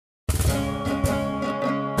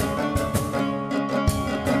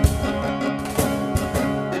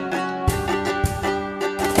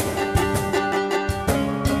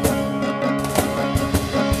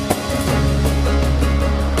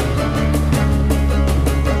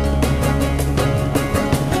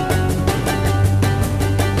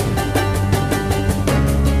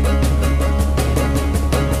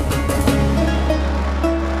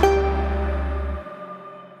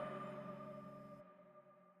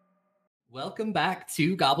Welcome back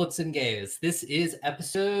to Goblets and Gays. This is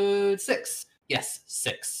episode 6. Yes,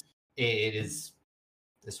 6. This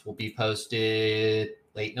will be posted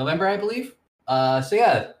late November, I believe.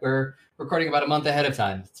 We're recording about a month ahead of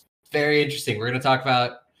time. It's very interesting. We're going to talk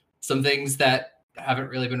about some things that haven't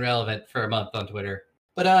really been relevant for a month on Twitter.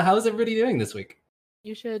 But how is everybody doing this week?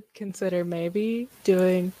 You should consider maybe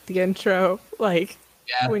doing the intro,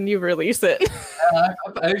 when you release it. I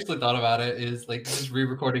actually thought about it, is like just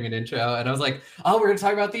re-recording an intro, and I was like, oh, we're going to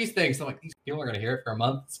talk about these things. I'm like, these people are going to hear it for a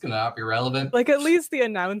month. It's going to not be relevant. Like, at least the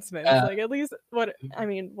announcements. At least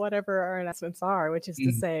whatever our announcements are, which is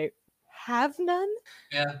to say, have none.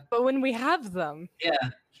 Yeah. But when we have them,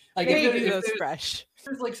 maybe those fresh. If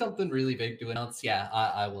there's like something really big to announce,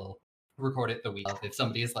 I will record it the week of. If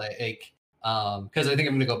somebody's like because I think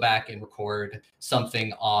I'm going to go back and record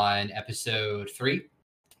something on episode 3.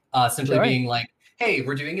 Simply being like, hey,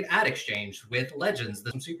 we're doing an ad exchange with Legends,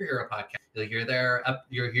 the superhero podcast. You'll hear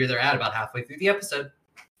their ad about halfway through the episode.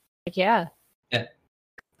 Yeah. But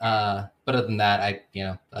other than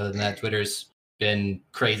that, Twitter's been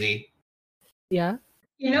crazy. Yeah.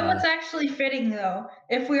 You know what's actually fitting though?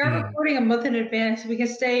 If we are recording a month in advance, we can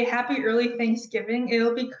say happy early Thanksgiving.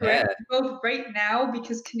 It'll be correct both right now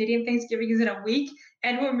because Canadian Thanksgiving is in a week,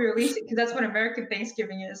 and when we release it because that's when American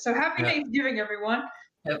Thanksgiving is. So happy Thanksgiving, everyone.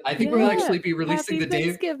 I think we'll actually be releasing Happy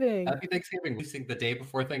Thanksgiving. Happy Thanksgiving. Releasing the day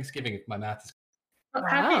before Thanksgiving, if my math is. Wow.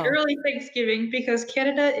 Happy early Thanksgiving because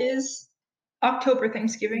Canada is October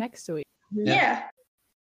Thanksgiving. Next week. Yeah.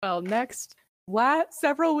 Well,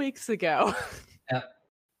 several weeks ago. Yeah.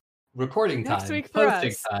 Recording time. Next week for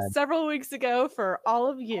posting us. time. Several weeks ago for all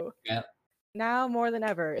of you. Yeah. Now more than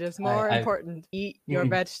ever, it is more important. Eat your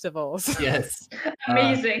vegetables. Yes.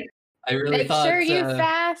 Amazing. I really Make thought. sure you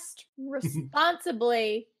fast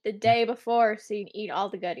responsibly the day before so you can eat all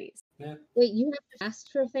the goodies. Yeah. Wait, you have to fast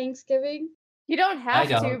for Thanksgiving? You don't have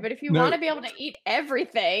to, don't. but if you want to be able to eat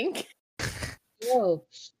everything. Whoa,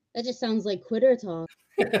 that just sounds like quitter talk.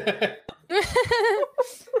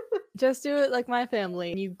 Just do it like my family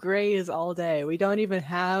and you graze all day. We don't even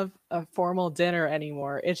have a formal dinner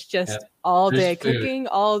anymore. It's just all day cooking,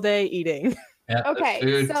 all day eating. Yeah, Okay,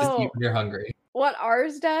 food, so- just eat when you're hungry. What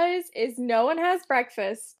ours does is no one has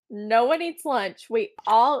breakfast, no one eats lunch. We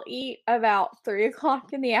all eat about 3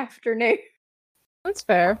 o'clock in the afternoon. That's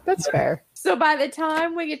fair. That's fair. So by the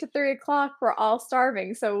time we get to 3 o'clock, we're all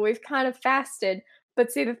starving. So we've kind of fasted. But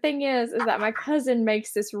see, the thing is that my cousin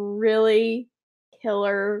makes this really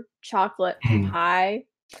killer chocolate pie.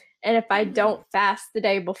 And if I don't fast the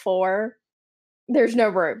day before, there's no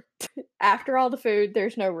room. After all the food,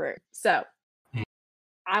 there's no room. So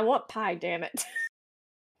I want pie, damn it.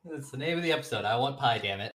 That's the name of the episode. I want pie,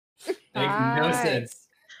 damn it. Makes no sense.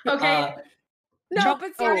 Okay. No,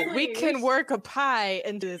 but seriously, we can work a pie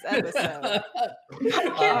into this episode.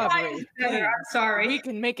 I'm sorry. We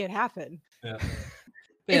can make it happen. Yeah.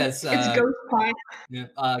 It's ghost pie.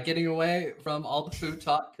 Yeah. Getting away from all the food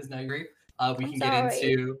talk because now you're great. We can get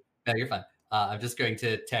into. No, you're fine. I'm just going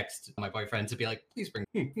to text my boyfriend to be like, please bring.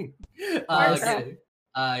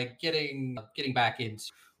 Getting back into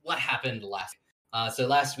what happened last. So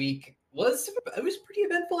last week was a pretty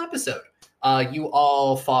eventful episode. You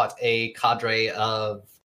all fought a cadre of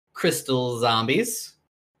crystal zombies.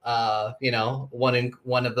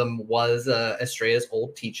 One of them was Estrella's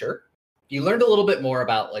old teacher. You learned a little bit more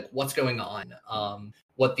about like what's going on.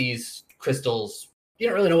 What these crystals. You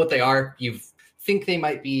don't really know what they are. You think they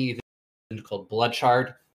might be called blood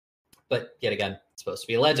shard, but yet again, it's supposed to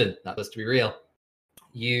be a legend, not supposed to be real.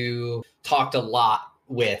 You talked a lot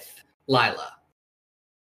with Lila,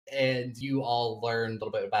 and you all learned a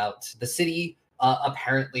little bit about the city.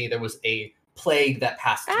 Apparently, there was a plague that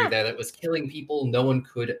passed through there that was killing people. No one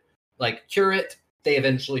could cure it. They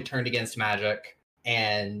eventually turned against magic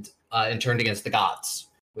and turned against the gods,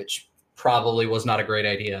 which probably was not a great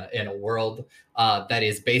idea in a world that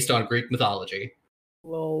is based on Greek mythology.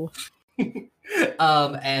 Lol.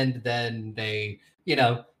 And then they,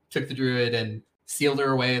 took the druid and sealed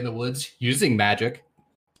her away in the woods using magic.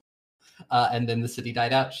 And then the city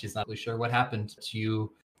died out. She's not really sure what happened to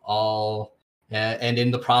you all. And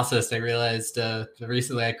in the process, I realized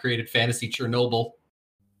recently I created Fantasy Chernobyl.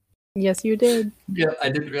 Yes, you did. Yeah, I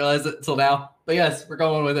didn't realize it until now. But yes, we're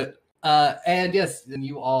going with it. And yes, then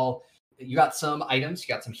you got some items.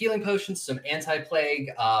 You got some healing potions, some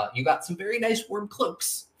anti-plague. You got some very nice warm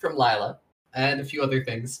cloaks from Lila and a few other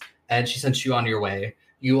things. And she sent you on your way.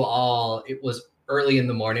 It was early in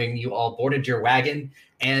the morning. You all boarded your wagon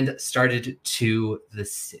and started to the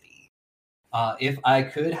city. If I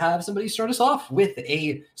could have somebody start us off with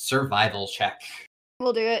a survival check.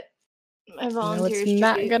 We'll do it. I No, volunteer it's as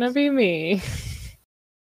not tribute. gonna be me.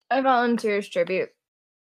 I volunteer as tribute.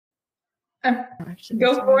 Actually,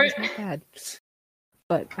 Go that's for it's it. not bad.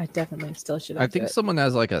 But I definitely still should. I think someone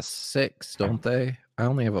has like a 6, don't they? I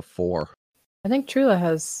only have a 4. I think Trula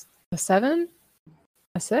has a 7,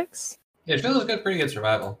 a 6. Yeah, Trula's got pretty good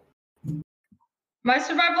survival. My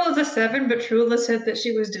survival is a 7, but Trula said that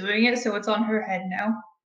she was doing it, so it's on her head now.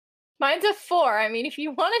 Mine's a 4. I mean, if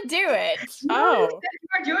you want to do it. No, Oh. you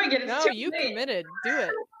are doing it. It's No, too you late. committed. Do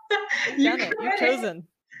it. You Done it. You've committed. chosen.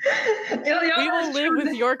 Ileana We will has live with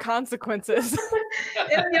chosen- your consequences.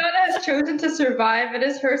 Ileana has chosen to survive. It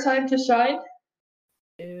is her time to shine.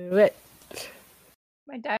 Do it.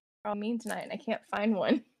 My dice are all mean tonight, and I can't find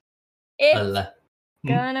one. It's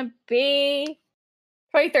gonna be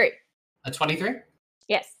 23. A 23?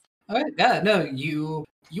 Yes. All right. Yeah, no, you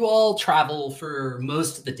all travel for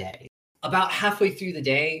most of the day. About halfway through the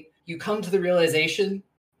day, you come to the realization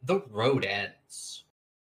the road ends.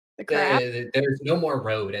 The crap. There's no more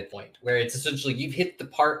road at point where it's essentially you've hit the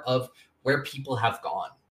part of where people have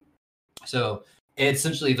gone. So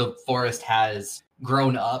essentially the forest has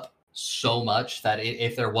grown up so much that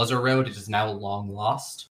if there was a road, it is now long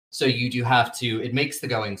lost. So you do have to, it makes the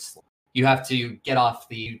going slow. You have to get off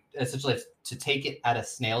essentially to take it at a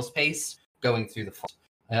snail's pace, going through the forest,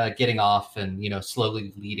 getting off and,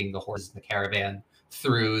 slowly leading the horses in the caravan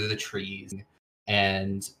through the trees.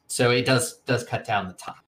 And so it does cut down the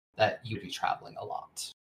time that you'd be traveling a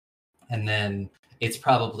lot. And then it's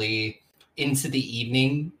probably into the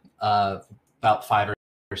evening, about 5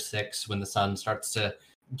 or 6, when the sun starts to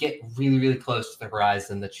get really, really close to the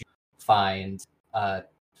horizon, that you find a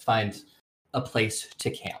place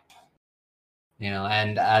to camp.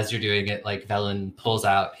 And as you're doing it, like Velen pulls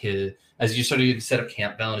out as you sort of set up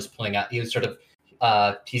camp, Velen is pulling out, he's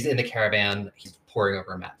in the caravan, he's poring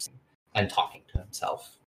over maps and talking to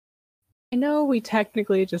himself. I know we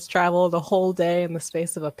technically just traveled the whole day in the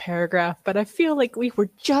space of a paragraph, but I feel like we were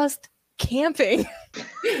just camping.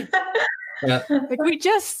 Yeah. Like we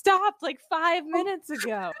just stopped like 5 minutes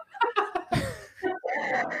ago.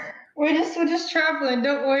 We're just traveling.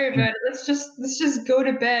 Don't worry about it. Let's just go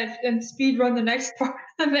to bed and speed run the next part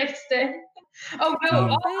the next day. Oh no! Mm.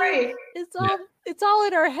 All right. It's all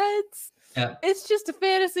in our heads. Yeah. It's just a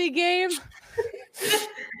fantasy game.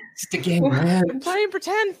 Just a game, man. I'm playing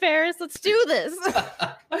pretend, Ferris. Let's do this.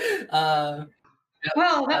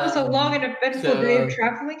 Well, that was a long and eventful day of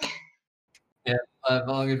traveling. Yeah, a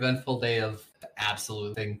long, eventful day of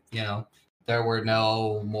absolute thing. There were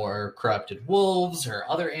no more corrupted wolves or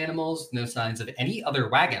other animals, no signs of any other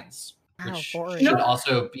wagons, which boring. should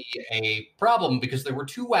also be a problem because there were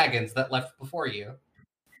 2 wagons that left before you.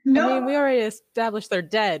 No, I mean, we already established they're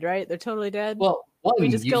dead, right? They're totally dead. Well, one, we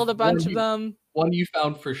just killed a bunch of them. One you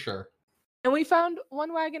found for sure. And we found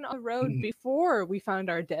one wagon on the road before we found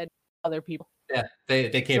our dead other people. Yeah,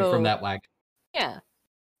 they came from that wagon. Yeah.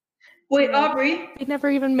 wait, Aubrey, They never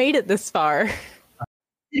even made it this far.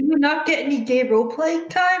 did we not get any gay role-playing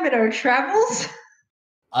time in our travels?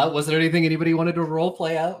 Was there anything anybody wanted to role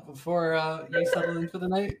play out before you settled in for the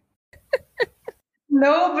night?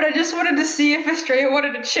 No, but I just wanted to see if Estrella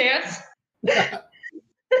wanted a chance.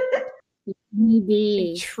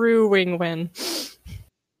 Maybe. True wing win.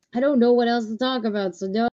 I don't know what else to talk about, so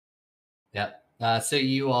no. Yeah. So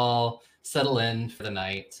you all settle in for the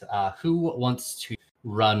night. Who wants to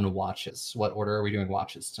run watches? What order are we doing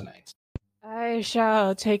watches tonight? I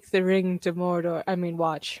shall take the ring to Mordor. I mean,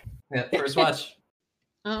 watch. Yeah, first watch.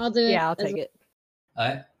 I'll do it. Yeah, I'll as take it.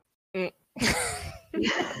 All right.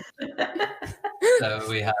 So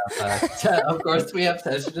we have, of course, we have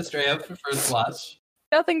Tesha Estrella for first watch.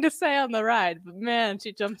 Nothing to say on the ride, but man,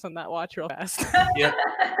 she jumps on that watch real fast. Yeah.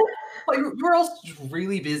 Well, you were all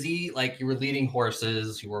really busy. Like you were leading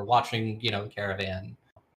horses, you were watching, caravan,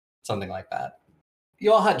 something like that.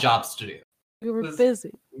 You all had jobs to do. We were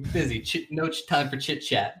busy. Busy. No time for chit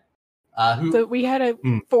chat. So we had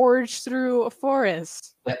to forge through a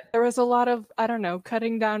forest. Yeah. There was a lot of, I don't know,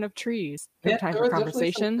 cutting down of trees. No time there for was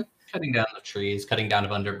definitely some conversation. Cutting down of trees, cutting down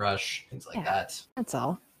of underbrush, things like that. That's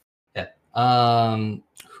all. Yeah.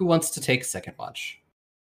 Who wants to take second watch?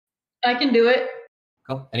 I can do it.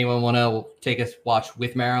 Cool. Anyone want to take a watch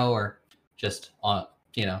with Marrow or just on,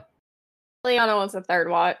 Ileana wants a third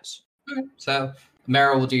watch. Okay. So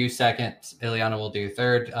Marrow will do second, Ileana will do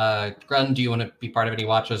third. Grun, do you want to be part of any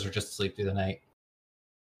watches or just sleep through the night?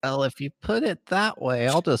 Well, if you put it that way,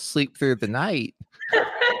 I'll just sleep through the night.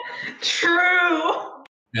 True.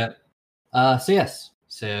 Yeah. So yes.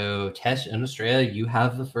 So Tesh and Estrella, you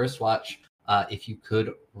have the first watch. If you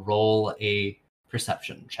could roll a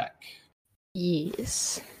perception check.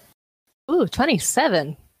 Yes. Ooh,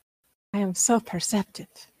 27. I am so perceptive.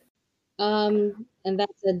 And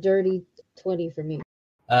that's a dirty 20 for me.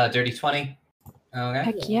 Dirty 20. Okay.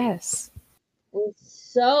 Heck yes. We're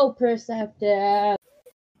so perceptive.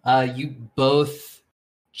 You both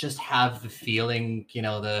just have the feeling,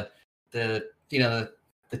 the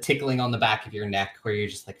tickling on the back of your neck where you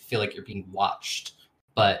just like feel like you're being watched,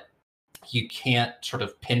 but you can't sort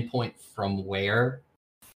of pinpoint from where.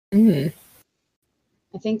 Mm.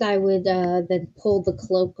 I think I would then pull the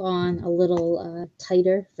cloak on a little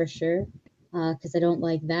tighter for sure, because I don't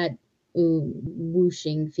like that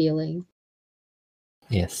whooshing feeling.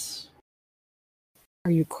 Yes.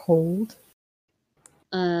 Are you cold?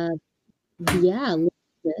 Yeah, a little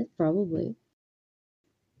bit probably.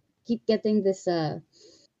 Keep getting this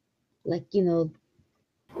like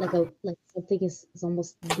like something is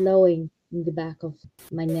almost blowing in the back of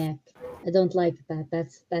my neck. I don't like that.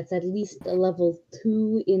 That's at least a level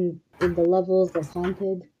 2 in the levels of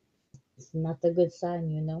haunted. It's not a good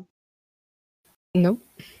sign, you know. Nope.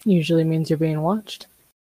 Usually means you're being watched.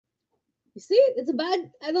 You see, it's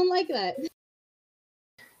bad. I don't like that.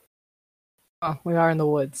 Oh, we are in the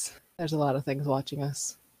woods. There's a lot of things watching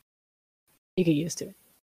us. You get used to it.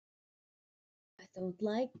 I don't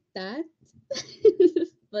like that.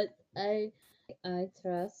 But I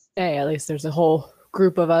trust. Hey, at least there's a whole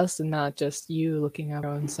group of us and not just you looking at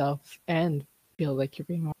your own self and feel like you're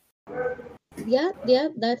being watched. Yeah,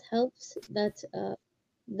 that helps. That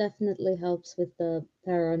definitely helps with the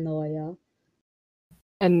paranoia.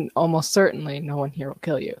 And almost certainly no one here will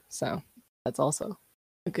kill you, so that's also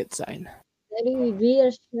a good sign. Very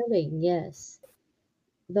reassuring, yes.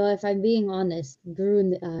 Though if I'm being honest,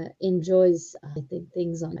 Grun enjoys I think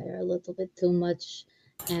things on air a little bit too much,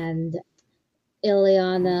 and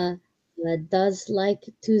Ileana does like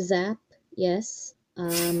to zap, yes.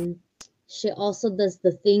 She also does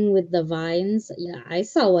the thing with the vines. Yeah, I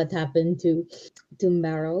saw what happened to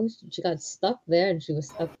Marrow. She got stuck there, and she was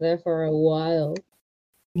stuck there for a while.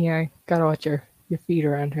 Yeah, gotta watch your feet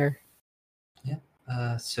around her. Yeah.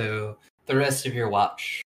 So the rest of your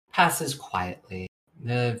watch passes quietly.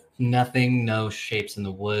 Nothing, no shapes in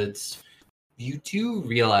the woods. You do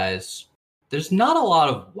realize there's not a lot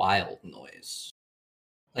of wild noise.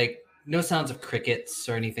 Like, no sounds of crickets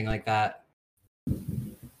or anything like that.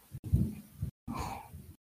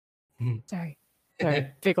 Sorry.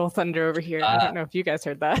 Big ol' thunder over here. I don't know if you guys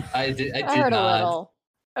heard that. I did I heard not. a little.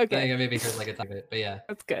 I Okay, think I maybe heard like a tiny bit, but yeah.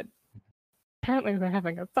 that's good. Apparently we're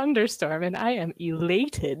having a thunderstorm and I am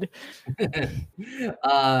elated.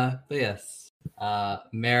 But yes.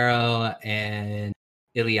 Marrow and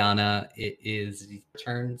Ileana, it is your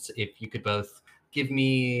turns. If you could both give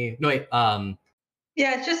me Yeah,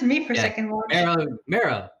 it's just me for Yeah, second watch.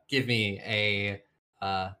 Marrow, give me a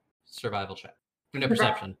survival check. No,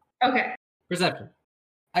 perception. Okay. Perception.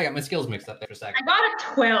 I got my skills mixed up there for a second. I got a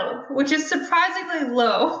 12, which is surprisingly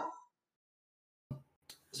low.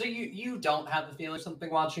 So you don't have the feeling of something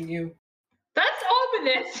watching you? That's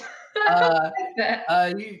ominous. I don't like that.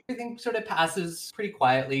 Everything sort of passes pretty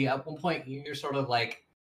quietly. At one point, you're sort of like,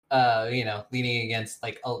 leaning against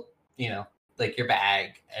like like your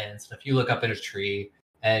bag and stuff. You look up in a tree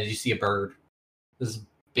and you see a bird. This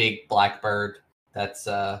big black bird that's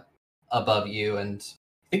above you, and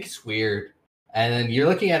I think it's weird. And then you're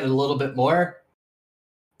looking at it a little bit more.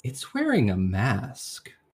 It's wearing a mask.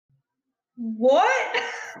 What?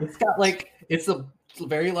 It's got it's a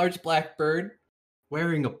very large black bird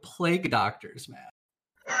wearing a plague doctor's mask.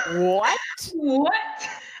 What? What?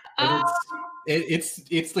 And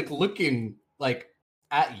it's like looking like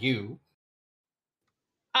at you.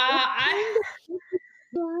 Why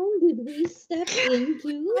did we step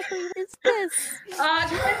into? What is this?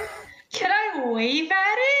 Can I wave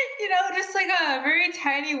at it? Just like a very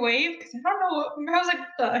tiny wave. Because I don't know. I was like, what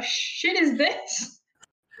the shit is this?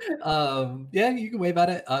 Yeah, you can wave at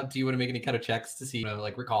it. Do you want to make any kind of checks to see,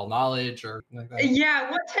 like recall knowledge or something like that?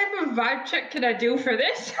 Yeah, what type of vibe check can I do for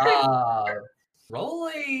this? Roll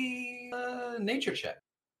a nature check.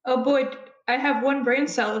 Oh boy, I have one brain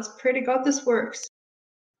cell. Let's pray to God this works.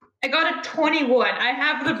 I got a 21. I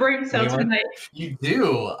have the brain cell 21? tonight. You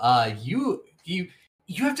do.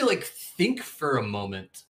 You have to like think for a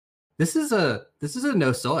moment. This is a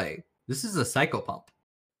Nosoi. This is a psychopump.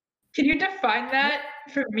 Can you define that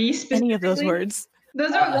for me specifically? Any of those words?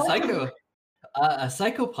 Those are a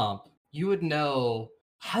psychopump. You would know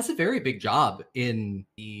has a very big job in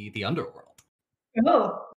the underworld.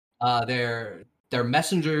 Oh. They're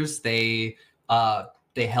messengers. They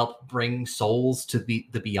help bring souls to the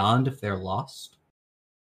beyond if they're lost.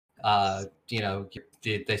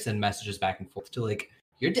 They send messages back and forth to like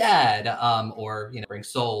your dad, or bring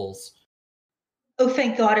souls. Oh,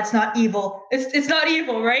 thank God, it's not evil. It's not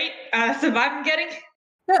evil, right? So I'm getting.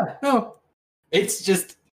 Yeah, no. It's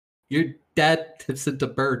just your dad has sent a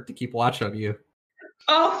bird to keep watch on you.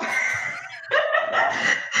 Oh.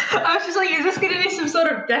 I was just like, is this going to be some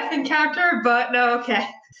sort of death encounter? But no, okay.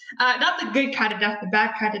 Not the good kind of death, the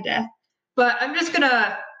bad kind of death. But I'm just going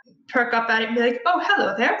to perk up at it and be like, oh,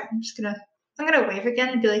 hello there. I'm gonna wave again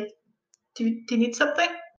and be like, do you need something?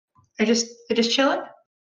 I just chilling?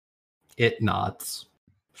 It nods.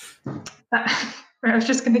 I was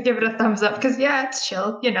just gonna give it a thumbs up because yeah, it's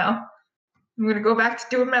chill, you know. I'm gonna go back to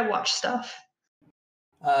doing my watch stuff.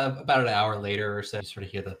 About an hour later or so, you sort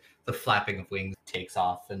of hear the flapping of wings takes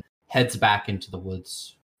off and heads back into the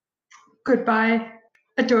woods. Goodbye,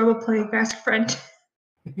 adorable playing grass friend.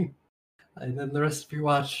 And then the rest of your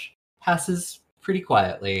watch passes pretty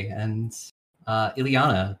quietly. And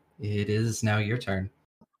Ileana, it is now your turn.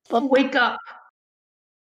 Wake up.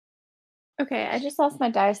 Okay, I just lost my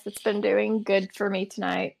dice that's been doing good for me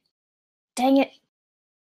tonight. Dang it.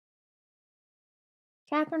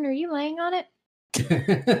 Catherine, are you laying on it?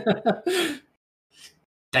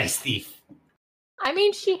 Dice thief. I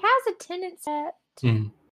mean, she has a tendency.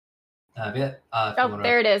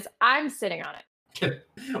 There it is. I'm sitting on it.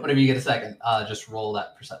 Whenever you get a second, just roll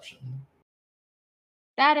that perception.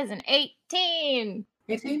 That is an 18.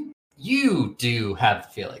 18? You do have the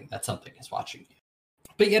feeling that something is watching you.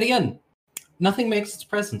 But yet again, nothing makes its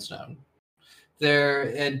presence known.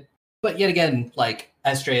 But yet again, like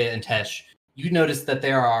Estrella and Tesh, you notice that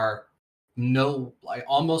there are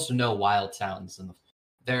almost no wild sounds.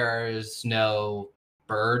 There's no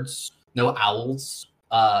birds, no owls,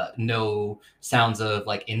 no sounds of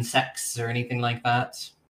like insects or anything like that.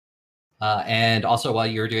 And also, while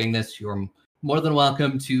you're doing this, you're more than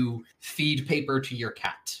welcome to feed paper to your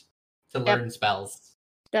cat to learn spells.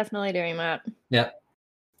 Definitely doing that. Yep.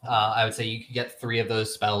 I would say you could get 3 of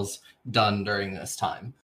those spells done during this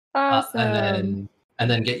time. Awesome. And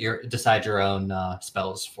then decide your own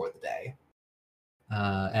spells for the day.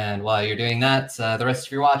 And while you're doing that, the rest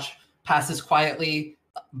of your watch passes quietly.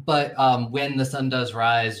 But when the sun does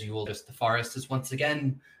rise, the forest is once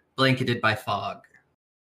again blanketed by fog.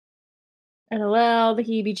 And allow the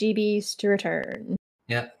heebie-jeebies to return.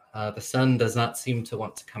 Yep. The sun does not seem to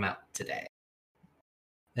want to come out today.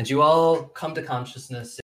 And you all come to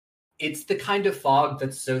consciousness. It's the kind of fog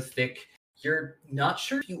that's so thick, you're not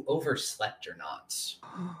sure if you overslept or not.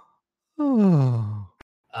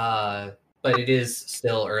 But it is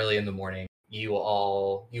still early in the morning. You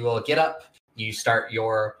all get up. You start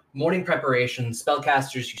your morning preparation.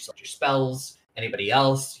 Spellcasters, you select your spells. Anybody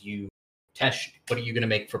else? Tesh, what are you going to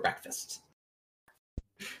make for breakfast?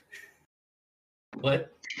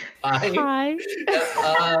 What? Pie.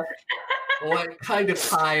 What kind of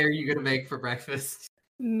pie are you going to make for breakfast?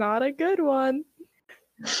 Not a good one.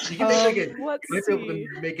 You can let's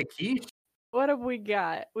make a quiche. What have we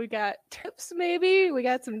got? We got tips, maybe. We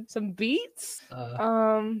got some beets.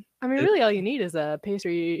 I mean, really, all you need is a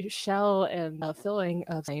pastry shell and a filling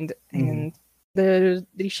of kind, and the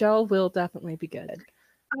shell will definitely be good.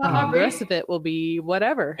 The rest of it will be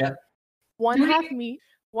whatever. Yeah. One half meat,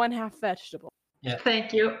 one half vegetable. Yeah.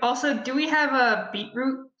 Thank you. Also, do we have a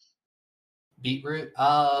beetroot? Beetroot?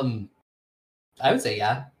 I would say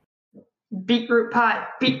yeah. Beetroot pie.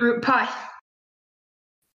 Beetroot pie.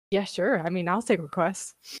 Yeah, sure. I mean, I'll take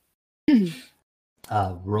requests.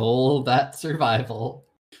 Roll that survival.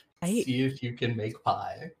 Right. See if you can make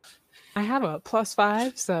pie. I have a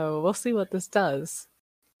 +5, so we'll see what this does.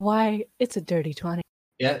 Why, it's a dirty 20.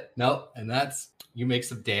 Yeah, no, and you make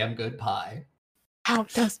some damn good pie. How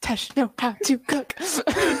does Tesh know how to cook?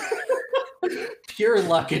 Pure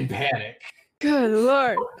luck and panic. Good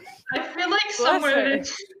lord. I feel like somewhere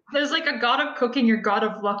there's like a god of cooking or god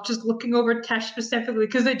of luck just looking over Tesh specifically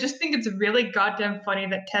because I just think it's really goddamn funny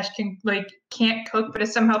that Tesh can't cook but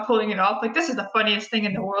is somehow pulling it off. Like, this is the funniest thing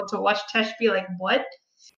in the world to watch Tesh be like, what?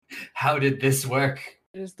 How did this work?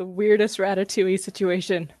 It is the weirdest Ratatouille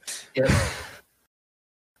situation. Yep.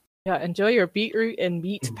 Yeah, enjoy your beetroot and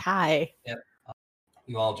meat pie. Yep.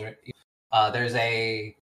 You all drink. There's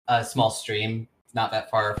a small stream not that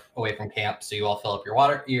far away from camp, so you all fill up your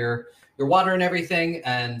water and everything.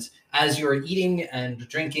 And as you're eating and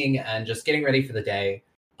drinking and just getting ready for the day,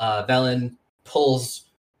 Velen pulls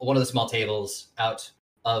one of the small tables out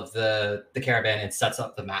of the caravan and sets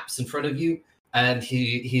up the maps in front of you. And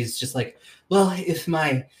he's just like, well, if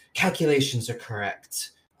my calculations are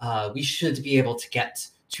correct, we should be able to get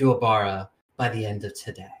to Abara by the end of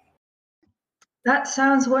today. That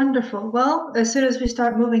sounds wonderful. Well, as soon as we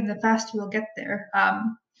start moving, the faster we'll get there.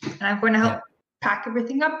 And I'm going to help pack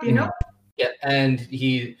everything up, you know? Yeah, and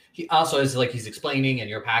he also, as like he's explaining and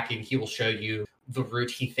you're packing, he will show you the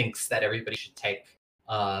route he thinks that everybody should take.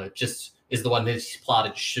 Just is the one that he's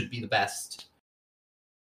plotted should be the best.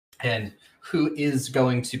 And who is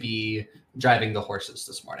going to be driving the horses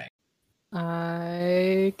this morning?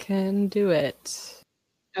 I can do it.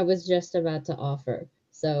 I was just about to offer,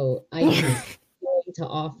 so I was going to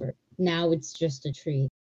offer. Now it's just a treat.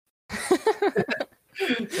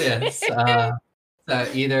 Yes.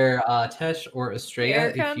 Either Tesh or Estrella,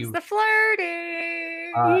 Here comes the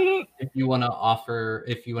flirting. if you want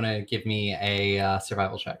to give me a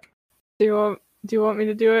survival check. Do you want me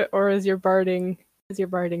to do it, or is your barding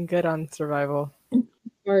good on survival?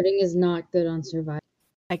 Barding is not good on survival.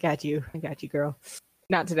 I got you, girl.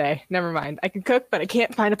 Not today. Never mind. I can cook, but I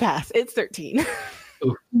can't find a path. It's 13.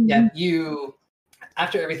 Ooh. Yeah, you.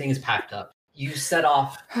 After everything is packed up, you set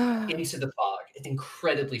off into the fog. It's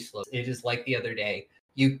incredibly slow. It is like the other day.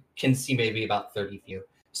 You can see maybe about 30 of you.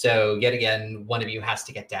 So yet again, one of you has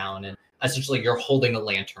to get down, and essentially you're holding a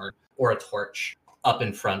lantern or a torch up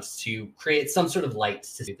in front to create some sort of light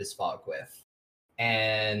to see this fog with.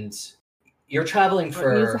 And you're traveling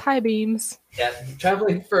for use the high beams. Yeah,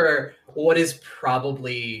 traveling for what is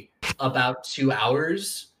probably about 2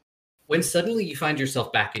 hours, when suddenly you find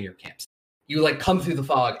yourself back in your campsite. You like come through the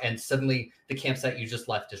fog, and suddenly the campsite you just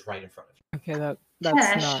left is right in front of you. Okay, that's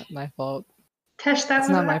Tesh. not my fault. Tesh, That's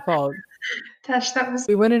not my fault. Tesh, that was.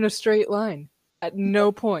 We went in a straight line. At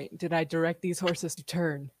no point did I direct these horses to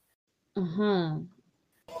turn. Uh-huh.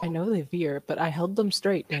 I know they veer, but I held them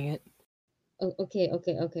straight, dang it. Oh, okay.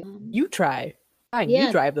 You try. Fine, Yeah.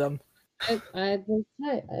 you drive them. I will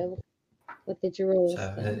try. What did you roll?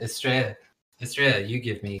 Estrella, you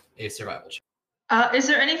give me a survival check. Is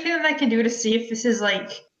there anything that I can do to see if this is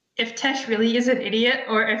like, if Tesh really is an idiot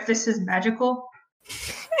or if this is magical?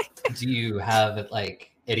 Do you have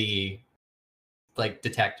like any like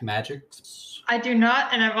detect magic? I do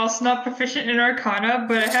not, and I'm also not proficient in Arcana,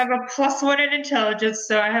 but I have a +1 in Intelligence,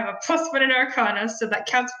 so I have a +1 in Arcana, so that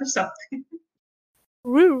counts for something.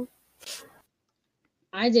 Woo!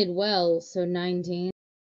 I did well, so 19.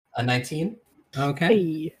 A 19?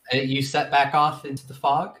 Okay. Hey. You set back off into the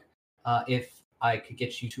fog. If I could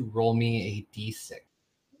get you to roll me a d6.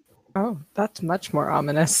 Oh, that's much more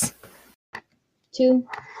ominous. 2.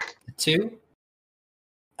 2.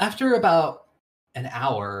 After about an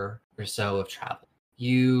hour or so of travel,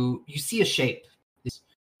 you see a shape.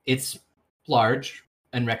 It's large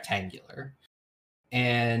and rectangular,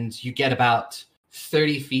 and you get about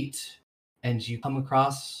 30 feet, and you come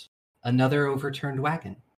across another overturned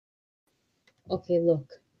wagon. Okay, look.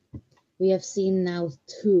 We have seen now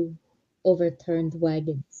 2 overturned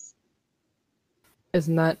wagons.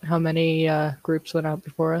 Isn't that how many groups went out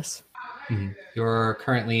before us? Mm-hmm. You're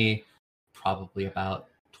currently probably about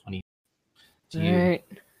 20. All right,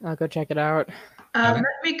 I'll go check it out. Let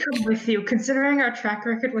me come with you. Considering our track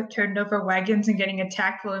record with turned over wagons and getting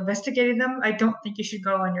attacked while investigating them, I don't think you should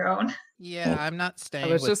go on your own. Yeah, I'm not staying.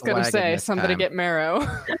 I was with just the gonna wagon say, this somebody time. get Marrow. All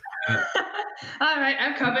right,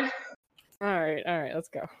 I'm coming. All right, let's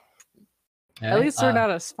go. All At right, least we're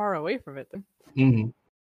not as far away from it. Then. mhm.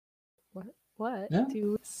 What Yeah. do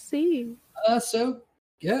you see? So,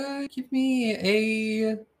 give me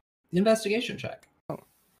a investigation check.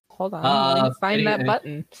 Hold on, let me find that any-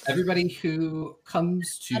 button. Everybody who's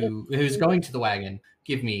going to the wagon,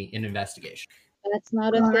 give me an investigation. That's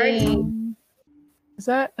not a Alright. thing. Is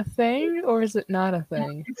that a thing or is it not a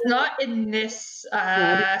thing? It's not in this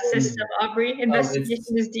Not system, Aubrey.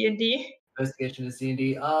 Investigation is D&D. Investigation is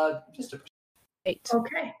D&D. Just a 8.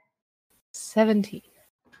 Okay. 17.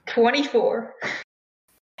 24.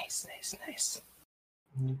 Nice.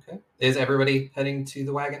 okay. Is everybody heading to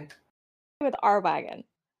the wagon? With our wagon.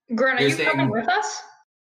 Grun, are You're you coming saying- with us?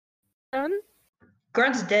 Grun?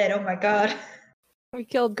 Grun's dead. Oh my god. We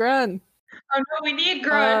killed Grun. Oh no, we need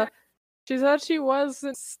Grun. She thought she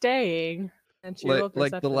wasn't staying. And she rolled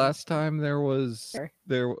Like the perception. last time Sure.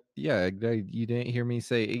 you didn't hear me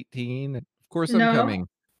say 18. Of course I'm No. coming.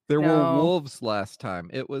 There No. were wolves last time.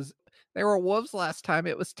 There were wolves last time.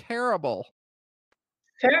 It was terrible.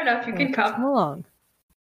 Fair enough, you can Come come. along.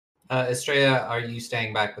 Estrella, are you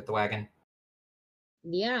staying back with the wagon?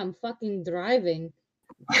 Yeah, I'm fucking driving.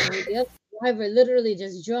 The other driver literally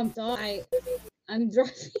just jumped off. I'm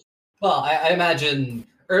driving. Well, I imagine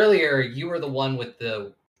earlier you were the one with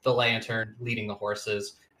the lantern leading the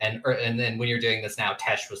horses, and then when you're doing this now,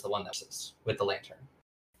 Tesh was the one that was with the lantern.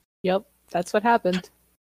 Yep, that's what happened.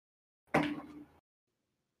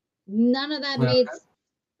 None of that Well, made.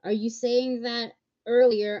 Are you saying that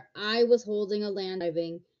earlier I was holding a land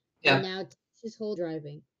driving, Yeah. and now she's hold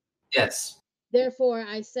driving? Yes. Therefore,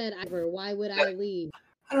 I said, why would I leave?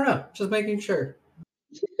 I don't know. Just making sure.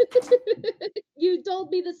 You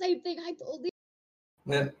told me the same thing I told you.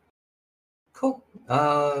 Yeah. Cool.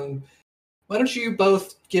 Why don't you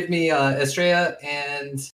both give me Estrella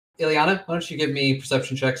and Ileana? Why don't you give me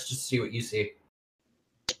perception checks just to see what you see?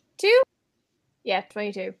 2? Yeah,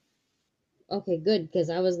 22. Okay, good, because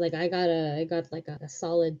I was like, I got like a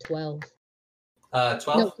solid 12. 12?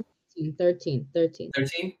 No, 13. 13?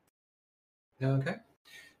 Okay.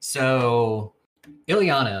 So,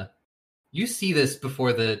 Ileana, you see this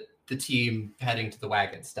before the team heading to the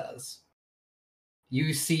wagons does.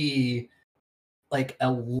 You see like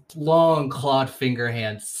a long clawed finger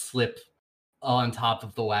hand slip on top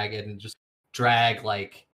of the wagon and just drag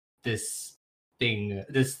like this thing,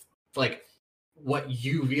 this like what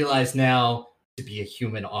you realize now to be a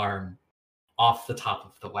human arm off the top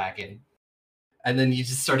of the wagon. And then you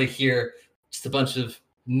just sort of hear just a bunch of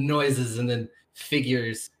noises and then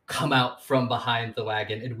figures come out from behind the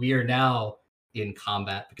wagon. And we are now in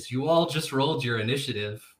combat because you all just rolled your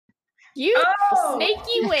initiative. You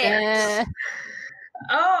snaky witch.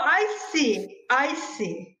 Oh, I see.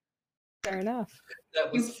 Fair enough.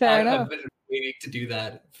 That was Fair I've enough. been waiting to do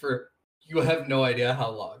that for you have no idea how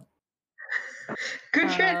long. Good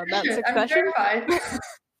That's transition. I'm succession? terrified.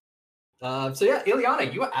 So yeah,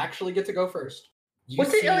 Ileana, you actually get to go first.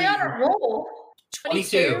 What did Ileana roll?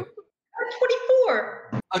 22.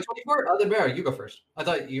 24. 24? Oh, then Mara, you go first. I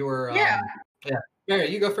thought you were... Yeah. Mara,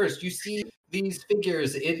 you go first. You see these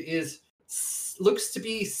figures. It is... looks to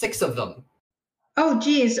be 6 of them. Oh,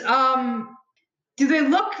 geez. Do they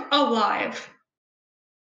look alive?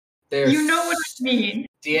 They're You know what I mean.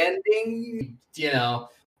 standing,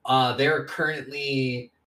 they're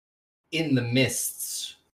currently in the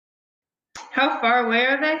mists. How far away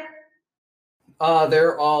are they?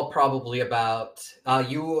 They're all probably about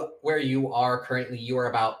where you are currently. You are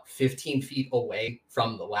about 15 feet away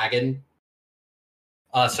from the wagon.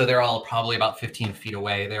 So they're all probably about 15 feet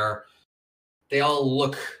away. They all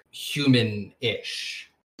look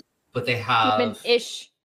human-ish, but they have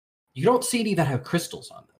Human-ish. You don't see any that have crystals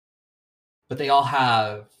on them, but they all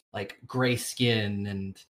have like gray skin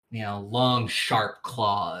and long, sharp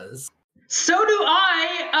claws. So do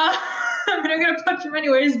I. I mean, I'm gonna punch him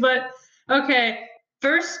anyways, but okay.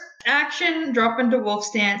 First action, drop into wolf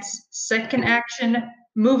stance. Second action,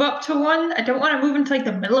 move up to 1. I don't want to move into like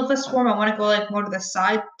the middle of the swarm. I want to go like more to the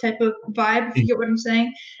side type of vibe, if you get what I'm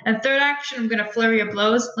saying. And third action, I'm gonna flurry of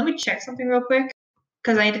blows. Let me check something real quick,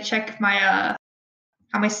 because I need to check my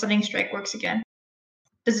how my stunning strike works again.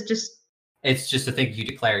 Does it just... It's just a thing you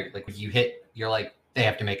declare. Like when you hit, you're like, they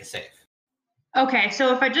have to make a save. Okay,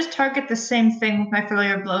 so if I just target the same thing with my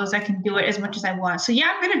flurry of blows, I can do it as much as I want. So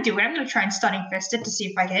yeah, I'm gonna do it. I'm gonna try and stunning fist it to see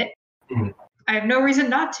if I hit. Mm-hmm. I have no reason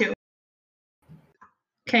not to.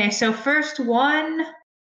 Okay, so first one,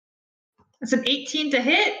 it's an 18 to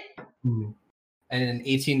hit. Mm-hmm. And an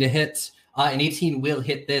 18 to hit. An 18 will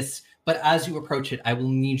hit this, but as you approach it, I will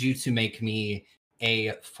need you to make me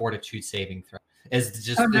a fortitude saving throw. As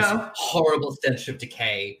just this horrible stench of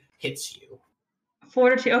decay hits you.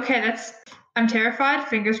 Fortitude. Okay, I'm terrified.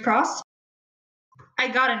 Fingers crossed. I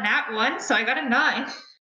got a nat 1, so I got a 9.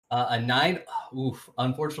 A 9? Oof.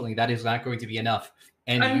 Unfortunately, that is not going to be enough.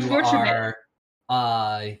 And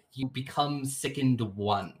you become sickened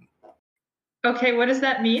 1. Okay, what does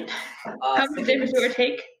that mean? How much damage do I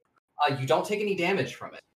take? You don't take any damage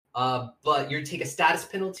from it. But you take a status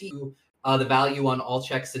penalty. The value on all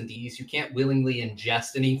checks and Ds. You can't willingly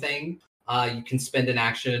ingest anything. You can spend an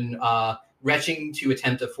action retching to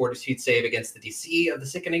attempt a fortitude save against the DC of the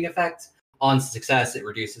sickening effect. On success, it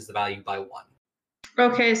reduces the value by 1.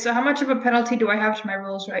 Okay, so how much of a penalty do I have to my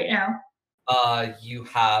rolls right now? You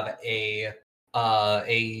have a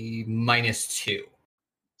 -2.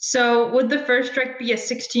 So would the first strike be a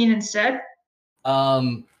 16 instead?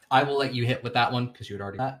 I will let you hit with that one because you had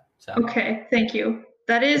already that. So. Okay, thank you.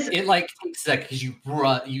 That is it. Like takes that because you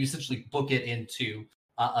essentially book it into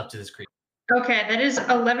up to this creature. Okay, that is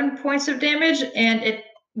 11 points of damage, and it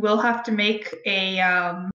will have to make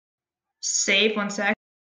a save. 1 sec.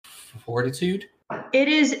 Fortitude? It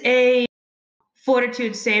is a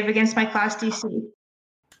fortitude save against my class DC.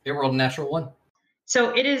 It rolled a natural 1. So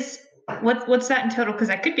it is... What's that in total? Because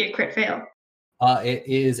that could be a crit fail. It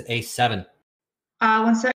is a 7.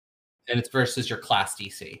 1 sec. And it's versus your class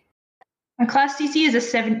DC. My class DC is a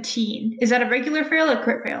 17. Is that a regular fail or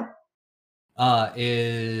crit fail?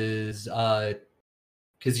 Is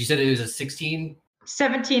because you said it was a 16.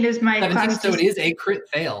 17 is my 17, class. So it is a crit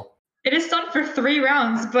fail. It is done for 3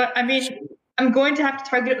 rounds, but I mean, I'm going to have to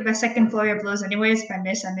target it with my second flurry of blows anyways. If I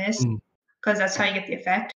miss, I miss, because that's how you get the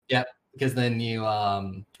effect. Yep. because then you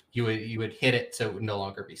would hit it so it would no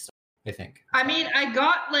longer be stunned. I think. I mean, I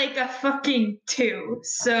got like a fucking 2,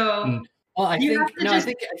 so. Well, I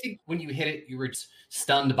think when you hit it, you were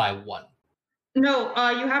stunned by 1. No,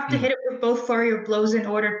 you have to hit it with both flurry of blows in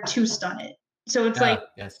order to stun it. So it's like,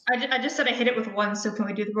 yes. I just said I hit it with 1, so can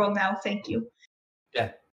we do the roll now? Thank you.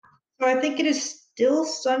 Yeah. So I think it is still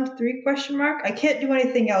stunned 3 ? I can't do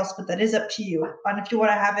anything else, but that is up to you. And if you want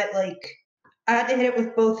to have it like, I had to hit it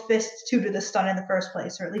with both fists to do the stun in the first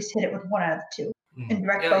place, or at least hit it with 1 out of the 2. And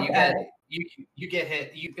direct both at it. You get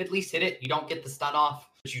hit. You at least hit it. You don't get the stun off,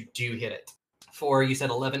 but you do hit it. For, you said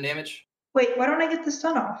 11 damage? Wait, why don't I get the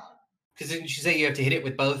stun off? Because didn't you say you have to hit it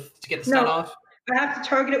with both to get the stun off? I have to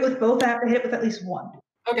target it with both. I have to hit it with at least 1.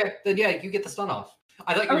 Okay, then yeah, you get the stun off.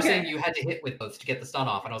 I thought you were saying you had to hit with both to get the stun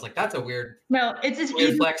off, and I was like, that's a weird. No, it's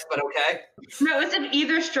weird flex, but okay. No, it's an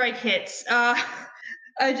either strike hits.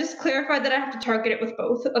 I just clarified that I have to target it with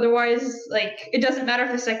both. Otherwise, like, it doesn't matter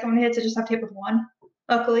if the second one hits. I just have to hit with 1.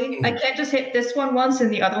 Luckily, I can't just hit this one once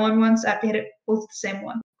and the other one once. I have to hit it both the same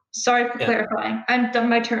one. Sorry for clarifying. I'm done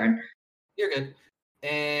my turn. You're good.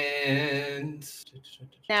 And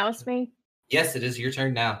now it's me. Yes, it is your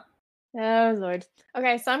turn now. Oh Lord.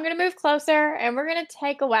 Okay, so I'm gonna move closer and we're gonna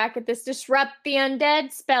take a whack at this disrupt the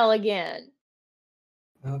undead spell again.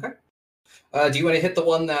 Okay. Do you want to hit the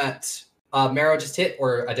one that Marrow just hit,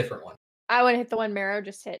 or a different one? I want to hit the one Marrow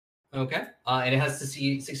just hit. Okay. And it has to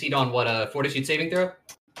succeed on what, a Fortitude saving throw?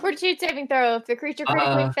 Fortitude saving throw. If the creature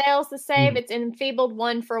critically fails the save, it's enfeebled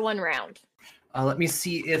 1 for 1 round. Let me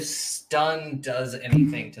see if stun does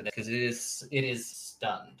anything to this, because it is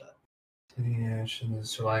stunned. The actions,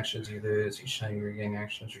 so actions you lose. Each time you regain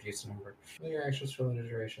actions, reduce the number of your actions for limited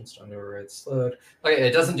duration. Stunned override slowed. Okay,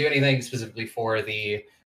 it doesn't do anything specifically for the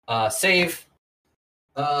save.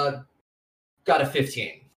 Got a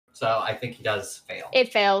 15, so I think he does fail.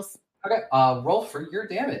 It fails. Okay, roll for your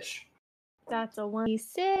damage. That's a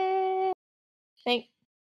 1d6.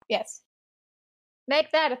 Yes.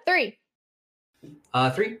 Make that a 3.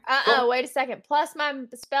 3. Cool. Wait a second. Plus my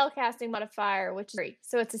spellcasting modifier, which is 3,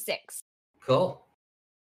 so it's a 6. Cool.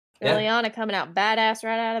 Liliana coming out badass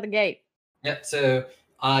right out of the gate. Yep. So,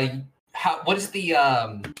 what is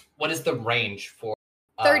the range for?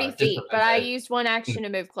 30 feet, but I used 1 action to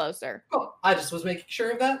move closer. Cool. I just was making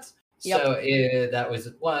sure of that. Yep. So that was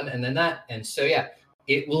 1, and then that, and so yeah,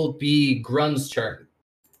 it will be Grun's turn.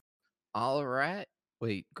 All right.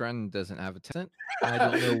 Wait, Grun doesn't have a talent. I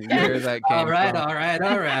don't know where that came All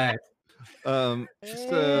right. So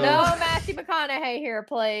no Matthew McConaughey here,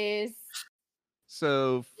 please.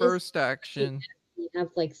 So first action. You have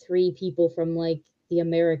like 3 people from like the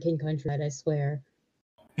American country, I swear.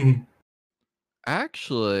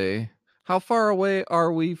 Actually, how far away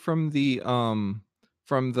are we from the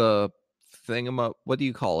what do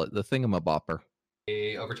you call it? The thingamabopper.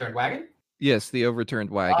 The overturned wagon? Yes, the overturned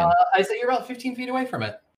wagon. I say you're about 15 feet away from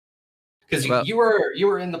it. Because you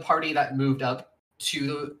were in the party that moved up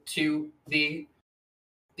to the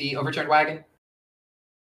overturned wagon.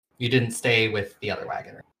 You didn't stay with the other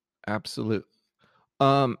wagon. Absolutely.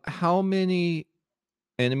 How many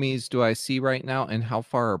enemies do I see right now, and how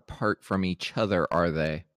far apart from each other are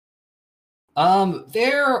they?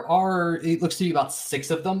 There are, it looks to be about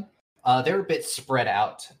 6 of them. They're a bit spread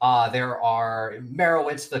out. There are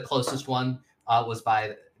Merowitz, the closest one, was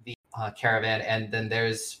by the caravan, and then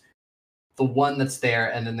there's the one that's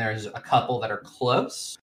there, and then there's a couple that are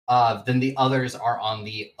close. Then the others are on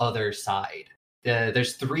the other side.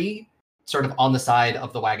 There's 3 sort of on the side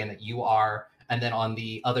of the wagon that you are, and then on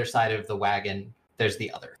the other side of the wagon, there's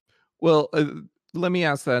the other. Well, let me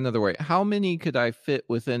ask that another way. How many could I fit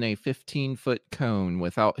within a 15-foot cone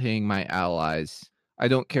without hitting my allies? I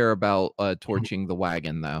don't care about torching the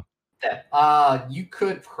wagon, though. You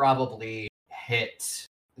could probably hit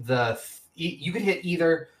you could hit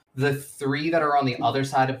either the 3 that are on the other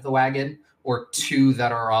side of the wagon or 2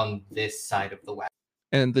 that are on this side of the wagon.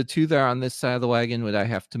 And the 2 that are on this side of the wagon, would I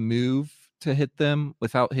have to move to hit them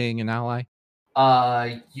without hitting an ally?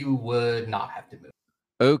 You would not have to move.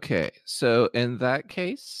 Okay, so in that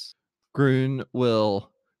case, Grun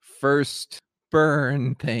will first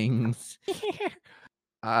burn things.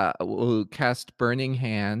 We'll cast Burning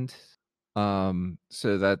Hand.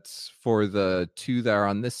 So that's for the 2 that are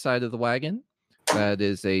on this side of the wagon. That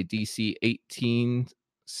is a DC 18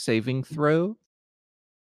 saving throw.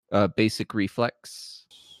 Basic reflex.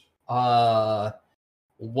 1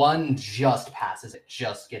 just passes. It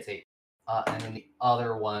just gets 8. And then the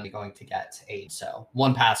other one is going to get 8. So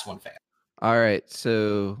 1 pass, 1 fail. All right.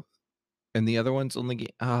 So, and the other one's only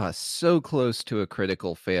so close to a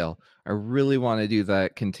critical fail. I really want to do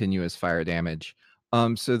that continuous fire damage.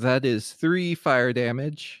 So that is 3 fire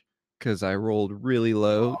damage because I rolled really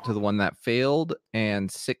low to the one that failed,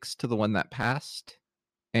 and 6 to the one that passed.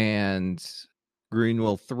 And Green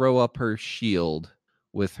will throw up her shield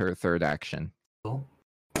with her third action. Cool.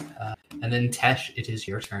 And then Tesh, it is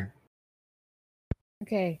your turn.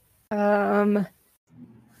 Okay.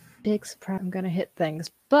 Big surprise. I'm gonna hit things,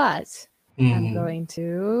 but I'm going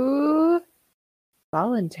to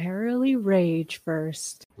voluntarily rage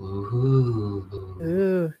first.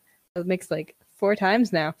 Ooh. That makes like 4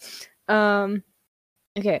 times now.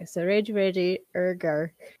 Okay, so rage,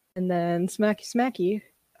 Urgar, and then smacky.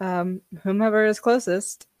 Whomever is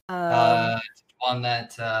closest. One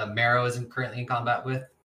that Marrow isn't currently in combat with.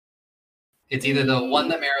 It's either the one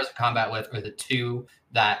that Marrow's in combat with, or the 2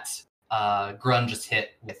 that Grun just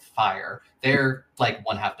hit with fire. They're like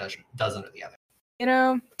 1/2 dozen or the other. You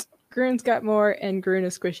know, Groon's got more, and Groon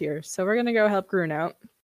is squishier, so we're gonna go help Groon out.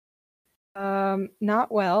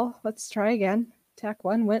 Not well. Let's try again. Attack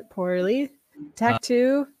 1 went poorly. Attack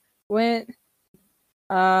 2 went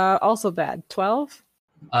also bad. 12?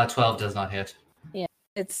 12 does not hit. Yeah,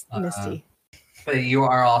 it's Misty. But you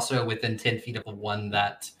are also within 10 feet of the one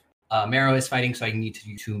that Marrow is fighting, so I need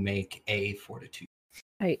you to make a fortitude.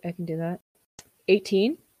 I can do that.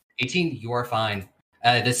 18? 18, you are fine.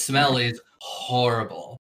 The smell is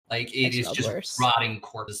horrible. Like, it is just worse. rotting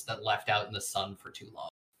corpses that left out in the sun for too long.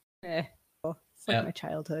 Well, it's like my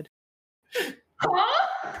childhood.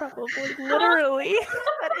 Huh? Probably, literally.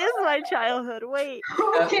 That is my childhood. Wait.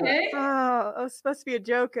 Okay. Oh, it was supposed to be a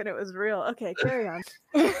joke, and it was real. Okay, carry on.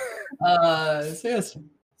 It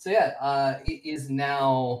is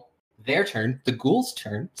now their turn, the ghoul's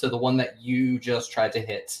turn. So the one that you just tried to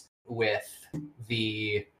hit with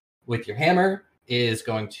your hammer is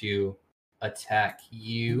going to attack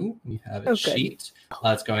you. You have a sheet.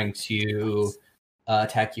 It's going to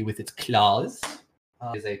attack you with its claws.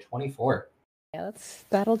 Is a 24. Yeah,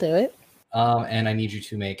 that'll do it. And I need you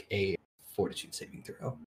to make a fortitude saving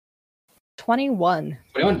throw. 21.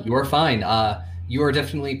 21. You are fine. You are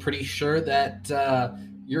definitely pretty sure that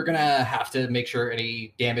you're gonna have to make sure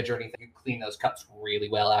any damage or anything, you clean those cups really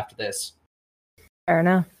well after this. Fair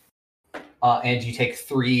enough. And you take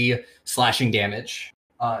 3 slashing damage.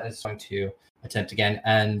 It's going to attempt again,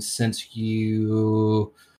 and since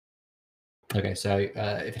you... Okay, so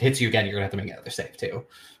if it hits you again, you're gonna have to make another save too.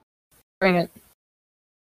 Bring it.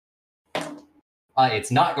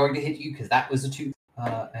 It's not going to hit you because that was a 2.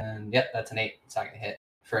 And yep, that's an 8. It's not going to hit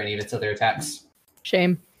for any of its other attacks.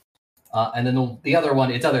 Shame. And then the other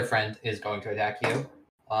one, its other friend, is going to attack you.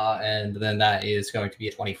 And then that is going to be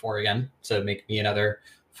a 24 again. So make me another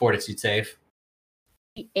fortitude save.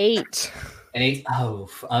 8. An 8. Oh,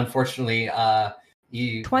 unfortunately,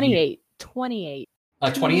 you... 28. 28.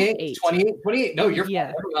 28? 28? No, you're fine.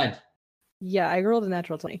 Never mind. Yeah, I rolled a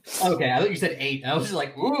natural 20. Okay, I thought you said 8. And I was just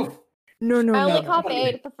like, oof. No. I only caught the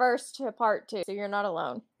 8 at the first part too, so you're not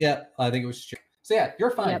alone. Yeah, I think it was true. So yeah, you're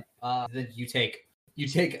fine. Yep. Then you take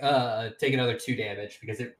another 2 damage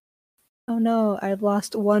because it... Oh no, I've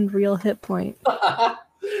lost 1 real hit point. And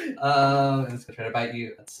it's gonna try to bite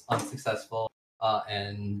you. That's unsuccessful.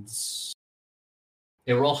 And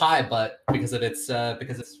it roll high, but because it's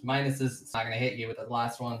minuses, it's not gonna hit you with the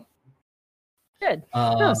last one. Good.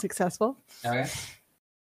 No, successful. Okay.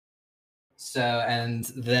 So, and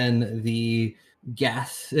then the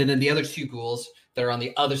other 2 ghouls that are on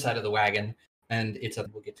the other side of the wagon, and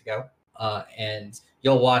will get to go. And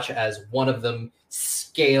you'll watch as one of them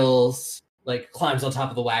climbs on top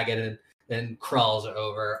of the wagon and then crawls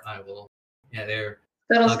over. They're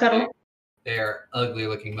Scuttle. They're ugly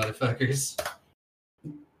looking motherfuckers.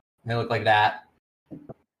 They look like that.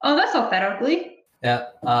 Oh, that's not that ugly. Yeah.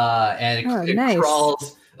 And it nice.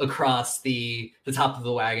 crawls across the top of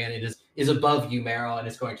the wagon. It is above you, Marrow, and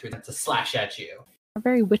it's going to attempt to slash at you.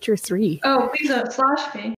 Very Witcher 3. Oh, please don't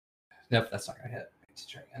slash me. Nope, that's not going to hit. Let's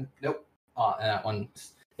try again. Nope. And that one.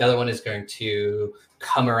 The other one is going to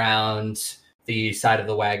come around the side of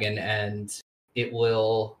the wagon, and it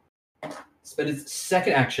will spend its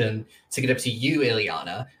second action to get up to you,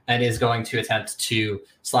 Ileana, and is going to attempt to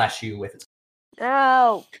slash you with its...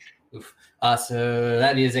 No. Oof. So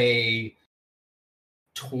that is a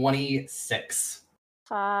 26.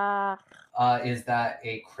 Is that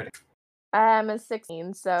a critical? I'm a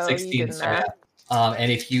 16, so 16, you did so math. yeah.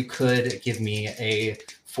 And if you could give me a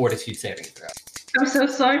fortitude saving throw. I'm so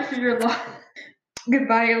sorry for your loss.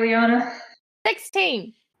 Goodbye, Ileana.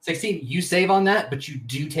 16. 16, you save on that, but you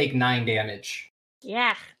do take 9 damage.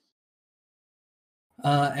 Yeah.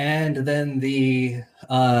 And then the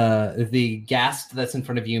ghast that's in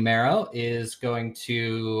front of you, Marrow, is going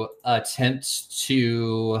to attempt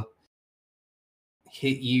to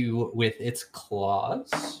hit you with its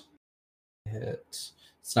claws. Hit.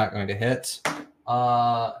 It's not going to hit.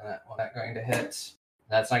 That one not going to hit.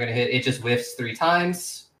 That's not going to hit. It just whiffs 3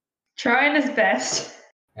 times. Trying his best.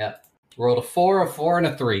 Yeah. Rolled a 4, a 4, and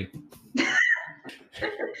a 3.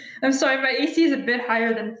 I'm sorry, my AC is a bit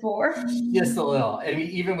higher than 4. Just a little. I mean,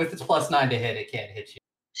 even with its +9 to hit, it can't hit you.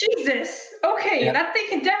 Jesus. Okay, that thing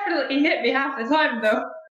can definitely hit me half the time, though.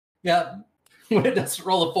 Yeah. It does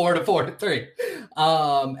roll a 4 and a 4 and a 3.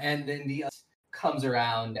 And then the comes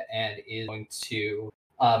around and is going to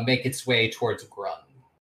make its way towards Grun.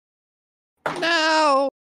 No!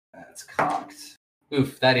 That's cocked.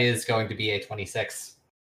 Oof, that is going to be a 26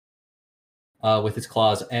 with its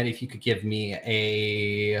claws. And if you could give me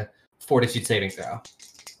a fortitude saving throw.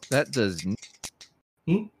 That does.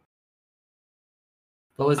 What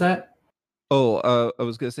was that? Oh, I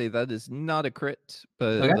was gonna say that is not a crit,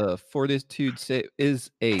 but Okay. the fortitude save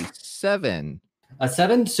is a 7. A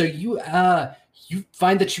 7. So you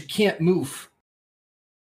find that you can't move.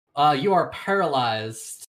 You are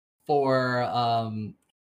paralyzed for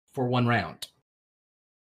 1 round.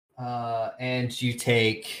 And you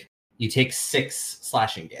take 6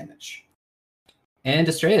 slashing damage. And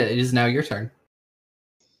Estrella, it is now your turn.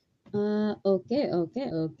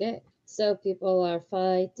 Okay. So people are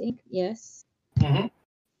fighting, yes. Mm-hmm.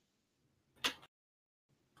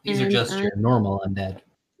 These are just your normal undead.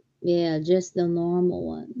 Yeah, just the normal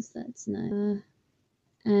ones. That's nice.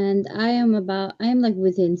 And I am like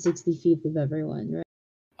within 60 feet of everyone,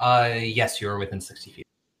 right? Yes, you are within 60 feet.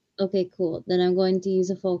 Okay, cool. Then I'm going to use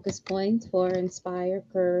a focus point for Inspire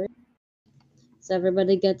Courage. So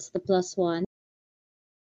everybody gets the +1.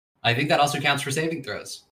 I think that also counts for saving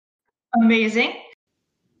throws. Amazing.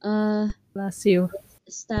 Bless you.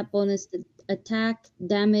 Stat bonus to attack,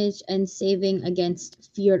 damage, and saving against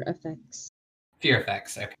fear effects. Fear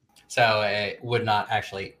effects, okay. So it would not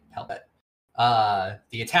actually help it.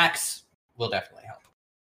 The attacks will definitely help.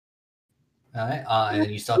 All right,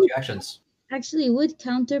 and you still have 2 actions. Actually, would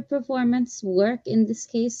counter performance work in this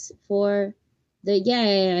case for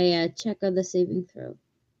the check of the saving throw?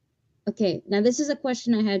 Okay, now this is a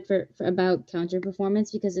question I had for about counter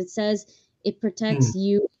performance because it says it protects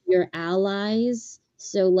you, your allies,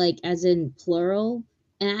 so like as in plural,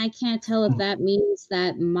 and I can't tell if that means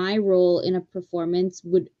that my role in a performance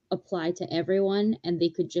would apply to everyone and they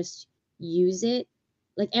could just use it,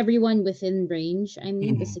 like everyone within range. I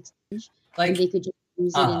mean, the 6 range, and they could just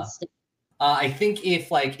use it instead. I think if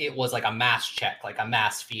like it was like a mass check, like a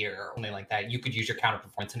mass fear or something like that, you could use your counter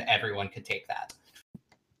performance and everyone could take that.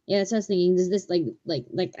 Yeah, that's what I was thinking. Is this like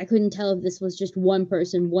I couldn't tell if this was just one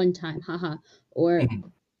person one time, haha, or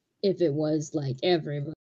if it was like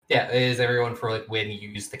everyone. Yeah, it is everyone for like when you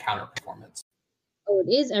use the counter performance. Oh,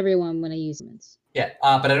 it is everyone when I use it. Yeah,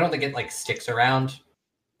 but I don't think it like sticks around.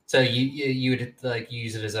 So you would like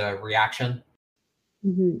use it as a reaction.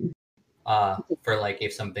 For like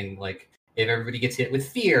if something like if everybody gets hit with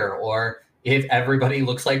fear or if everybody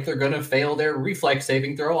looks like they're gonna fail their reflex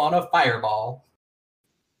saving throw on a fireball.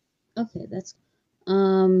 Okay, that's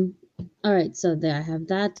all right, so there I have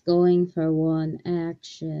that going for 1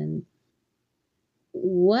 action.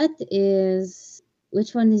 Which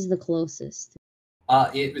one is the closest?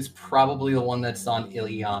 It was probably the one that's on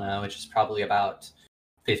Ileana, which is probably about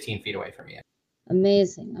 15 feet away from you.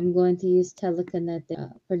 Amazing. I'm going to use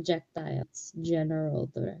telekinetic projectiles general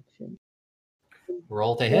direction.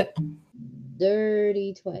 Roll to hit.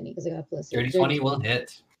 Dirty 20 because I got plus. Dirty 20 will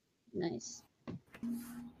hit. Nice.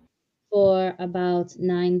 For about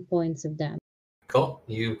 9 points of damage. Cool.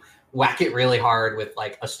 You whack it really hard with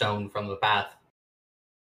like a stone from the path,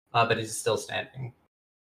 but it's still standing.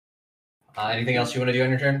 Anything else you want to do on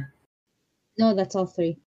your turn? No, that's all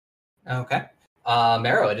 3. Okay.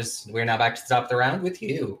 Marrow, we're now back to the top of the round with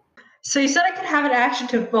you. So you said I could have an action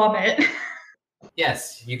to vomit.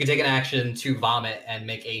 Yes, you could take an action to vomit and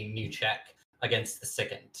make a new check against the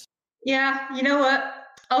sickened. Yeah, you know what?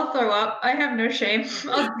 I'll throw up. I have no shame.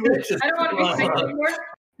 I'll do it. I don't want to be sick anymore.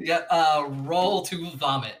 Yeah, roll to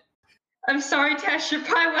vomit. I'm sorry, Tesh. Your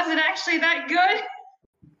pie wasn't actually that good.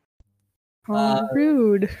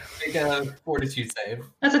 Rude. Make a fortitude save.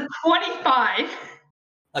 That's a 25.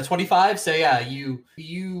 A 25? So yeah, you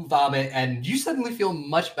vomit and you suddenly feel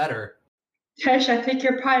much better. Tesh, I think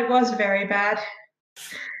your pie was very bad.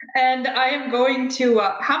 And I am going to...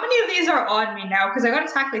 how many of these are on me now? Because I got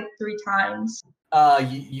attacked like 3 times. There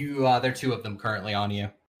are 2 of them currently on you.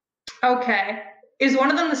 Okay. Is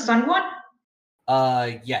one of them the stunned one?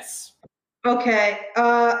 Yes. Okay.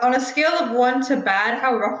 On a scale of 1 to bad,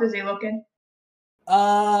 how rough is he looking?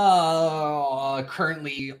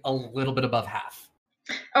 Currently a little bit above half.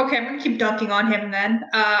 Okay, I'm gonna keep dunking on him then.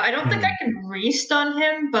 I don't think I can re-stun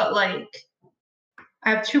him, but like I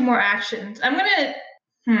have 2 more actions. I'm gonna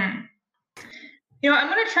I'm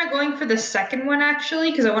gonna try going for the second one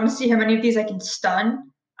actually, because I want to see how many of these I can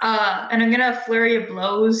stun. And I'm gonna flurry of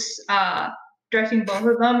blows, directing both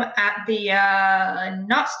of them at the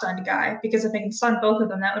not stunned guy, because if I can stun both of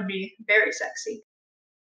them, that would be very sexy.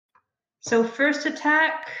 So first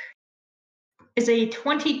attack is a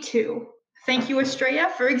 22. Thank you, Estrella,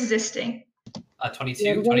 for existing.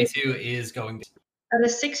 22 is going to... That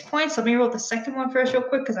is 6 points. Let me roll the second one first real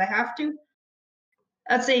quick, because I have to.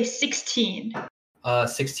 That's a 16.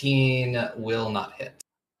 16 will not hit.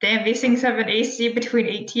 Damn, these things have an AC between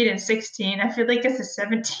 18 and 16. I feel like it's a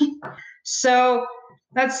 17. So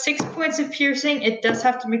that's 6 points of piercing. It does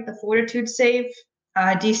have to make the fortitude save.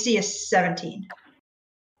 DC is 17.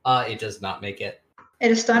 It does not make it. It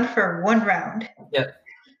is stunned for 1 round. Yep.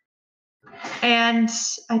 And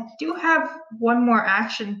I do have one more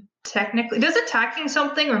action technically. Does attacking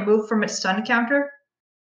something remove from its stun counter?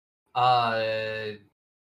 No,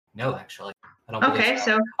 actually. I don't believe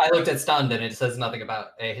so I looked at stunned and it says nothing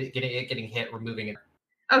about getting hit, removing it.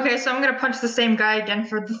 Okay, so I'm gonna punch the same guy again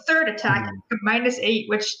for the third attack, -8,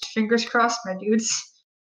 which fingers crossed, my dudes.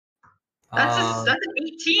 That's an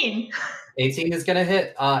 18. 18 is gonna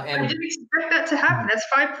hit. And I didn't expect that to happen. That's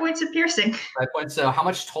 5 points of piercing. 5 points. So how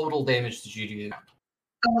much total damage did you do?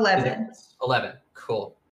 11. 11.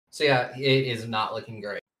 Cool. So yeah, it is not looking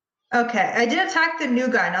great. Okay, I did attack the new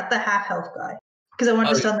guy, not the half health guy, because I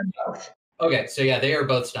wanted to stun them both. Okay, so yeah, they are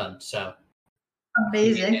both stunned. So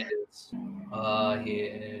amazing.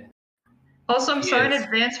 Yeah. Also, I'm sorry in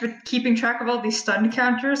advance for keeping track of all these stun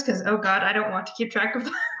counters, because oh god, I don't want to keep track of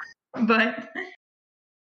them. But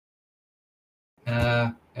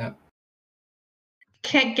yeah.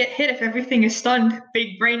 Can't get hit if everything is stunned.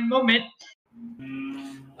 Big brain moment.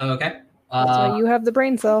 Okay. That's why you have the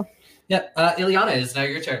brain cell. Yep. Ileana, is now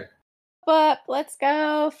your turn. But let's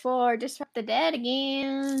go for Disrupt the Dead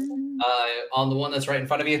again. On the one that's right in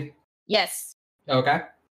front of you? Yes. Okay.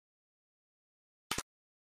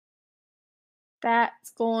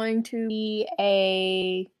 That's going to be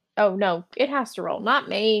a... Oh, no. It has to roll, not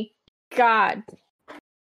me. God.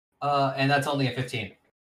 And that's only a 15.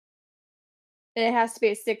 It has to be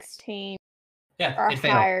a 16. Yeah, or it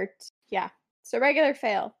failed. higher. Yeah. So regular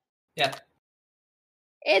fail. Yeah.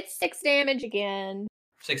 It's 6 damage again.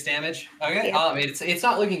 6 damage? Okay. Yeah. It's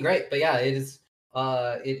not looking great, but yeah, it is.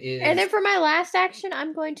 It is. And then for my last action,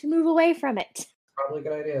 I'm going to move away from it. Probably a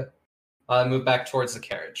good idea. Move back towards the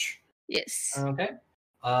carriage. Yes. Okay.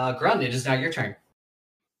 Grund, it is now your turn.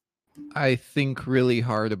 I think really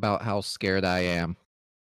hard about how scared I am.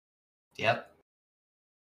 Yep.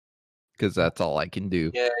 Because that's all I can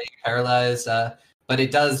do. Yeah, you're paralyzed, but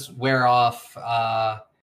it does wear off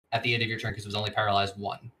at the end of your turn because it was only paralyzed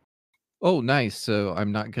 1. Oh, nice. So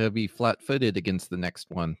I'm not going to be flat-footed against the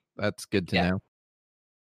next one. That's good to know.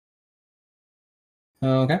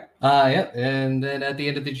 Okay. Yeah, and then at the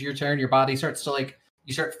end of your turn, your body starts to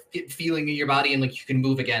you start feeling in your body and you can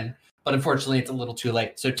move again. But unfortunately, it's a little too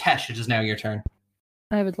late. So Tesh, it is now your turn.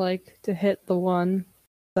 I would like to hit the one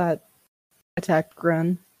that attacked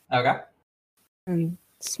Grun. Okay. And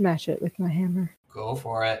smash it with my hammer. Go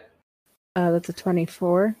for it. That's a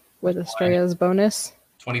 24 with Estrella's bonus.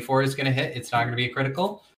 24 is going to hit. It's not going to be a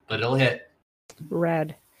critical, but it'll hit.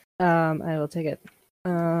 Rad. I will take it.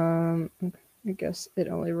 I guess it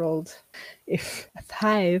only rolled a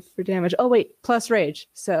 5 for damage. Oh wait, plus rage,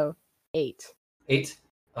 so 8. 8.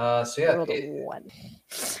 So yeah, I rolled a 1.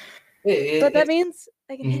 But that means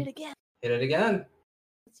I can hit it again. Hit it again.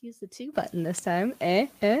 Let's use the 2 button this time.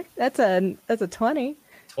 That's a 20.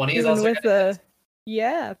 20 is also with the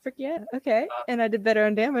yeah, frick yeah. Okay, and I did better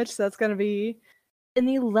on damage, so that's gonna be an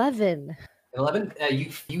 11. 11.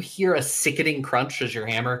 You hear a sickening crunch as your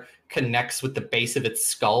hammer connects with the base of its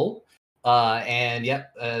skull, and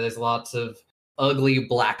there's lots of ugly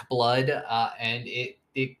black blood, and it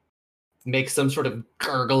makes some sort of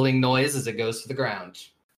gurgling noise as it goes to the ground.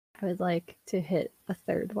 I would like to hit a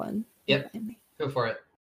third one. Yep, go for it.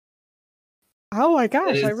 Oh my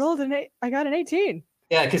gosh! I rolled an 8. I got an 18.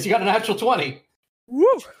 Yeah, because you got an actual 20. Woo!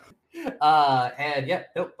 And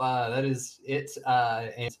that is it.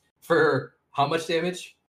 And for how much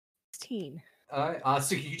damage? 16.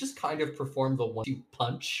 So you just kind of perform the 1-2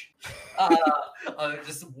 punch.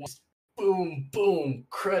 Just boom, boom,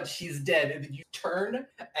 crunch, he's dead. And then you turn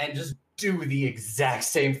and just do the exact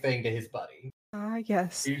same thing to his buddy.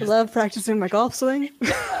 Yes. I love practicing my golf swing.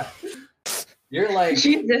 Yeah. You're like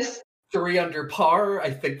Jesus. 3 under par. I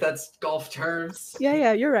think that's golf terms.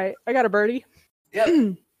 Yeah, you're right. I got a birdie.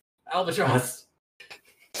 Yep. Albatross.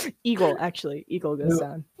 Eagle, actually. Eagle goes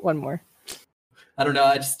down. One more. I don't know.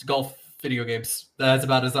 I just golf video games. That's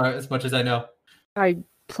about as much as I know. I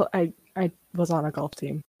was on a golf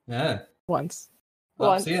team. Yeah. Once.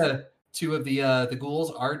 So yeah, 2 of the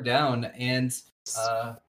ghouls are down, and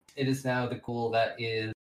it is now the ghoul that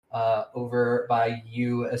is over by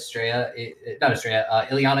you, Estrella. Not Estrella.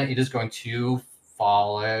 Ileana. It is going to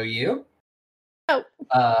follow you. Oh.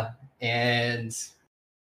 And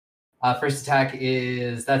first attack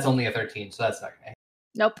that's only a 13, so that's not gonna hit.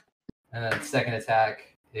 Nope. And then second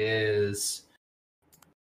attack is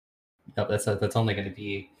nope. That's only gonna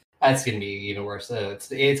be. That's gonna be even worse. So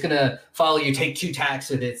it's gonna follow you. Take 2 attacks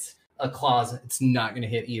with its claws. It's not gonna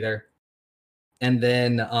hit either. And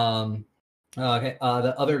then okay.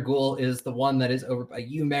 The other ghoul is the one that is over by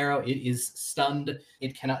you, Marrow. It is stunned.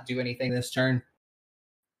 It cannot do anything this turn.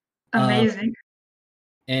 Amazing.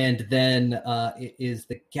 And then it is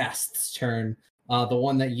the Ghast's turn. The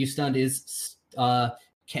one that you stunned is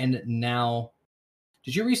can now.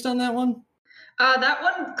 Did you restun that one? That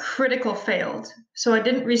one critical failed, so I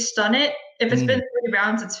didn't restun it. If it's been 3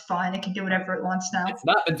 rounds, it's fine. It can do whatever it wants now. It's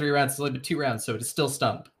not been 3 rounds; it's only been 2 rounds, so it is still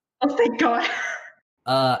stunned. Oh, thank God.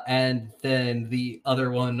 And then the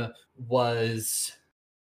other one was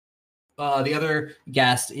the other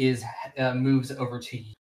Ghast is moves over to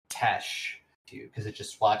Tesh because it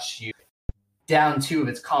just watched you down 2 of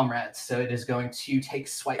its comrades, so it is going to take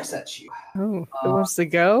swipes at you. Oh, who wants to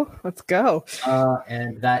go? Let's go.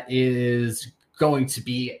 And that is going to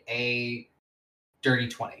be a dirty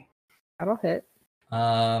 20. That'll hit.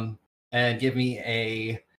 And give me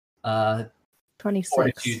a 26.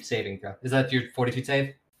 fortitude saving throw. Is that your fortitude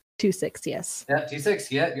save? 2-6, yes. Yeah, 2-6.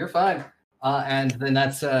 Yeah, you're fine. And then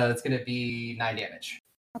that's going to be 9 damage.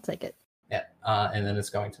 I'll take it. Yeah, and then it's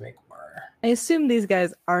going to make more. I assume these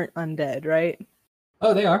guys aren't undead, right?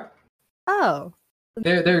 Oh, they are. Oh.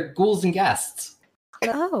 They're ghouls and ghasts.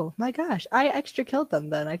 Oh my gosh. I extra killed them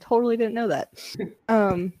then. I totally didn't know that.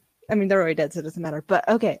 I mean, they're already dead, so it doesn't matter. But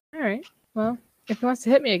okay. All right. Well, if he wants to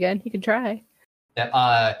hit me again, he can try.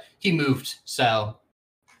 Yeah, he moved, so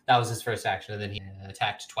that was his first action, and then he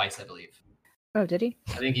attacked twice, I believe. Oh, did he?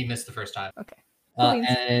 I think he missed the first time. Okay.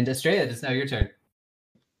 And Estrella, it's now your turn.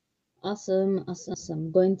 Awesome.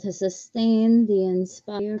 Going to sustain the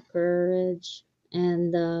Inspire Courage.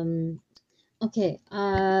 And, okay,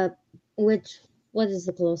 what is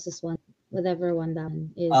the closest one? Whatever one down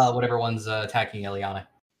is. Whatever one's attacking Ileana.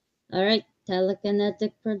 Alright,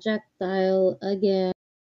 telekinetic projectile again.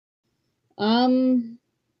 +1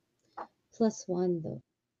 though.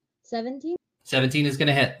 17? 17 is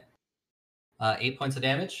gonna hit. 8 points of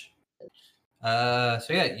damage. So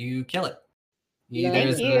yeah, you kill it.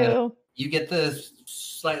 Thank you. You get the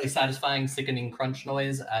slightly satisfying, sickening crunch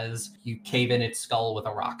noise as you cave in its skull with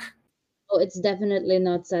a rock. Oh, it's definitely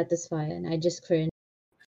not satisfying. I just cringe.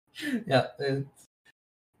 Yeah.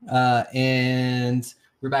 And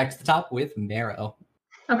we're back to the top with Marrow.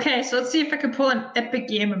 Okay, so let's see if I can pull an epic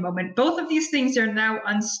gamer moment. Both of these things are now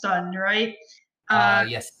unstunned, right?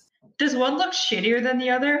 Yes. Does one look shittier than the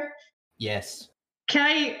other? Yes.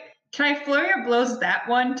 Can I flurry of blows that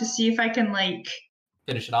one to see if I can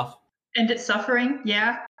finish it off? End its suffering?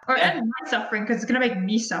 Yeah. Or Yeah. end my suffering, because it's gonna make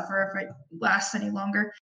me suffer if it lasts any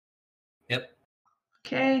longer. Yep.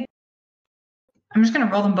 Okay. I'm just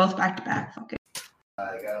gonna roll them both back to back. Fuck it.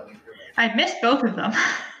 I missed both of them.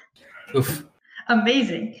 Oof.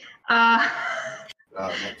 Amazing. Tesh,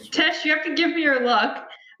 you have to give me your luck.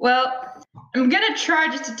 Well, I'm gonna try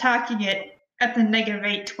just attacking it at the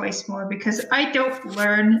 -8 twice more because I don't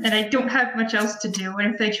learn and I don't have much else to do.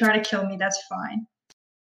 And if they try to kill me, that's fine.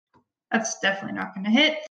 That's definitely not gonna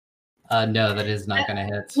hit. No, that is not gonna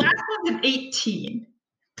hit. Last one's an 18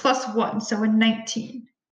 +1, so a 19.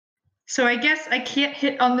 So I guess I can't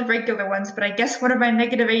hit on the regular ones, but I guess one of my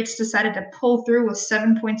 -8s decided to pull through with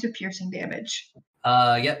 7 points of piercing damage.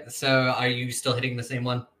 Yep. So are you still hitting the same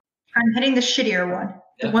one? I'm hitting the shittier one.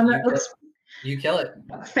 The Yep, one that looks... You kill it.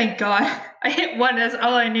 Thank God. I hit one, that's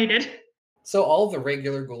all I needed. So all the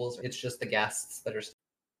regular ghouls, it's just the ghasts that are...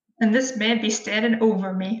 And this man be standing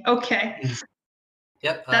over me. Okay.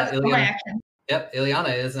 Yep. That's Ileana. my action. Yep. Ileana,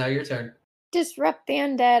 it is now your turn. Disrupt the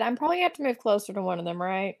undead. I'm probably going to have to move closer to one of them,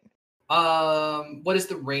 right? What is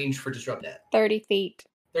the range for disrupt it? 30 feet.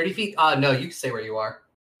 30 feet? No, you can stay where you are.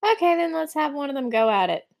 Okay, then let's have one of them go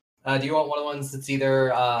at it. Do you want one of the ones that's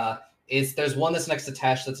either there's one that's next to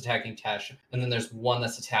Tesh that's attacking Tesh, and then there's one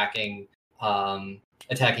that's attacking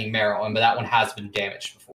Marrow, but that one has been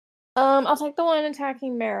damaged before. I'll take the one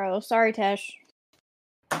attacking Marrow. Sorry, Tesh.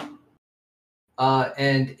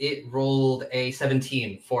 And it rolled a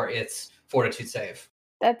 17 for its fortitude save.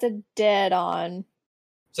 That's a dead on.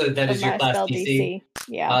 So that of is your my class spell DC.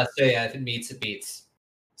 Yeah. So yeah, if it meets, it beats.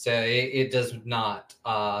 So it does not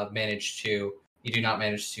manage to. You do not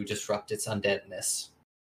manage to disrupt its undeadness.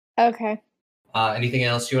 Okay. Anything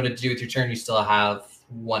else you wanted to do with your turn? You still have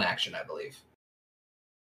one action, I believe.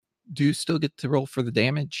 Do you still get to roll for the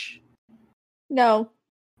damage? No.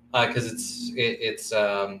 Because it's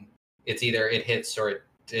either it hits or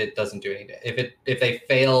it doesn't do any. If they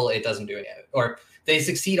fail, it doesn't do any. Or if they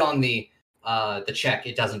succeed on the check,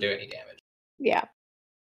 it doesn't do any damage. Yeah.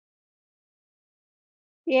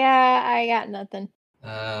 Yeah, I got nothing.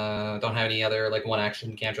 Don't have any other like one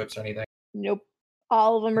action cantrips or anything. Nope.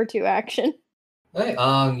 All of them are 2 action. Okay.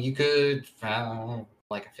 You could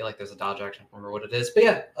like I feel like there's a dodge action. I don't remember what it is, but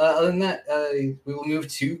yeah. Other than that, we will move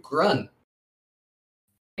to Grun.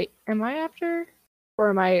 Wait, am I after, or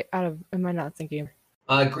am I out of? Am I not thinking?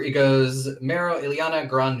 It goes Mero, Ileana,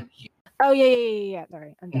 Grun. Oh yeah.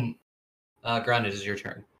 Sorry, I'm done. Grun, it is your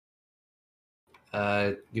turn.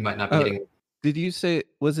 You might not be getting. Did you say,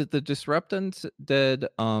 was it the Disrupt Undead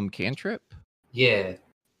cantrip? Yeah.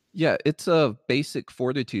 Yeah, it's a basic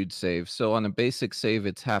fortitude save. So on a basic save,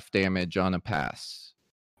 it's half damage on a pass.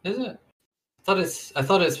 Is it? I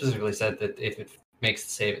thought it specifically said that if it makes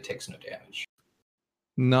the save, it takes no damage.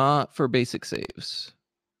 Not for basic saves.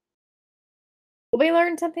 We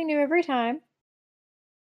learn something new every time.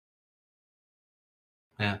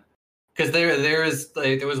 Yeah. Because there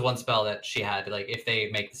was one spell that she had, like if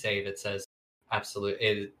they make the save, it says absolute.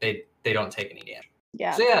 They don't take any damage.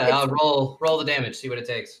 Yeah. So yeah, roll the damage, see what it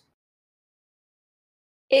takes.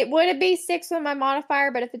 It would be 6 with my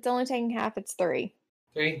modifier, but if it's only taking half, it's 3.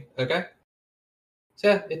 3, okay. So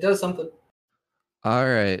yeah, it does something. All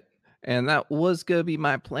right, and that was gonna be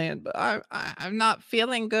my plan, but I'm not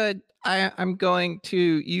feeling good. I'm going to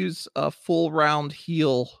use a full round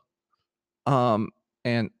heal.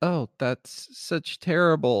 And oh, that's such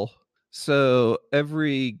terrible. So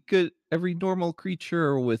every normal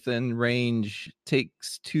creature within range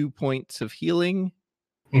takes 2 points of healing.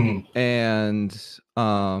 Mm-hmm. And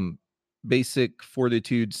basic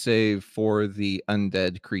fortitude save for the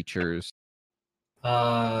undead creatures.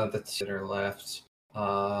 That's to her left.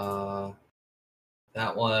 That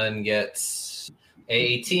one gets a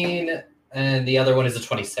 18, and the other one is a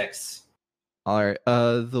 26. All right.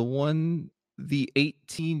 The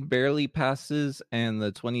 18 barely passes, and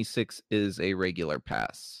the 26 is a regular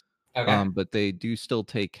pass. Okay. But they do still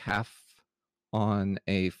take half on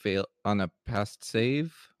a past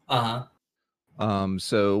save.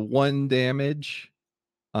 So 1 damage.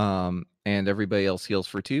 And everybody else heals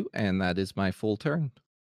for 2, and that is my full turn.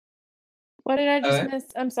 What did I just miss?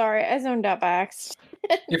 I'm sorry, I zoned out by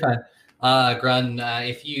accident. You're fine. Grun,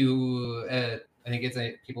 if you, I think it's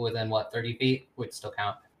people within 30 feet would still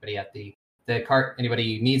count. But at the cart,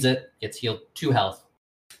 anybody needs it gets healed 2 health.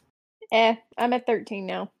 I'm at 13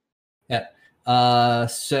 now. Yeah.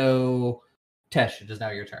 So Tesh, it is now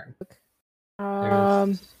your turn.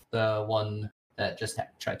 There's the one that just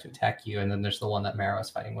tried to attack you, and then there's the one that Mero is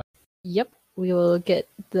fighting with. Yep, we will get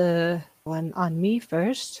the one on me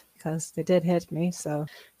first because they did hit me. So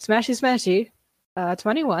smashy.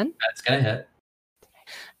 21. That's gonna hit.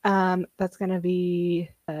 That's gonna be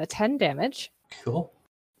 10 damage. Cool.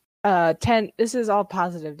 10. This is all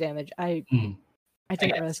positive damage. I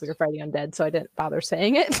didn't realize we were fighting undead, so I didn't bother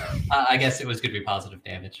saying it. I guess it was going to be positive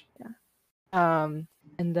damage. Yeah. And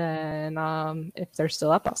then if they're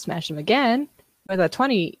still up, I'll smash them again with a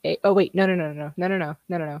 28. Oh wait, no.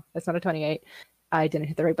 That's not a 28. I didn't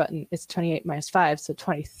hit the right button. It's 28 minus 5, so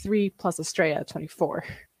 23 plus Estrella, 24.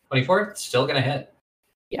 24, still gonna hit.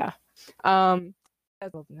 Yeah. That's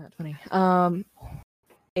not 20.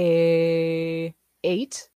 A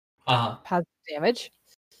 8 positive damage,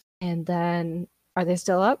 and then are they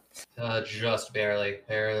still up? Just barely.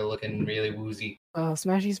 They're looking really woozy. Oh,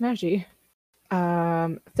 smashy.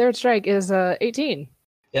 Third strike is 18.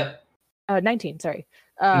 Yep. 19. Sorry.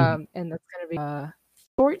 And that's gonna be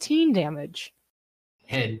 14 damage.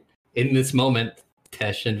 And in this moment,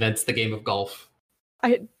 Tesh invents the game of golf.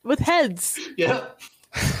 With heads. Yep.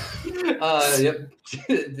 Yep.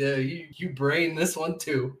 You brain this one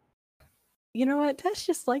too. You know what? Tesh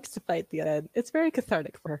just likes to fight the undead. It's very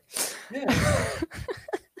cathartic for her. Yeah.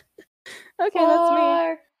 Okay, that's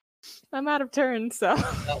me. I'm out of turn, so.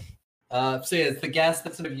 So yeah, it's the gas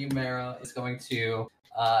that's in you, Mero, is going to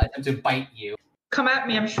attempt to bite you. Come at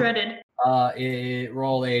me, I'm shredded.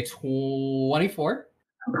 Roll a 24.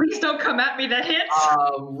 Please don't come at me, that hits.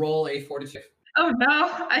 Roll a 42. Oh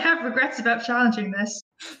no, I have regrets about challenging this.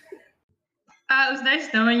 It was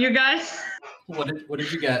nice knowing you guys. What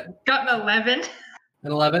did you get? Got an 11.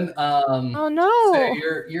 An 11. Oh no! So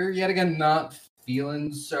you're yet again not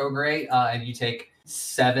feeling so great, and you take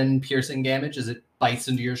 7 piercing damage as it bites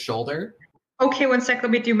into your shoulder. Okay, 1 sec.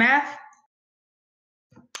 Let me do math.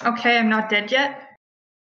 Okay, I'm not dead yet.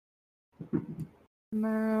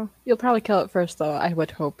 No, you'll probably kill it first, though. I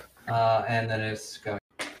would hope. And then it's going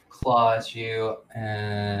to claw at you,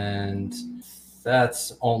 and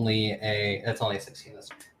that's only a 16.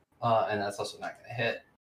 And that's also not going to hit.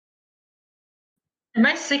 Am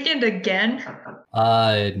I sickened again?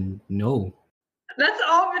 No. That's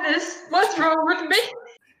ominous. What's wrong with me?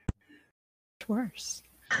 It's worse.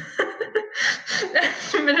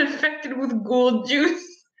 I've been infected with ghoul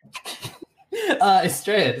juice.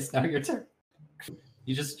 Estrella, it's now your turn.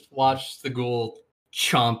 You just watch the ghoul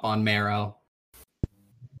chomp on Marrow.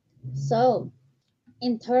 So,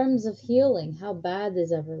 in terms of healing, how bad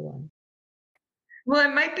is everyone? Well,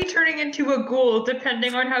 I might be turning into a ghoul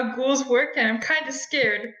depending on how ghouls work, and I'm kind of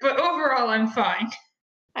scared. But overall, I'm fine.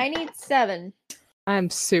 I need 7. I'm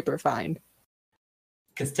super fine.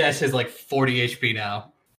 Because Tesh is like 40 HP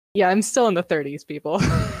now. Yeah, I'm still in the 30s, people.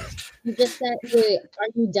 You just said, wait, are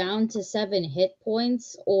you down to 7 hit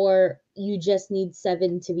points, or you just need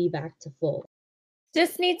 7 to be back to full?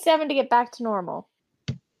 Just need 7 to get back to normal.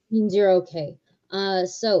 Means you're okay.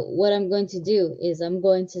 So what I'm going to do is I'm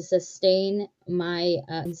going to sustain my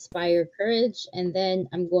Inspire Courage, and then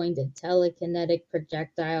I'm going to telekinetic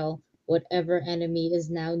projectile whatever enemy is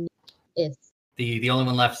now near. The only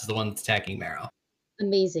one left is the one that's attacking Marrow.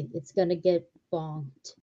 Amazing. It's gonna get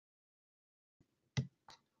bonked.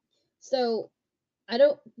 So I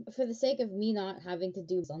don't, for the sake of me not having to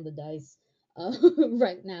do this on the dice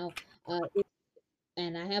right now,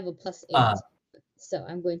 and I have a +8, so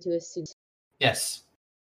I'm going to assume. Yes.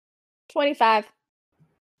 25.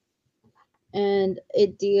 And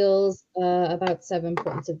it deals about 7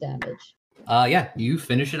 points of damage. Yeah, you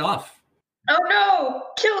finish it off. Oh no!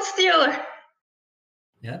 Kill Stealer!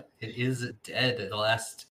 Yeah, it is dead. The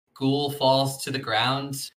last ghoul falls to the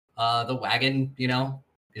ground. The wagon,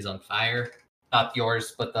 is on fire. Not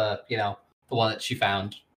yours, but the one that she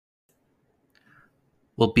found.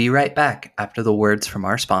 We'll be right back after the words from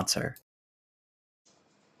our sponsor.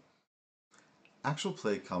 Actual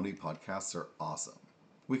play comedy podcasts are awesome.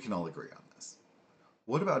 We can all agree on this.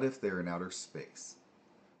 What about if they're in outer space?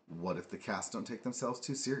 What if the cast don't take themselves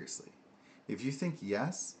too seriously? If you think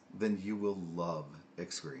yes, then you will love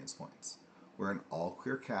Experience Points. We're an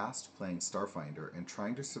all-queer cast playing Starfinder and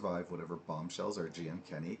trying to survive whatever bombshells our GM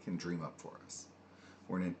Kenny can dream up for us.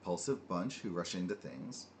 We're an impulsive bunch who rush into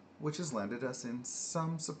things, which has landed us in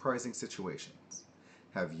some surprising situations.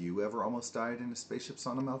 Have you ever almost died in a spaceship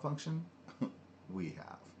sauna malfunction? We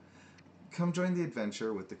have. Come join the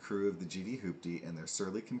adventure with the crew of the GD Hoopty and their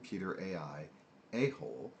surly computer AI,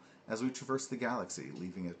 A-Hole, as we traverse the galaxy,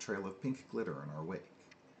 leaving a trail of pink glitter in our wake.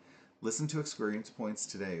 Listen to Experience Points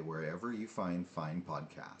today wherever you find fine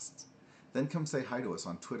podcasts. Then come say hi to us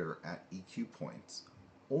on Twitter at EQPoints,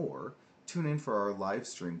 or tune in for our live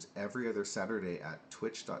streams every other Saturday at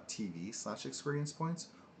twitch.tv/experiencepoints,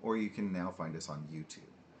 or you can now find us on YouTube.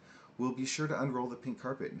 We'll be sure to unroll the pink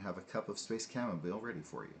carpet and have a cup of space chamomile ready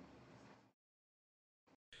for you.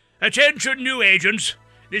 Attention, new agents.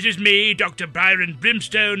 This is me, Dr. Byron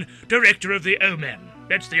Brimstone, Director of the OMEN.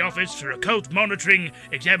 That's the Office for Occult Monitoring,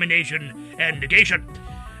 Examination, and Negation.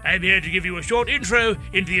 I'm here to give you a short intro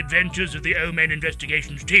into the adventures of the OMEN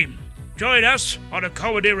Investigations team. Join us on a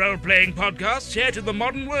comedy role-playing podcast set in the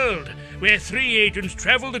modern world, where 3 agents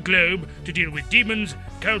travel the globe to deal with demons,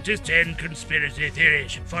 cultists, and conspiracy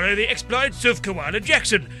theories. Follow the exploits of Koala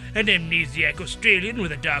Jackson, an amnesiac Australian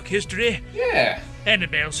with a dark history. Yeah.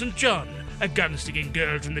 Annabelle St. John, a gun-sticking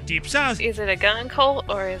girl from the deep south. Is it a gun cult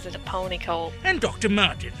or is it a pony cult? And Dr.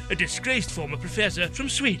 Martin, a disgraced former professor from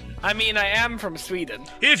Sweden. I mean, I am from Sweden.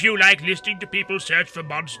 If you like listening to people search for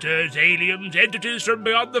monsters, aliens, entities from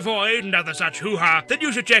beyond the void, and other such hoo-ha, then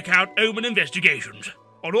you should check out Omen Investigations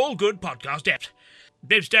on all good podcast apps.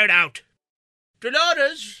 Brimstone out.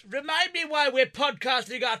 Dolores, remind me why we're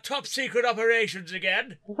podcasting our top-secret operations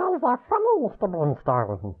again. Those are funny, Mr.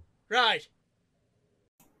 Brimstone. Right.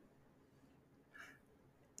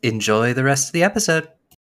 Enjoy the rest of the episode.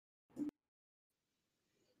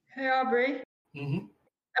 Hey, Aubrey. Mm-hmm.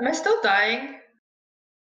 Am I still dying?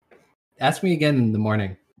 Ask me again in the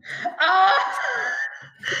morning.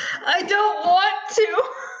 I don't want to.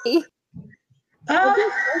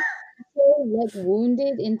 Like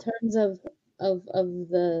wounded in terms of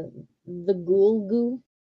the ghoul goo?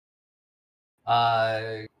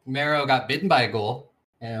 Marrow got bitten by a ghoul.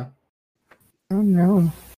 Yeah. Oh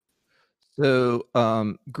no. So,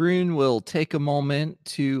 Grun will take a moment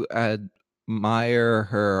to admire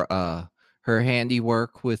her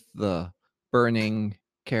handiwork with the burning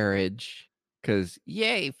carriage because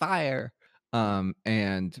yay, fire.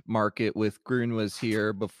 And mark it with Grun was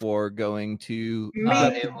here before going to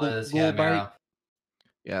it was Ghoulbite. Mara.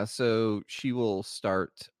 Yeah, so she will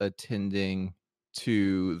start attending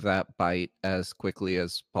to that bite as quickly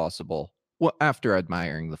as possible. Well, after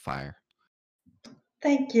admiring the fire.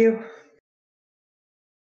 Thank you.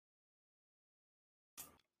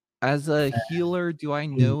 As a healer, do I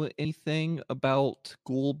know anything about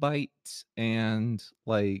Ghoulbite and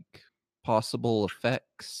like possible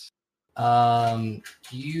effects?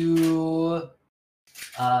 You're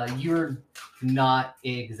not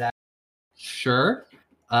exactly sure.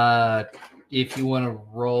 If you want to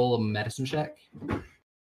roll a medicine check.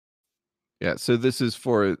 Yeah, so this is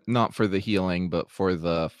for not for the healing, but for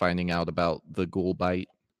the finding out about the Ghoulbite.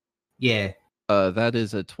 Yeah. That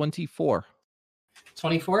is a 24.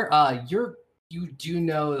 24. You do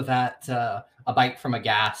know that a bite from a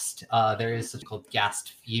ghast. There is something called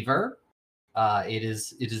ghast fever. It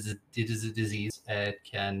is a disease. It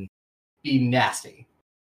can be nasty.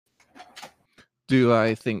 Do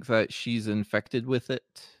I think that she's infected with it?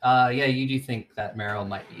 Yeah, you do think that Meryl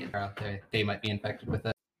might be they might be infected with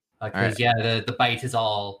it. Because the bite is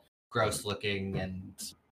all gross looking and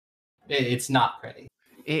it's not pretty.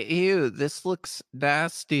 Ew, this looks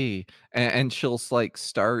nasty. And she'll like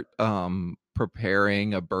start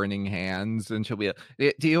preparing a burning hands, and she'll be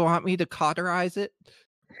like, do you want me to cauterize it?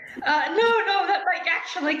 No, that might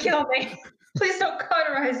actually kill me. Please don't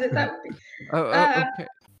cauterize it. That would be. Okay.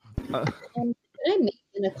 Can I make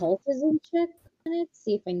an occultism check on it?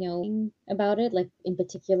 See if I know about it, like in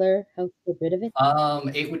particular, how to get rid of it.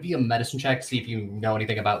 It would be a medicine check. See if you know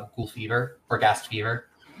anything about ghoul fever or ghast fever.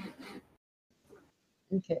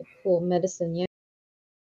 Okay, cool. Medicine, yeah.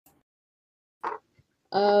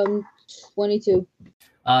 22.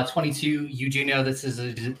 22. You do know this is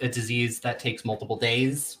a disease that takes multiple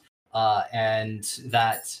days, and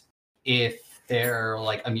that if their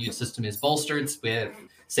like immune system is bolstered with,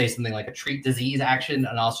 say, something like a treat disease action,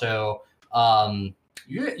 and also,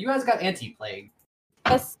 you guys got anti-plague.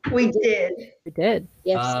 Yes, we did. We did.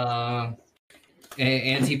 Yes.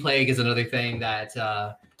 Anti-plague is another thing that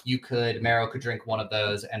Marrow could drink one of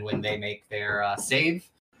those, and when they make their save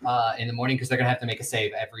in the morning, because they're gonna have to make a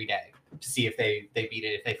save every day to see if they beat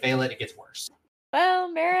it. If they fail it, it gets worse. Well,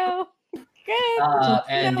 Marrow, good.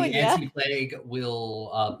 And the anti-plague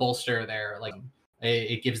will bolster their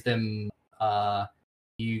it gives them they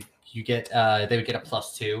would get a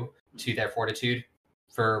 +2 to their fortitude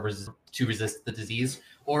to resist the disease.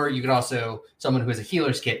 Or you could also, someone who has a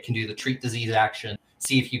healer's kit can do the treat disease action,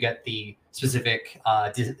 see if you get the specific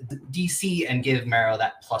DC, and give Marrow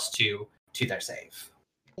that +2 to their save.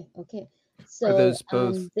 Okay. So are those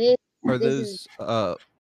both?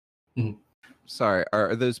 Sorry,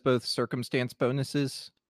 are those both circumstance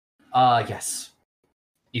bonuses? Yes.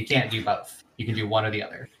 You can't do both. You can do one or the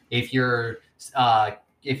other. If you're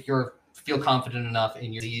feel confident enough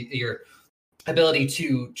in your ability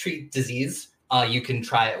to treat disease, you can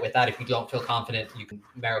try it with that. If you don't feel confident,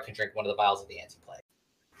 Marrow can drink one of the vials of the anti-plague.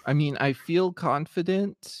 I mean, I feel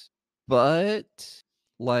confident, but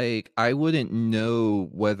like I wouldn't know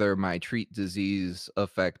whether my treat disease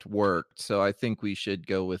effect worked. So I think we should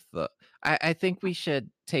go with I think we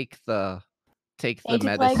should take the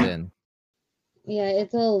medicine. Yeah,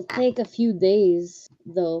 it'll take a few days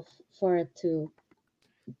though for it to.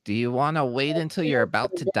 Do you want to wait until you're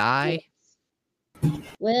about to die?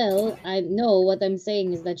 Well, I know what I'm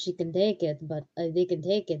saying is that she can take it, but they can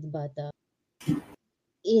take it, but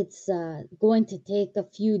it's going to take a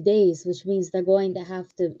few days, which means they're going to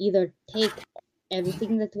have to either take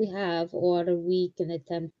everything that we have, or we can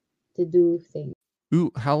attempt to do things.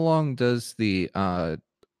 Ooh, how long does the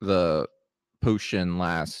potion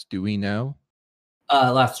last? Do we know?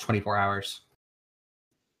 Lasts 24 hours.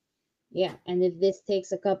 Yeah, and if this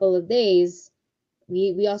takes a couple of days,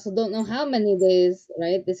 we also don't know how many days,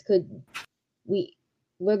 right?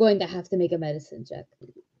 We're going to have to make a medicine check.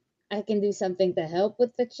 I can do something to help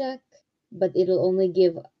with the check, but it'll only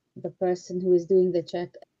give the person who is doing the check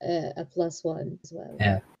a +1 as well.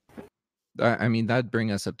 Yeah. I mean, that'd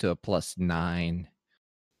bring us up to a +9.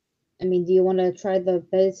 I mean, do you want to try the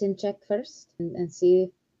medicine check first and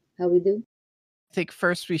see how we do? I think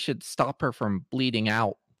first we should stop her from bleeding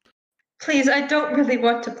out. Please, I don't really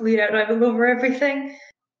want to bleed out all over everything.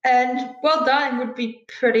 And, well, dying would be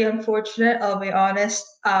pretty unfortunate, I'll be honest.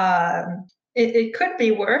 It could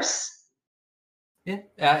be worse. Yeah,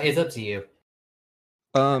 it's up to you.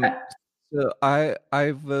 So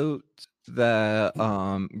I vote that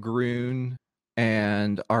Grun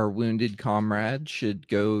and our wounded comrade should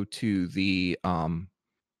go to the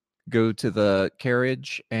go to the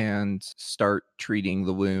carriage and start treating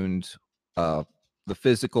the wound. The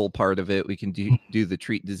physical part of it, we can do the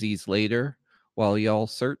treat disease later while y'all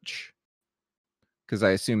search. Because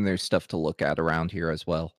I assume there's stuff to look at around here as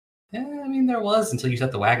well. Yeah, I mean, there was until you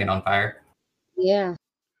set the wagon on fire. Yeah.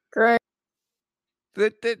 Great.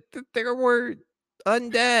 There were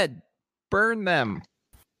undead. Burn them.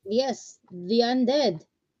 Yes, the undead,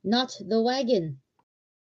 not the wagon.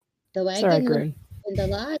 The wagon Sorry, was Grun. in the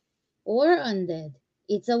lot or undead.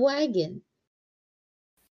 It's a wagon.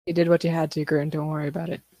 You did what you had to, Grun. Don't worry about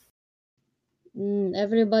it.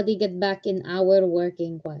 Everybody get back in our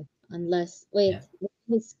working quiet. Unless, wait,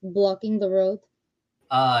 it's blocking the road?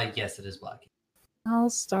 Yes, it is blocking. I'll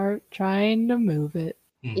start trying to move it.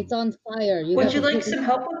 It's on fire. Would you like some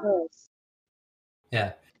help?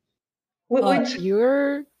 Yeah.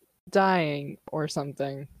 You're dying or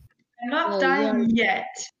something. I'm not dying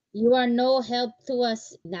yet. You are no help to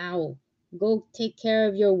us now. Go take care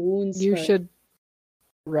of your wounds. You first. should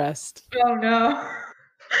rest. Oh no.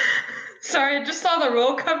 Sorry, I just saw the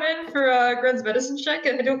roll come in for Grun's medicine check,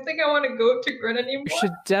 and I don't think I want to go to Grun anymore. You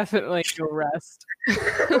should definitely go rest.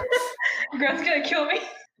 Grun's gonna kill me.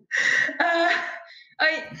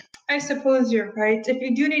 I suppose you're right. If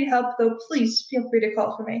you do need help, though, please feel free to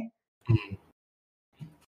call for me.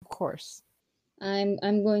 Of course. I'm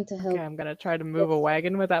going to help. Okay, I'm gonna try to move a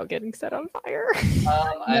wagon without getting set on fire.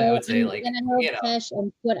 I would say, like, I'm gonna help Tesh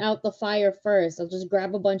and put out the fire first. I'll just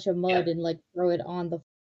grab a bunch of mud and like throw it on the.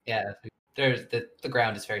 Yeah, there's the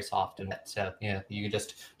ground is very soft and wet, so yeah, you can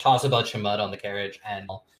just toss a bunch of mud on the carriage, and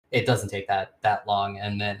it doesn't take that long.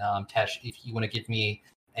 And then Tesh, if you want to give me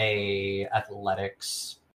a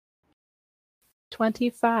athletics.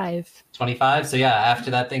 25. 25. So yeah, after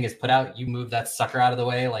that thing is put out, you move that sucker out of the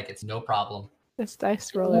way like it's no problem. This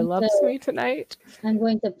dice roller loves me tonight. I'm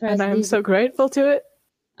going to press. And I'm so grateful to it.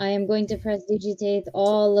 I am going to press digitate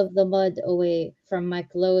all of the mud away from my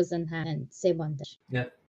clothes and hands. Same on Tesh.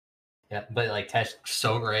 Yeah, but like Tesh,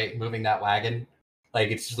 so great moving that wagon. Like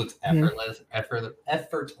it just looks effortless.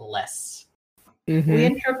 Mm-hmm. We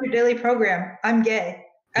interrupt your daily program. I'm gay.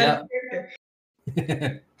 Out of character.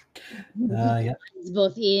 Yeah. It's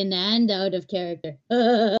both in and out of character.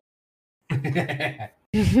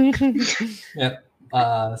 Yep.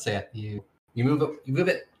 So yeah, you move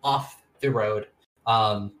it off the road.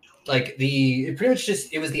 Like it pretty much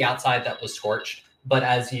just, it was the outside that was scorched, but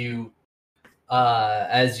as you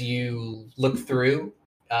look through,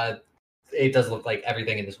 it does look like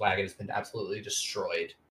everything in this wagon has been absolutely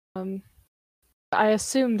destroyed. I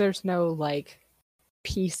assume there's no like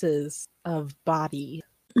pieces of body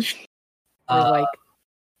or like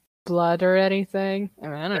blood or anything. I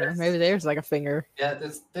mean, I don't know. Maybe there's like a finger. Yeah,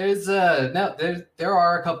 there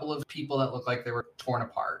are a couple of people that look like they were torn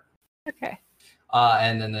apart. Okay.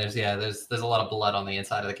 And then there's a lot of blood on the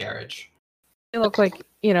inside of the carriage. They look like,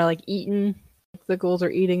 like eaten. The ghouls are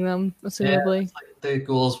eating them, assumably. Yeah, like the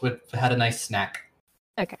ghouls had a nice snack.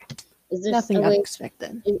 Okay. Is there nothing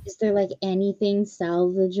unexpected? Is there like anything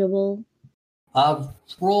salvageable?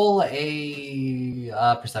 Roll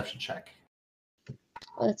a perception check.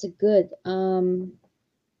 Oh, that's a good.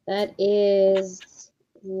 That is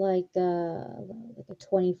like a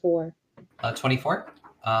 24. 24.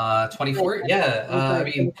 24. Yeah. I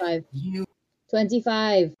mean,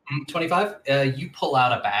 25. 25. You pull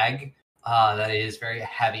out a bag that is very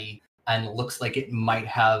heavy and looks like it might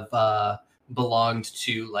have belonged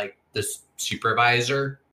to like the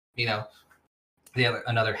supervisor.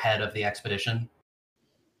 Another head of the expedition.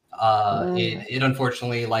 It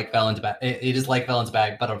unfortunately, like Velen's bag, it is like Velen's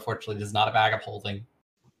bag, but unfortunately, it is not a bag of holding.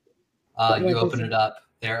 You open it up.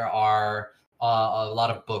 There are a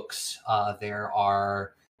lot of books. There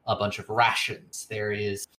are a bunch of rations. There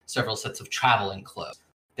is several sets of traveling clothes.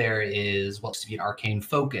 There is what looks to be an arcane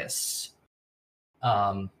focus.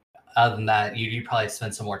 Other than that, you probably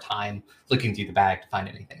spend some more time looking through the bag to find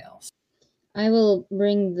anything else. I will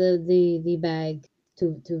bring the bag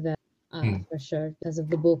to Val for sure because of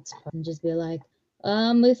the books, and just be like,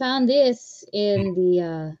 we found this in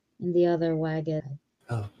the other wagon.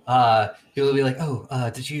 He'll be like,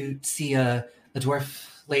 did you see a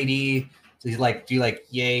dwarf lady? So he's like, do you like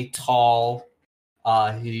yay tall?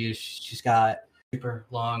 She's got super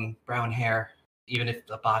long brown hair, even if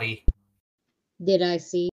the body. Did I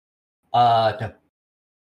see? No.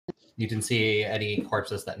 You didn't see any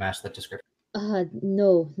corpses that match that description.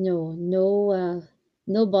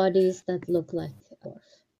 No bodies that look like a dwarf.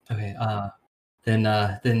 Okay.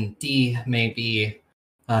 Then D may be,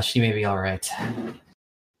 she may be all right.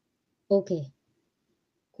 Okay.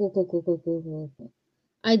 Cool.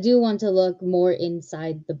 I do want to look more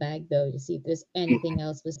inside the bag though to see if there's anything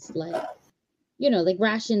else was like, like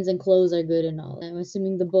rations and clothes are good and all. I'm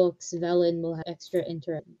assuming the books, Velen will have extra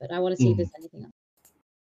interest, but I want to see if there's anything else.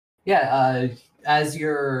 Yeah, as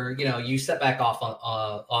you're, you step back off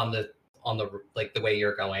on the like the way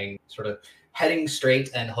you're going, sort of heading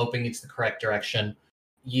straight and hoping it's the correct direction.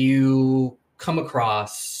 You come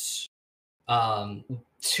across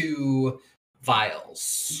 2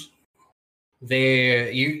 vials.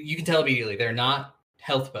 You can tell immediately they're not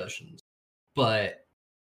health potions, but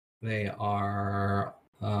they are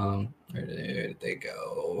where did they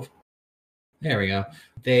go? There we go.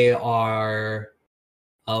 They are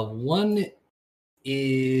one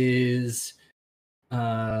is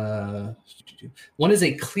a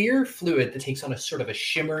clear fluid that takes on a sort of a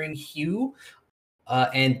shimmering hue,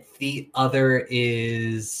 and the other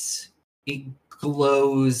is it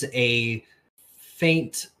glows a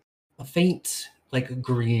faint like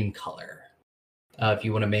green color. If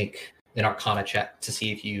you want to make an Arcana check to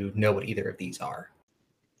see if you know what either of these are.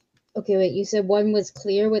 Okay, wait. You said one was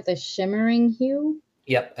clear with a shimmering hue.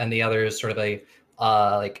 Yep, and the other is sort of a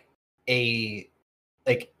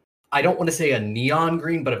I don't want to say a neon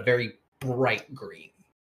green, but a very bright green.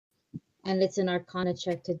 And it's an Arcana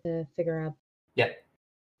check to figure out. Yep.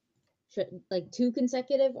 Like 2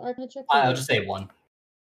 consecutive Arcana checks? I'll just say 1.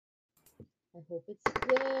 I hope it's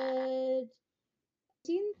good.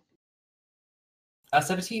 17?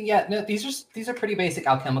 17. Yeah, no, these are pretty basic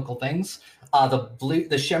alchemical things.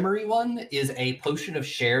 The shimmery one is a potion of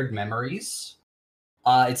shared memories.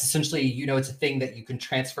 It's essentially, it's a thing that you can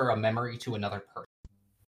transfer a memory to another person.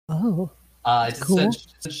 Oh. It cool.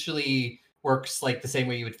 essentially works like the same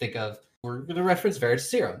way you would think of. We're going to reference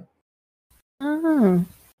Veritaserum. Oh.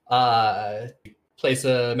 Place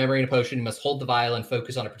a memory in a potion. You must hold the vial and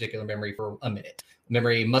focus on a particular memory for a minute. The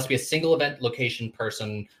memory must be a single event, location,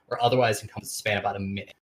 person, or otherwise encompass a span about a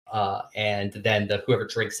minute. And then whoever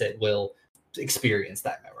drinks it will experience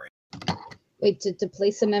that memory. Wait, to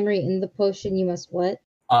place a memory in the potion, you must what?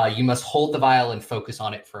 You must hold the vial and focus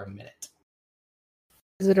on it for a minute.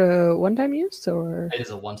 Is it a one-time use or? It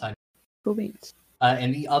is a one-time. Cool beans.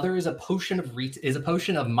 And the other is a potion of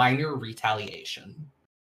minor retaliation.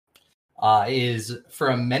 Is for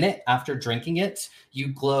a minute after drinking it, you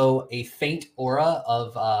glow a faint aura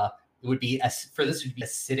of it would be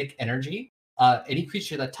acidic energy. Any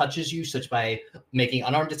creature that touches you, such by making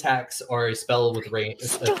unarmed attacks or a spell with a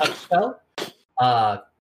touch spell,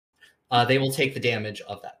 they will take the damage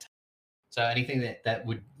of that. So anything that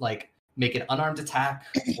would like make an unarmed attack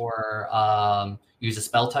or use a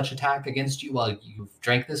spell touch attack against you while you've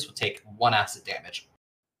drank this will take 1 acid damage.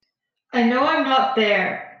 I know I'm not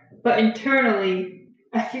there, but internally,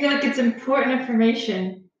 I feel like it's important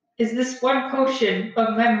information. Is this one potion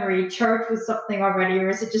of memory charged with something already, or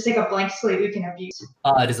is it just like a blank slate we can abuse?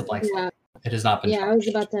 It is a blank slate. It has not been charged.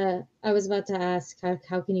 I was about to ask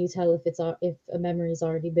how can you tell if if a memory's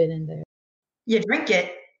already been in there? You drink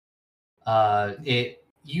it.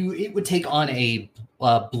 It would take on a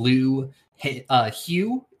blue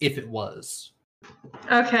hue if it was.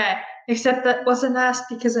 Okay, except that wasn't asked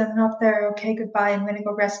because I'm not there. Okay, goodbye. I'm gonna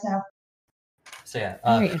go rest now. So yeah,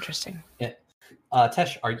 very interesting. Yeah,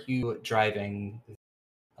 Tesh, are you driving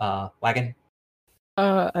wagon?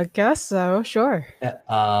 I guess so. Sure.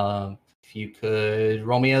 Yeah. If you could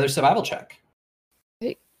roll me another survival check.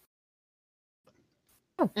 Hey.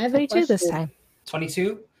 I have 22 this time.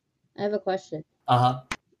 22. I have a question.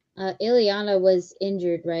 Ileana was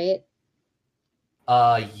injured, right?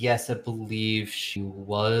 Yes, I believe she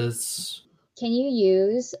was. Can you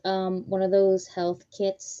use one of those health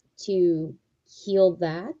kits to heal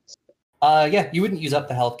that? Yeah, you wouldn't use up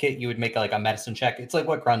the health kit. You would make like a medicine check. It's like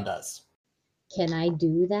what Grun does. Can I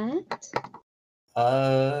do that?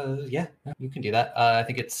 Yeah, you can do that. I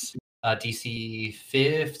think it's DC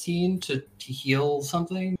 15 to heal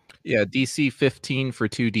something. Yeah, DC 15 for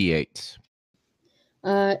 2d8.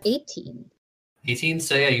 18. 18.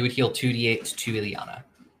 So yeah, you would heal 2d8 to Ileana.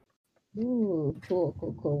 Ooh, cool.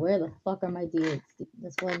 Where the fuck are my d8s?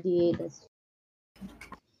 That's 1 d8.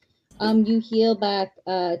 You heal back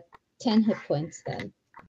 10 hit points then.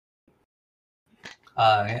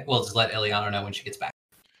 We'll just let Ileana know when she gets back.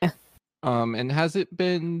 And has it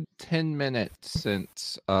been 10 minutes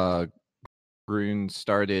since Grun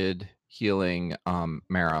started healing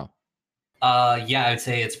Marrow? Yeah, I would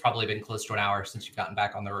say it's probably been close to an hour since you've gotten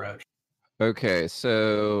back on the road. Okay,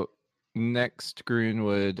 so next Grun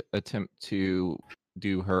would attempt to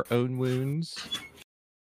do her own wounds.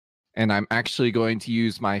 And I'm actually going to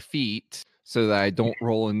use my feet so that I don't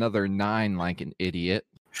roll another 9 like an idiot.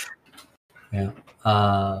 Yeah.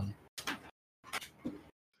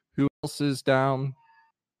 else is down?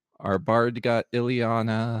 Our bard got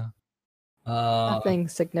Ileana. Nothing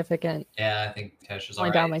significant. Yeah, I think Tesh is Only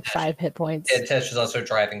alright. down like 5 hit points. And Tesh is also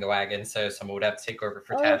driving the wagon, so someone would have to take over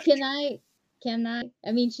for Oh, Tesh. can I?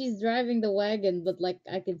 I mean, she's driving the wagon, but like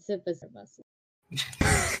I can sip as her muscle.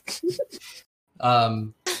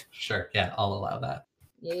 Sure, yeah, I'll allow that.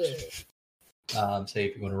 Yeah. So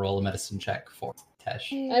if you want to roll a medicine check for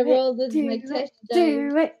Tesh. I rolled with my Tesh.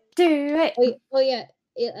 Do it. Oh yeah,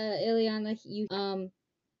 Ileana, you and,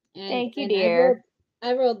 Thank you, and dear.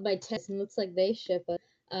 I rolled my test and looks like they ship it.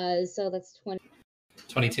 So that's 20.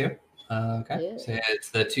 22. Okay. Yeah. So yeah, it's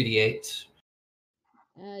the 2d8.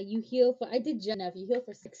 You heal for. I did enough. You heal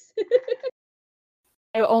for 6.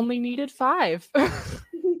 I only needed 5.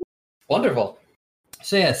 Wonderful.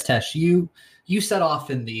 So yes, Tesh, you set off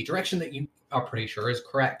in the direction that you are pretty sure is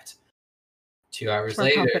correct. 2 hours More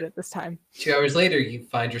later, confident this time. 2 hours later, you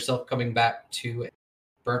find yourself coming back to a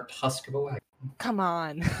burnt husk of a wagon. Come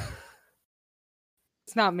on.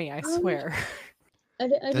 It's not me, I swear.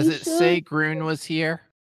 Does it say Groon was here?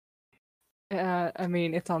 I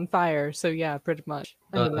mean, it's on fire, so yeah, pretty much.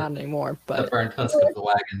 I mean, not anymore, The but burnt husk of the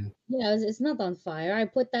wagon. Yeah, it's not on fire. I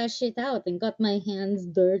put that shit out and got my hands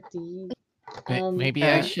dirty. Maybe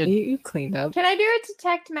I should. You cleaned up. Can I do a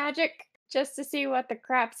detect magic just to see what the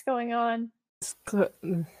crap's going on? So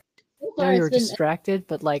Now far, you were it's been distracted,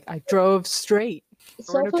 but like I drove straight.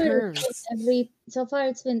 so no far, turns.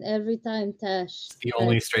 it's been every time Tash. The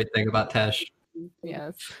only straight thing about Tesh.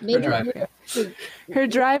 Yes. Maybe Her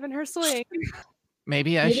drive and her swing.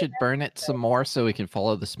 Maybe I should burn it some more so we can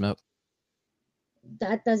follow the smoke.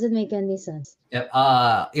 that doesn't make any sense. Yep.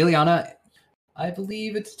 Ileana, I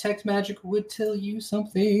believe a detect magic would tell you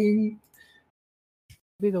something.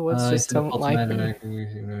 Maybe the woods just don't like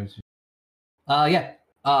me. Yeah.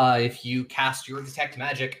 If you cast your detect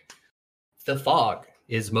magic, the fog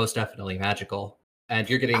is most definitely magical. And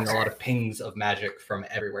you're getting a lot of pings of magic from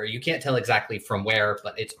everywhere. You can't tell exactly from where,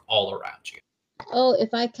 but it's all around you. Oh,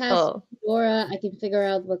 if I cast Aura, I can figure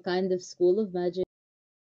out what kind of school of magic.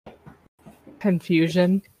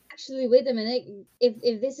 Confusion. Actually, wait a minute.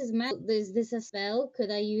 If this is this a spell? Could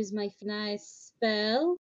I use my nice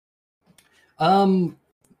spell?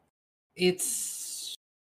 It's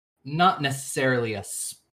not necessarily a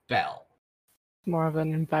spell. More of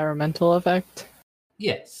an environmental effect.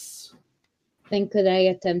 Yes. Then could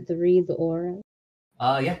I attempt to read the aura?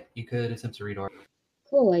 Yeah, you could attempt to read aura.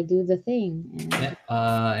 Cool, I do the thing. Yeah.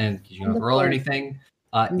 And did you not roll or anything?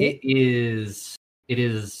 It is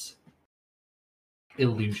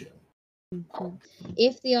illusion.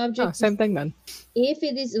 If the object same thing then. If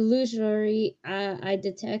it is illusory, I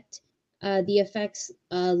detect the effects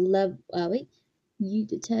wait. You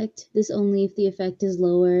detect this only if the effect is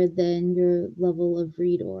lower than your level of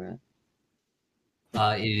read aura.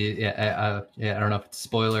 I don't know if it's a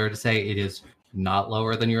spoiler to say it is not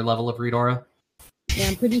lower than your level of read aura. Yeah,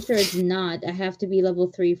 I'm pretty sure it's not. I have to be level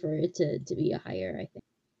 3 for it to be a higher, I think.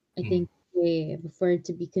 I think for it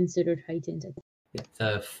to be considered heightened.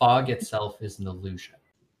 The fog itself is an illusion.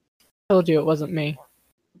 Told you it wasn't me.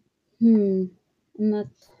 I'm not.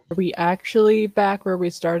 Are we actually back where we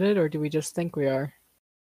started, or do we just think we are?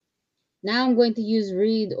 Now I'm going to use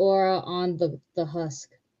read aura on the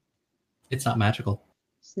husk. It's not magical.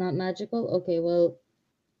 It's not magical? Okay, well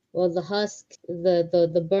the husk,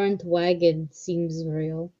 the burnt wagon seems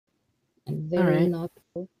real and very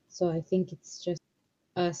nautical. So I think it's just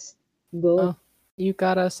us. Go. Oh, you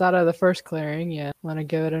got us out of the first clearing. Yeah, want to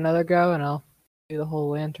give it another go, and I'll do the whole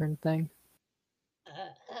lantern thing.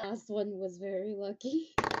 Last one was very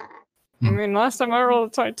lucky. I mean, last time I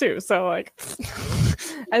rolled a 22, so like,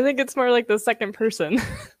 I think it's more like the second person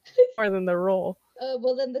more than the roll.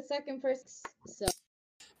 Well, then the second person. So.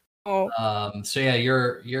 So yeah,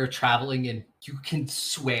 you're traveling, and you can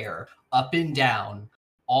swear up and down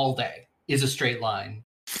all day is a straight line.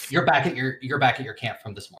 You're back at your camp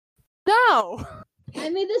from this morning. No, I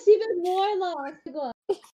made this even more lost.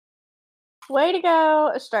 Way to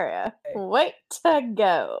go, Asteria. Way to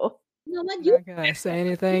go. No, man, you're not gonna say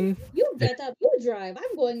anything. You get up, you drive.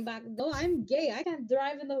 I'm going back. No, I'm gay. I can't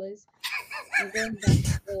drive in the place. I'm going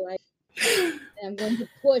back. I'm going to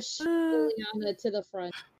push Ileana to the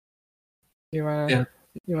front. You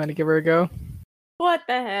wanna give her a go? What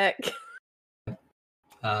the heck?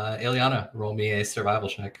 Ileana, roll me a survival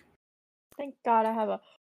check. Thank God I have a.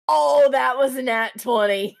 Oh, that was a nat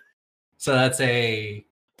 20. So that's a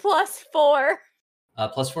 +4.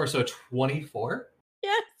 +4, so 24.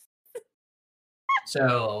 Yes.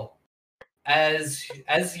 So as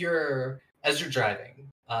you're driving,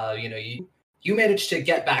 you manage to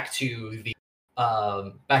get back to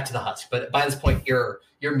back to the husk. But by this point, you're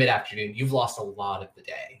mid-afternoon. You've lost a lot of the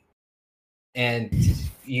day, and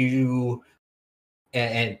you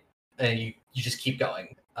just keep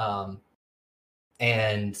going.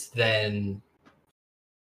 And then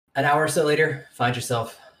an hour or so later, find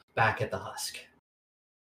yourself back at the husk.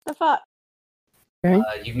 The fuck? Okay.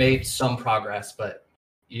 You've made some progress, but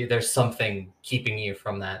there's something keeping you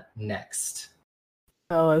from that next.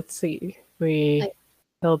 Oh, let's see. We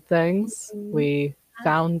killed things. We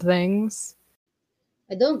found things.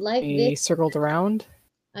 I don't like We this. circled around.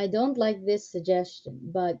 I don't like this suggestion,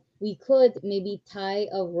 but we could maybe tie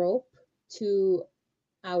a rope to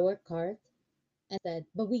our cart and that.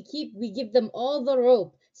 But we give them all the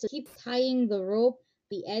rope, so keep tying the rope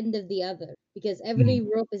the end of the other because every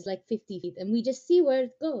rope is like 50 feet, and we just see where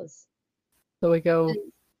it goes. So we go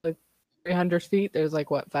like 300 feet. There's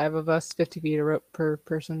like what, 5 of us, 50 feet of rope per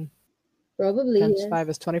person. Probably. Times Yes. 5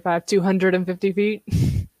 is 25, 250 feet.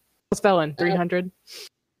 What's Felon? 300.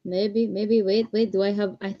 Maybe. Wait. Do I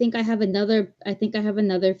have? I think I have another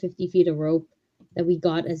 50 feet of rope that we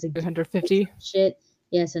got as a 250. shit.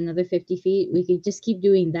 Yes, another 50 feet. We could just keep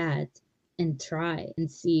doing that and try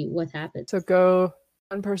and see what happens. So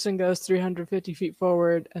one person goes 350 feet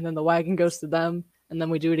forward, and then the wagon goes to them, and then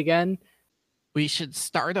we do it again. We should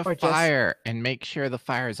start a Or just- fire and make sure the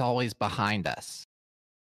fire is always behind us.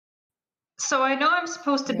 So I know I'm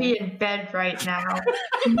supposed to be in bed right now.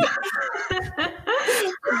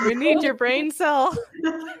 We need your brain cell.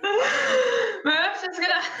 Merv's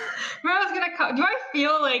gonna come. Do I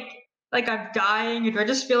feel like I'm dying, or do I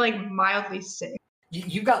just feel like mildly sick?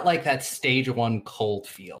 You got like that stage 1 cold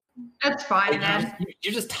feel. That's fine, man.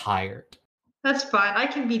 You're just tired. That's fine. I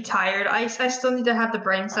can be tired. I still need to have the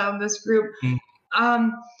brain cell in this group.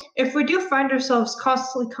 If we do find ourselves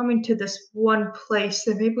constantly coming to this one place,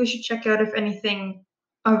 then maybe we should check out if anything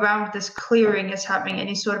around this clearing is having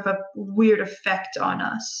any sort of a weird effect on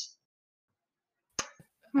us.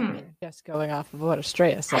 Just going off of what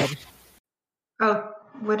Estrella said. Oh,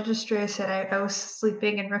 what did Estrella say? I was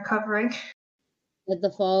sleeping and recovering. That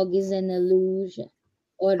the fog is an illusion,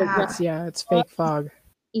 or the It's fake fog.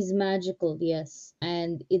 is magical, yes,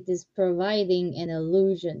 and it is providing an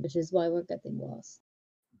illusion, which is why we're getting lost.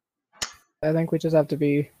 I think we just have to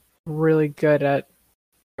be really good at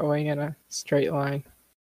going in a straight line.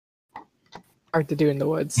 Hard to do in the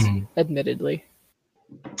woods, admittedly.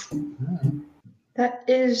 That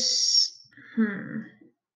is...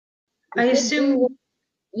 I assume...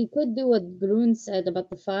 We could do what Grun said about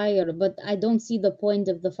the fire, but I don't see the point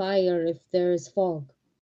of the fire if there is fog.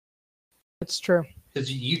 It's true. Because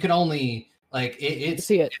you can only like it's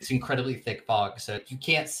incredibly thick fog, so you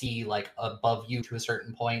can't see like above you to a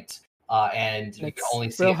certain point, and you can only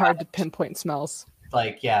see real hard to pinpoint smells.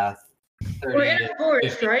 Like 30 We're in a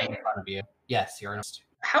forest, right? in front of you. Yes, you're in a forest.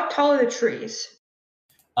 How tall are the trees?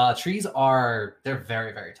 Trees they're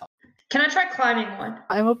very, very tall. Can I try climbing one?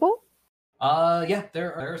 Climbable? Yeah,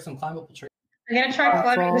 there are some climbable trees. I'm gonna try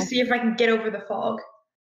climbing to see if I can get over the fog.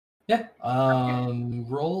 Yeah.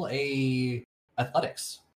 Roll a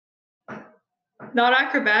athletics. Not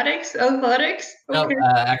acrobatics, athletics. Okay. No,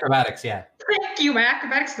 acrobatics. Yeah. Thank you. My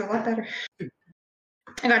acrobatics is a lot better.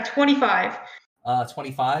 I got 25.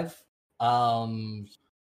 25. Find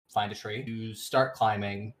a tree. You start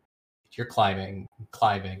climbing. You're climbing,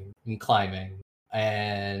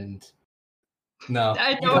 and no, I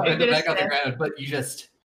you know what don't you're end up back gonna on the say. ground. But you just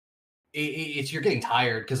you're getting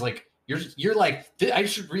tired because like you're like I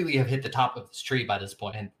should really have hit the top of this tree by this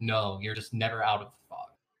point, and no, you're just never out of the fog.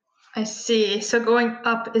 I see. So going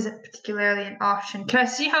up isn't particularly an option. Can I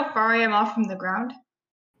see how far I am off from the ground?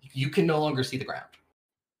 You can no longer see the ground.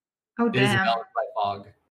 Oh, It is damn. enveloped by fog.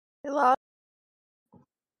 Hello?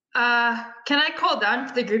 Can I call down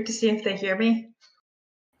to the group to see if they hear me?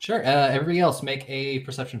 Sure. Everybody else, make a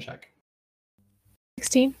perception check.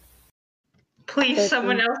 16. Please, 13.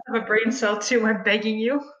 someone else have a brain cell too. I'm begging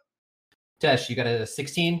you. Tesh, you got a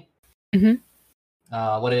 16. Mhm.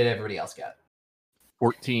 What did everybody else get?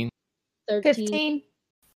 14. 13. 15.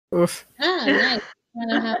 Oof. Ah, nice.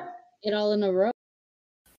 Kind of have it all in a row.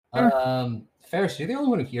 Ferris, you're the only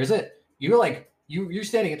one who hears it. You're like you're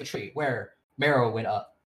standing at the tree where Marrow went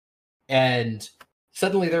up, and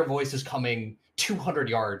suddenly their voice is coming 200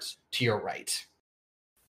 yards to your right.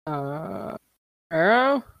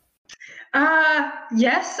 Arrow?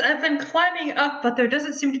 Yes, I've been climbing up, but there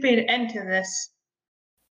doesn't seem to be an end to this.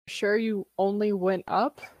 Sure, you only went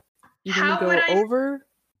up? You didn't How go would I- over?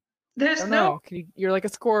 There's I don't no... know. You're like a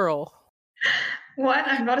squirrel. One,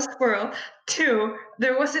 I'm not a squirrel. Two,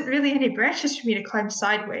 there wasn't really any branches for me to climb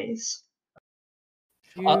sideways.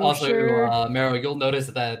 You Also, sure? Marrow, you'll notice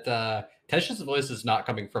that Tesh's voice is not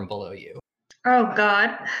coming from below you. Oh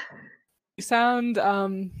God. You sound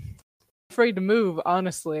afraid to move,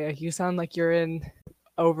 honestly. You sound like you're in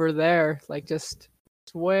over there, like just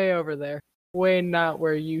way over there. Way not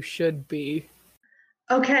where you should be.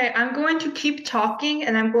 Okay, I'm going to keep talking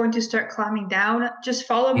and I'm going to start climbing down. Just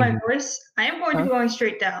follow my voice. I am going to be going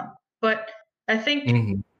straight down, but I think,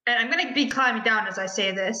 and I'm going to be climbing down as I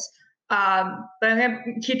say this, but I'm going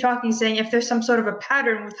to keep talking, saying if there's some sort of a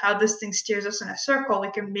pattern with how this thing steers us in a circle,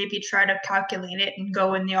 we can maybe try to calculate it and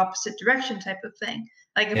go in the opposite direction type of thing.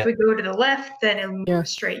 Like if we go to the left, then it'll move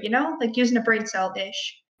straight, like using a brain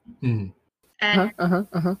cell-ish. And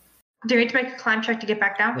do you need to make a climb check to get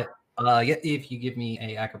back down? Yeah, if you give me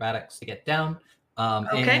a acrobatics to get down.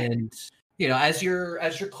 And as you're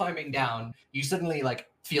climbing down, you suddenly like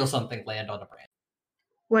feel something land on a branch.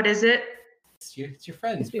 What is it? It's your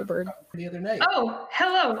friend. It's a bird. The other night. Oh,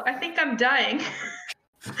 hello. I think I'm dying.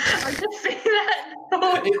 I just say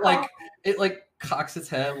that. It cocks its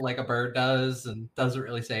head like a bird does and doesn't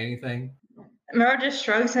really say anything. Mara just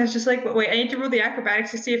shrugs and is just like, wait, I need to roll the acrobatics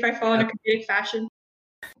to see if I fall in a comedic fashion.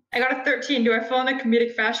 I got a 13. Do I fall in a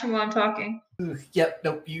comedic fashion while I'm talking? Yep.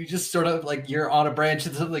 Nope. You just sort of like you're on a branch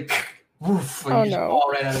and something like woof, and you just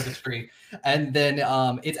fall right out of the tree. And then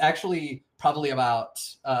it's actually probably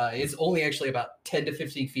it's only actually about 10 to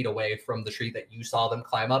 15 feet away from the tree that you saw them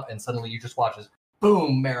climb up, and suddenly you just watch as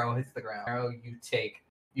boom, Marrow hits the ground. Marrow, you take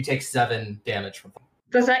 7 damage from them.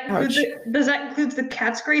 Does that include the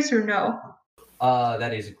cat's grace or no?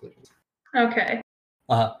 That is included. Okay.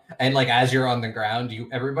 And like as you're on the ground,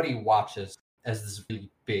 everybody watches as this really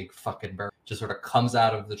big fucking bird just sort of comes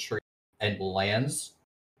out of the tree and lands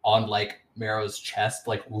on like Marrow's chest,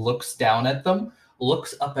 like looks down at them,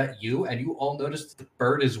 looks up at you, and you all notice the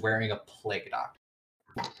bird is wearing a plague doctor.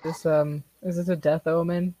 Is this a death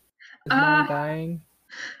omen? Is no dying?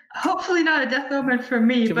 Hopefully not a death omen for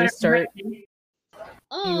me, Should but we start? you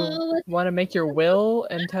Want to make your will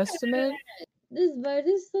and testament? This bird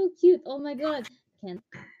is so cute. Oh my god.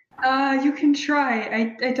 You can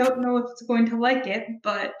try. I don't know if it's going to like it,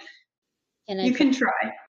 but you can try.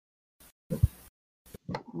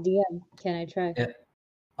 DM, can I try?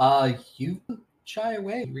 Yeah. You shy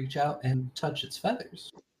away, reach out and touch its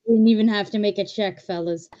feathers. Didn't even have to make a check,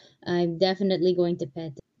 fellas. I'm definitely going to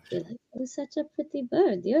pet it. Be like, oh, such a pretty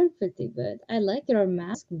bird. You're a pretty bird. I like your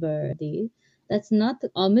mask, birdie. That's not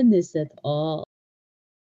ominous at all.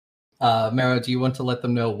 Marrow, do you want to let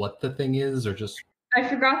them know what the thing is, or just? I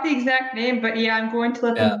forgot the exact name, but yeah, I'm going to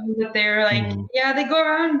let them know that they're like, they go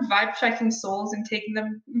around vibe checking souls and taking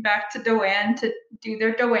them back to Doan to do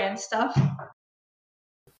their Doan stuff.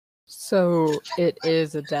 So it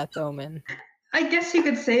is a death omen. I guess you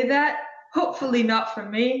could say that. Hopefully not for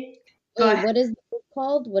me. But what is the bird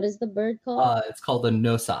called? What is the bird called? It's called a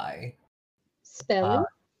nosai. Spell it?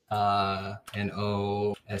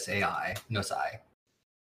 Nosai. Nosai.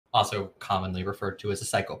 Also commonly referred to as a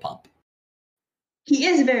psychopomp. He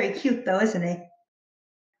is very cute, though, isn't he?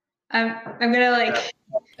 I'm gonna like.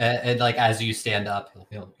 And like as you stand up,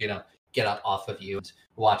 he'll get up off of you and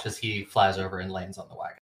watch as he flies over and lands on the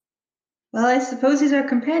wagon. Well, I suppose he's our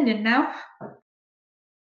companion now.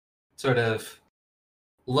 Sort of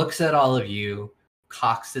looks at all of you,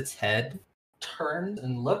 cocks its head, turns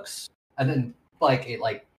and looks, and then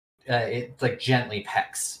it gently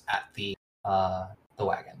pecks at the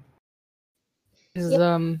wagon.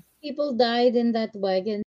 People died in that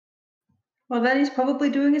wagon. Well, then he's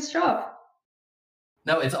probably doing his job.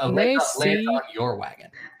 No, it's lands on your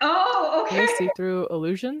wagon. Oh, okay. Can they see through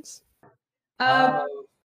illusions?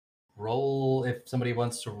 Roll if somebody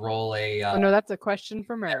wants to roll a. Oh no, that's a question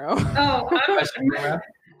for Marrow. Question for Marrow.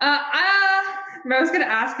 I was gonna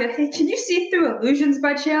ask it. Hey, can you see through illusions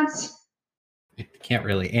by chance? It can't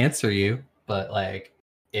really answer you, but like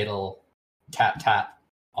it'll tap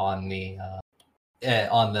on the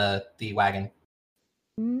wagon.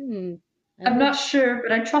 I'm not sure,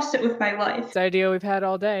 but I trust it with my life. It's the idea we've had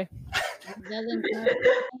all day. Velen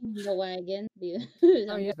in the wagon.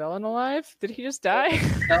 Oh yeah, Velen alive? Did he just die?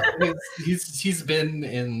 He's been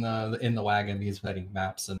in the wagon. He's reading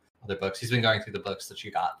maps and other books. He's been going through the books that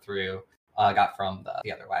you got from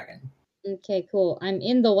the other wagon. Okay, cool. I'm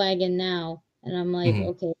in the wagon now, and I'm like,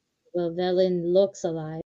 okay, well, Velen looks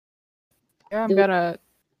alive. Yeah, I'm gonna.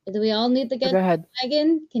 Do we all need to get in the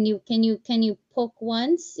wagon? Can you poke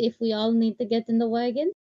once if we all need to get in the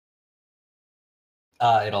wagon?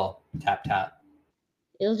 It'll tap.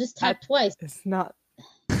 It'll just tap twice. It's not.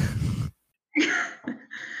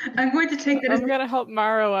 I'm going to take that. I'm gonna help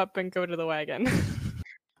Marrow up and go to the wagon.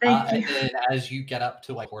 Thank you. And then as you get up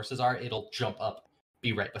to like horses are, it'll jump up,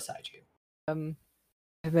 be right beside you.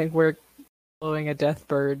 I think we're blowing a death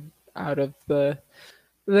bird out of the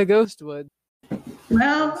ghost wood.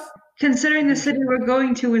 Well, considering the city we're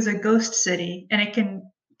going to is a ghost city, and it can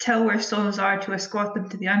tell where souls are to escort them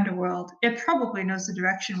to the underworld, it probably knows the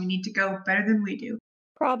direction we need to go better than we do.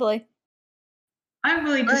 Probably. I'm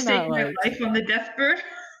willing to We're stake not, my like- life on the death bird.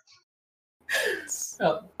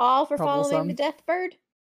 Oh, All for following the Troublesome. death bird?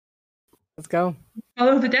 Let's go.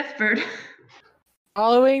 Follow the death bird.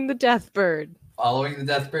 Following the death bird. following the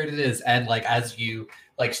death bird it is, and like as you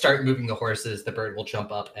like start moving the horses, the bird will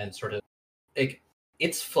jump up and sort of like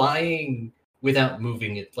it's flying without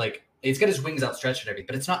moving. It like it's got its wings outstretched and everything,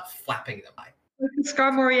 but it's not flapping them high. Like the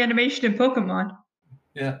Skarmory animation in Pokemon.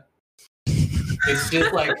 Yeah. It's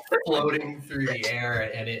just like floating through the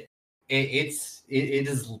air, and it is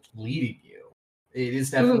leading you. It is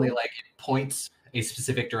definitely Ooh. like it points a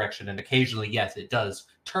specific direction, and occasionally, yes, it does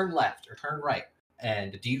turn left or turn right.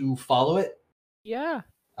 And do you follow it? Yeah.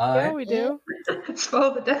 Alright. Yeah, we do. Let's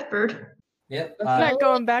follow the death bird. Yep. We're not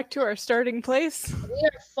going back to our starting place. We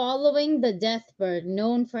are following the death bird,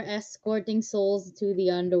 known for escorting souls to the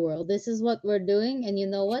underworld. This is what we're doing, and you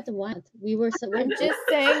know what? Why not? We're I'm just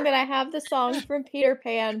saying that I have the song from Peter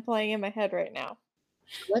Pan playing in my head right now.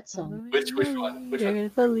 What song? Which one? Which one?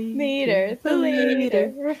 Meter, the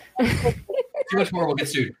leader. Too much more, we'll get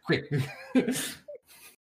sued. Quick.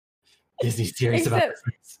 Disney's serious about Except-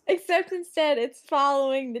 this. Except instead, it's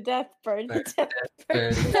following the death bird. The death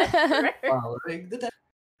bird. Following the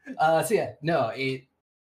death. So yeah, no,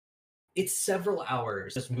 it's several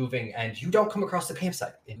hours just moving, and you don't come across the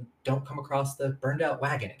campsite. And you don't come across the burned out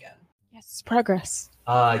wagon again. Yes, progress.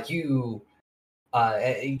 You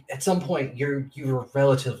at some point you're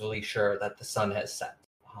relatively sure that the sun has set,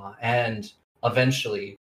 and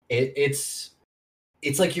eventually it's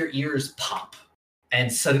like your ears pop,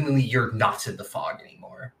 and suddenly you're not in the fog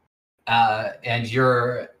anymore, and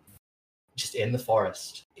you're just in the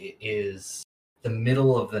forest. It is the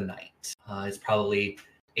middle of the night. It's probably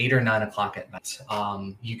 8 or 9 o'clock at night.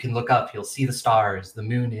 You can look up, you'll see the stars. The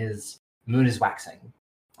moon is waxing.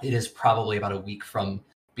 It is probably about a week from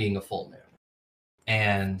being a full moon.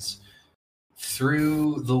 And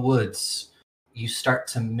through the woods, you start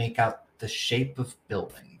to make out the shape of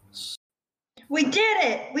buildings. We did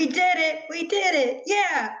it! We did it! We did it!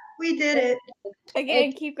 Yeah! We did it!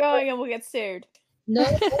 Again, keep going and we'll get sued. No.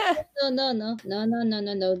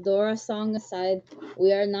 Dora song aside,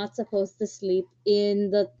 we are not supposed to sleep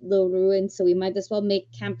in the ruins, so we might as well make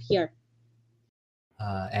camp here.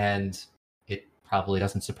 And it probably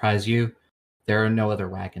doesn't surprise you. There are no other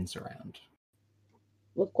wagons around.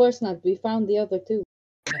 Of course not. We found the other two.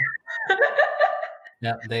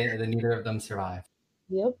 No, they neither of them survived.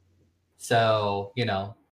 Yep. So,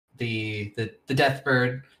 the death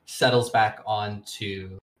bird settles back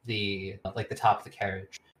onto the top of the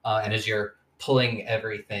carriage. And as you're pulling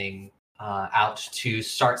everything out to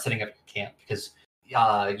start setting up camp, because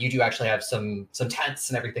you do actually have some tents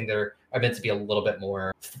and everything that are meant to be a little bit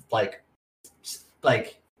more like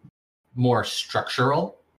more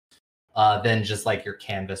structural than just like your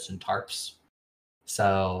canvas and tarps.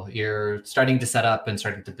 So you're starting to set up and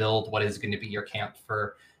starting to build what is going to be your camp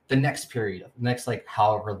for the next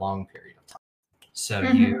however long period of time. So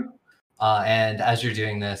you and as you're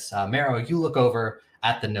doing this, Marrow, you look over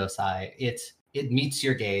at the Nosai. It meets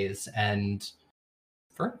your gaze, and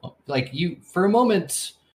for a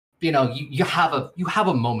moment, you have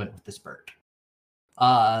a moment with this bird.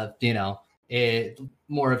 It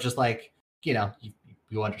more of just like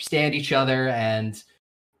you understand each other, and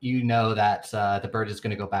you know that the bird is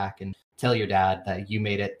going to go back and tell your dad that you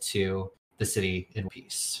made it to the city in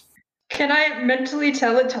peace. Can I mentally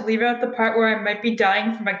tell it to leave out the part where I might be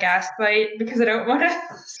dying from a gas fight because I don't want to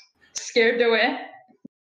scared away?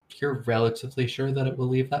 You're relatively sure that it will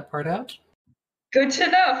leave that part out? Good to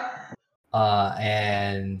know.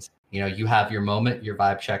 And you have your moment, your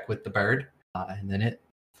vibe check with the bird, and then it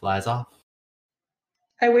flies off.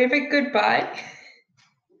 I wave it goodbye.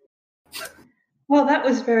 Well, that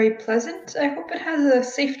was very pleasant. I hope it has a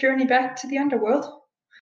safe journey back to the underworld.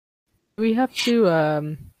 We have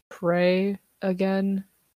to pray again.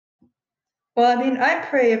 Well, I mean, I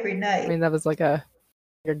pray every night. I mean, that was like a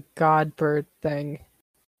god bird thing.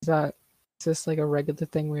 Is this like a regular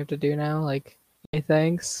thing we have to do now? Like, hey,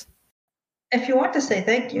 thanks. If you want to say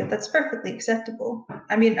thank you, that's perfectly acceptable.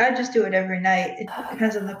 I mean, I just do it every night. It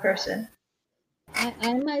depends on the person.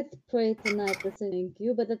 I might pray tonight to say thank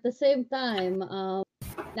you, but at the same time, now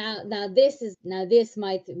this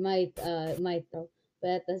might though. But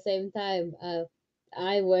at the same time,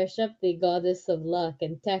 I worship the goddess of luck,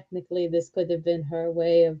 and technically this could have been her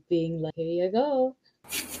way of being like, here you go.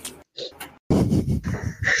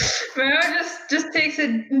 Mara just takes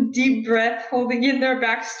a deep breath, holding in their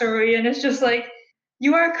backstory, and it's just like,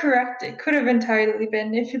 you are correct. It could have entirely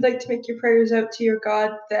been. If you'd like to make your prayers out to your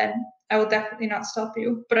god, then I will definitely not stop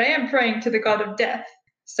you. But I am praying to the god of death,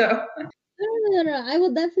 so. No. I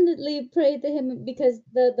will definitely pray to him because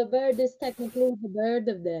the bird is technically the bird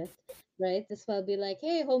of death, right? This will be like,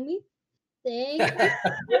 hey, homie, thanks.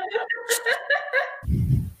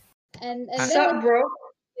 and What's then up, bro?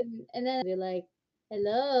 And then be like,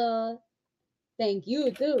 hello, thank you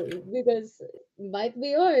too, because it might be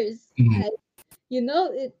yours. You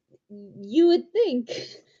know, you would think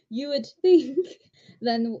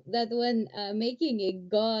then that when making a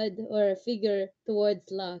god or a figure towards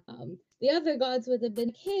Locke, the other gods would have been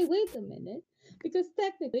like, hey, wait a minute, because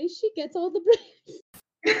technically she gets all the praise.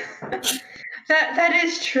 That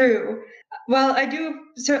is true. Well, I do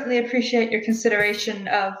certainly appreciate your consideration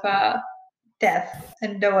of Death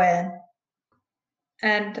and Doan.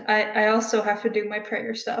 And I also have to do my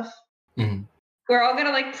prayer stuff. Mm-hmm. We're all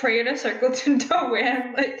gonna like pray in a circle to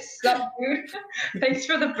Doan, like, sup, dude? Thanks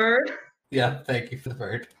for the bird. Yeah, thank you for the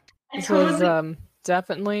bird. This was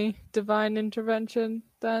definitely divine intervention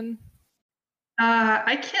then?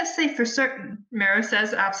 I can't say for certain. Mara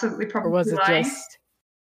says absolutely probably Or was it lying. just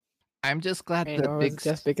I'm just glad or was it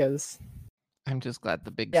just because I'm just glad the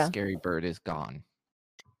big scary bird is gone.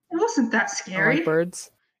 It wasn't that I scary. like birds?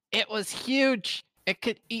 It was huge. It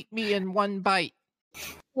could eat me in one bite.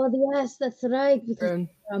 Well, yes, that's right, because Rune,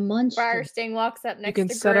 you're a monster. Briarsting walks up you next can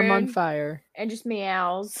to set them on Grun fire. and just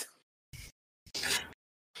meows.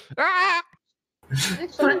 Ah!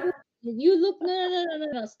 Actually, you look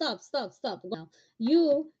no, stop. Now,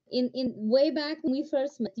 you in way back when we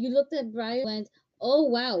first met, you looked at Briar and went, oh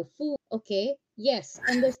wow, food, okay, yes,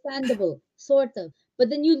 understandable, sort of. But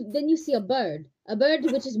then you see a bird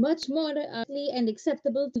which is much more and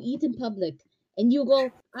acceptable to eat in public, and you go,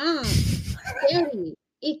 ah, scary,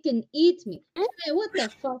 it can eat me. Hey, what the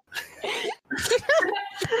fuck?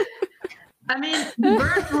 I mean,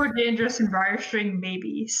 birds more dangerous than Briarstring,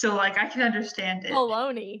 maybe. So, like, I can understand it.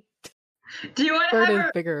 Baloney. Do you want to Bird have is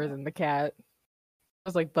her... bigger than the cat. It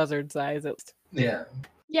was like buzzard size. Yeah.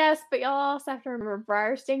 Yes, but y'all also have to remember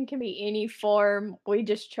Briarsting can be any form. We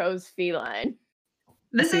just chose feline.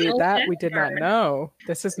 See, that we did not know.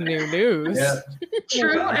 This is new news. Yeah.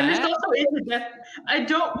 True, and there's also death. I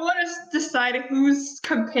don't want to decide whose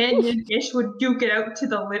companion-ish would duke it out to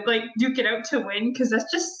win, because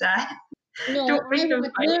that's just sad. No, Don't make them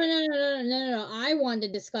fight. No. I want to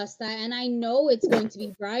discuss that, and I know it's going to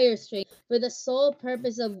be Briarstring for the sole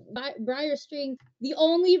purpose of Briarstring. The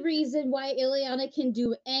only reason why Ileana can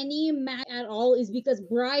do any match at all is because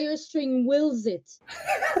Briarstring wills it.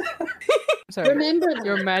 Sorry, remember that.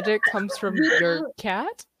 Your magic comes from your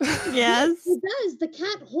cat? Yes. It does. The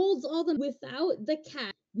cat holds all them. Without the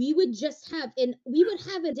cat, we would have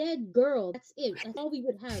a dead girl. That's it. That's all we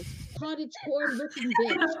would have. Cottagecore looking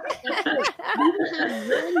bitch. That's it.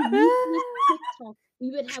 We would have one useless TikTok. We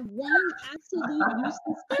would have one absolute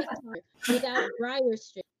useless TikTok without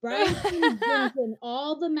Briarstring. Briarstring brings in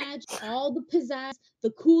all the magic, all the pizzazz. The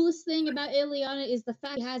coolest thing about Ileana is the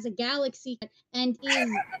fact he has a galaxy cat and is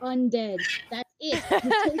undead. That's it. You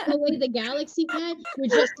take away the galaxy cat, you're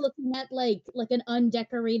just looking at like an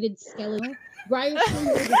undecorated skeleton.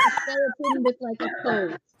 Briarstring is a skeleton with like a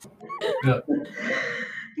coat.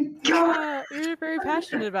 God, you're very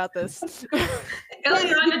passionate about this.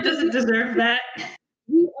 Ileana doesn't deserve that.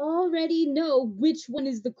 We already know which one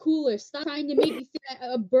is the cooler. Stop trying to make me feel like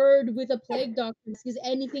a bird with a plague doctor is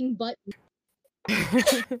anything but.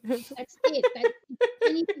 That's it. That's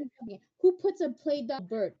anything but me. Who puts a plague doctor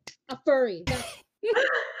bird? A furry.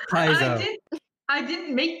 I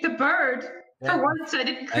didn't make the bird. Yeah. For once, I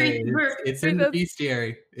didn't create the bird. It's in the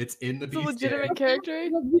bestiary. It's in the bestiary. It's a legitimate character.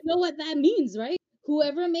 You know what that means, right?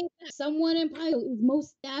 Whoever made that, someone in Pio is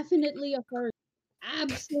most definitely a furry.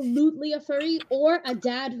 Absolutely a furry or a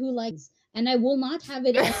dad who likes, and I will not have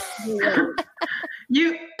it any way.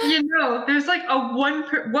 You know, there's like a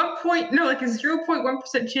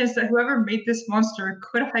 0.1% chance that whoever made this monster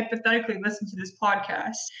could hypothetically listen to this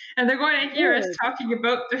podcast, and they're going to hear us talking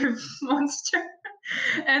about their monster,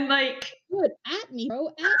 and like, good at me, bro,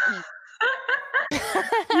 at me.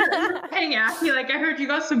 Hang at me, like I heard you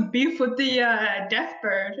got some beef with the death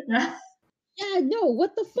bird. Yeah, no,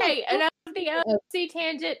 what the fuck? Hey, enough of the OC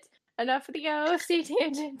tangent. Enough of the OC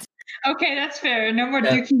tangent. Okay, that's fair. No more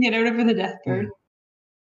duking it out over the death bird.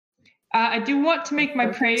 I do want to make my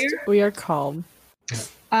prayer. We are calm.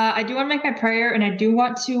 I do want to make my prayer, and I do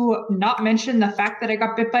want to not mention the fact that I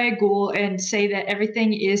got bit by a ghoul and say that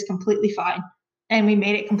everything is completely fine, and we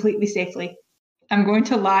made it completely safely. I'm going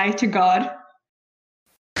to lie to God.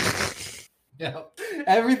 Yeah,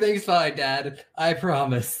 everything's fine, Dad. I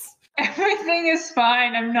promise. Everything is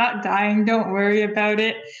fine. I'm not dying. Don't worry about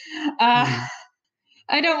it. I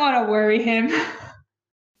don't want to worry him.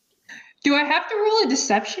 Do I have to roll a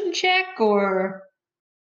deception check or?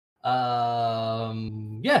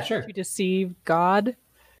 Yeah, sure. You deceive God.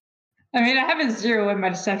 I mean, I have a 0 in my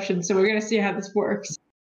deception, so we're gonna see how this works.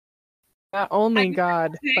 Not only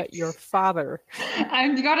God, but your father.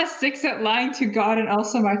 I've got a 6 at lying to God and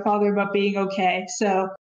also my father about being okay. So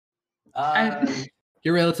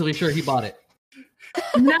you're relatively sure he bought it.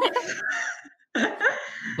 Nice.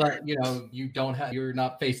 But you're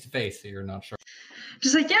not face to face, so you're not sure.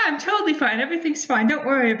 Just like, yeah, I'm totally fine. Everything's fine. Don't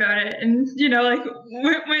worry about it. And like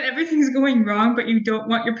when everything's going wrong, but you don't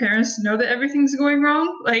want your parents to know that everything's going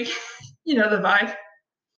wrong, like, the vibe.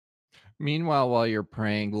 Meanwhile, while you're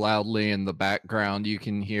praying loudly in the background, you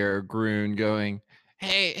can hear Groon going,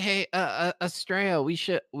 "Hey, Estrella, we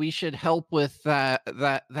should help with that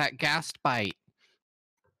gas bite."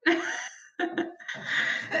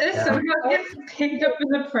 Somehow gets picked up in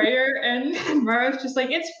the prayer, and Mara's just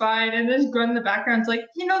like, it's fine. And there's Grun in the background's like,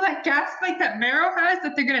 that gas spike that Marrow has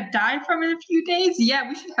that they're gonna die from in a few days? Yeah,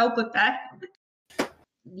 we should help with that.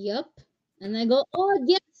 Yep. And I go, oh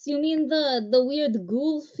yes, you mean the weird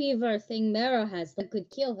ghoul fever thing Marrow has that could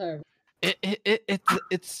kill her.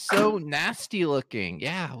 It's so nasty looking.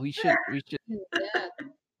 Yeah, we should. Yeah.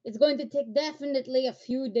 It's going to take definitely a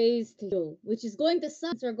few days to heal, which is going to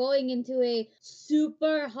suck. We're going into a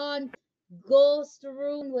super haunt ghost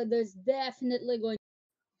room where there's definitely going.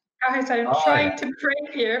 Guys, I'm trying to pray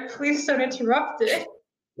here. Please don't interrupt it.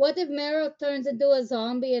 What if Marrow turns into a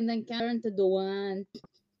zombie and then turns into Duan?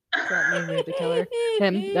 Does that mean we have to kill her?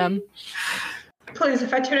 Him? Them? Please,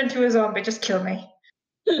 if I turn into a zombie, just kill me.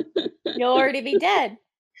 You'll already be dead.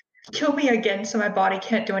 Kill me again so my body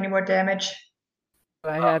can't do any more damage. Do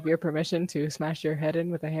I have your permission to smash your head in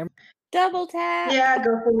with a hammer? Double tap. Yeah,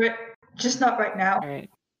 go for it. Just not right now. All right.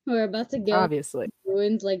 We're about to get Obviously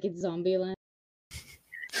ruined like it's Zombieland.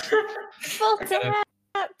 Full tap.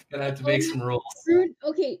 Gonna have to make some rules. Groon,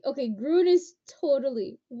 okay. Groon is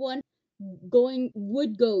totally would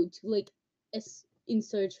go to like in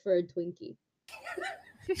search for a Twinkie.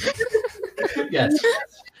 Yes.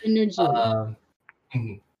 Energy.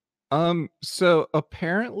 So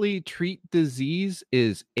apparently treat disease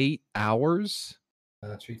is 8 hours.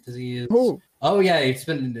 Treat disease. Oh. Oh yeah, it's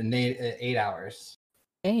been 8 hours.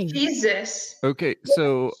 Dang. Jesus. Okay,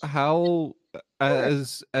 so how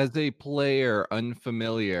as a player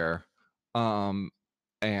unfamiliar,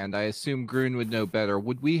 and I assume Groon would know better,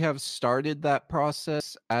 would we have started that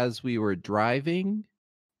process as we were driving?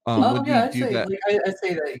 I'd say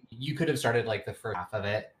that you could have started like the first half of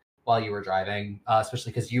it while you were driving,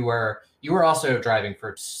 especially because you were also driving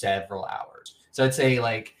for several hours. So I'd say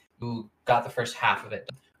like you got the first half of it.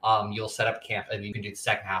 You'll set up camp and you can do the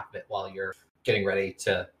second half of it while you're getting ready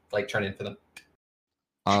to like turn in for them.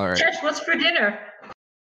 All right. Josh, what's for dinner?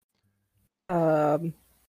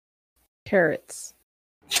 Carrots.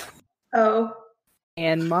 Oh.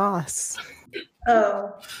 And moss.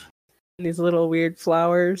 Oh. And these little weird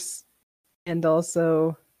flowers. And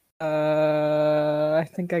also, I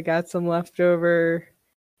think I got some leftover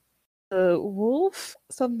wolf,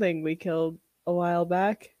 something we killed a while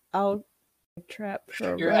back. I'll trap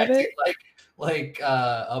for a You're rabbit. acting like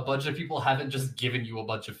a bunch of people haven't just given you a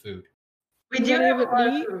bunch of food. We do have a lot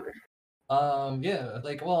of food. Yeah,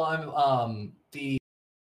 like I'm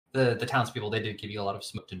the townspeople, they did give you a lot of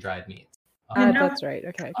smoked and dried meats. That's right.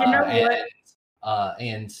 Okay. You know what?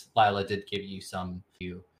 And Lila did give you some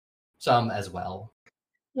as well.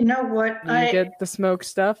 You know what? You get the smoked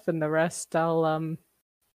stuff, and the rest I'll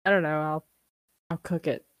I don't know. I'll cook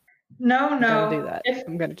it. No. I'm gonna do that.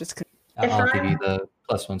 I'm gonna just cook. I'll give you the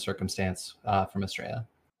 +1 circumstance from Estrella.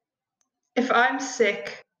 If I'm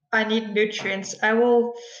sick, I need nutrients. I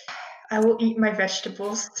will eat my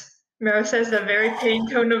vegetables. Mero says a very pain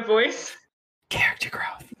tone of voice. Character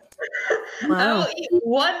growth. I will eat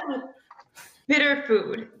one bitter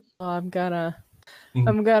food. Well, I'm gonna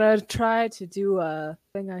try to do a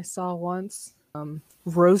thing I saw once.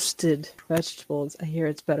 Roasted vegetables. I hear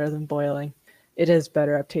it's better than boiling. It is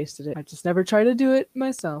better. I've tasted it. I just never tried to do it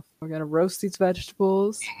myself. We're gonna roast these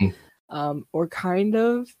vegetables. We're kind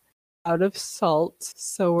of out of salt,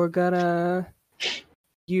 so we're gonna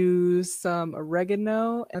use some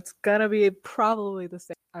oregano. It's gonna be probably the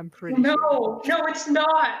same. I'm pretty sure. No, it's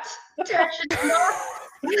not. Tash, it's not.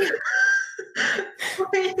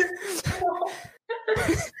 Please,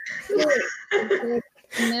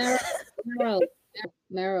 no.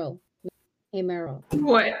 Marrow. Hey, Marrow.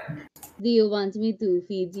 What? Do you want me to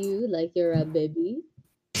feed you like you're a baby?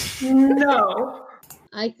 No.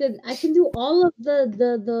 I can do all of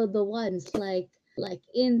the ones like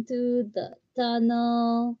into the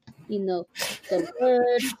tunnel, the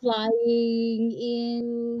bird flying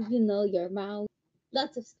in, your mouth.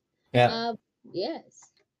 Lots of Yeah. yes.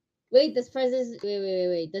 Wait,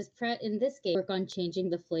 wait. Does in this game work on changing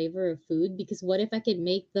the flavor of food? Because what if I could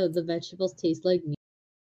make the vegetables taste like meat?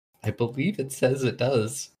 I believe it says it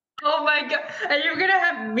does. Oh my god. And you're gonna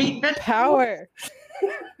have meat vegetables? Power.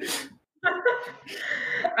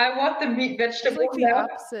 I want the meat It's vegetable. like the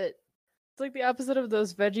opposite. It's like the opposite of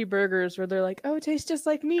those veggie burgers where they're like, "Oh, it tastes just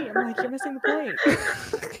like meat." I'm like, "You're missing the point."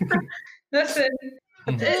 Listen.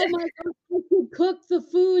 Oh my god, I could cook the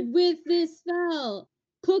food with this spell.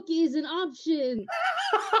 Cook is an option.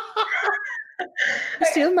 You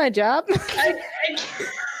stealing my job?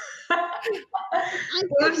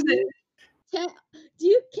 Listen. Can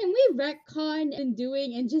we retcon and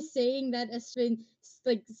doing and just saying that has been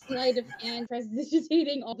like sleight of hand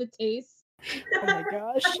prestidigitating all the tastes? Oh my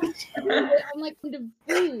gosh. I'm like the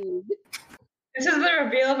food. This is the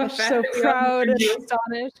reveal of a I'm fact. so that we proud all and do.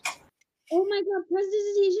 astonished. Oh my god,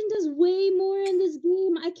 prestidigitation does way more in this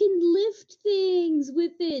game. I can lift things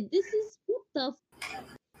with it. This is what the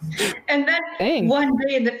And then Dang. one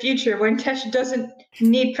day in the future, when Tesh doesn't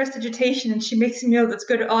need prestidigitation and she makes a meal that's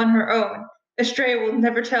good on her own, Estrella will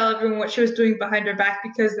never tell everyone what she was doing behind her back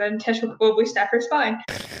because then Tesh will probably stab her spine.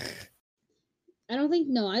 I don't think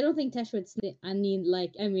Tesh would snitch.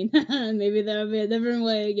 Maybe there'll be a different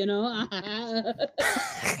way,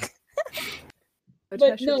 But But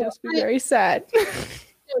Tesh no, would just be very sad.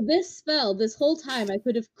 So this spell, this whole time, I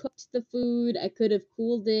could have cooked the food, I could have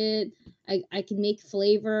cooled it, I can make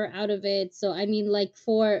flavor out of it. So I mean, like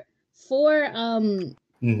for what do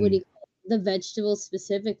you call it? The vegetables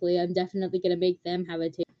specifically, I'm definitely gonna make them have a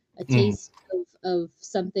taste of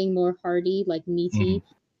something more hearty, like meaty.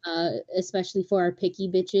 Especially for our picky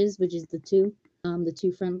bitches, which is the two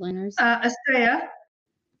frontliners. Estrella,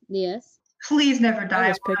 Yes. please never I die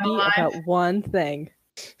was while I'm picky alive. about one thing.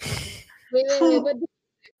 Wait, but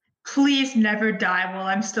Please never die while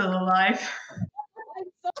I'm still alive.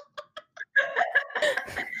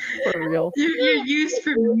 For real. You're used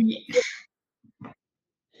for meat.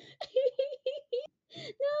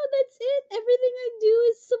 No, that's it. Everything I do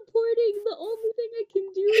is supporting. The only thing I can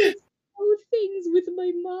do is do things with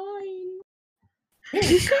my mind.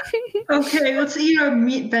 Okay, let's eat our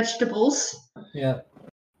meat vegetables. Yeah.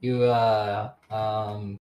 I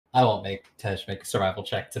won't make Tesh make a survival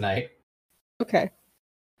check tonight. Okay.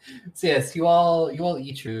 So yes, you all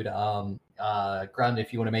eat food. Ground,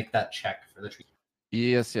 if you want to make that check for the tree.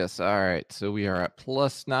 Yes. All right. So we are at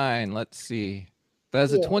 +9. Let's see.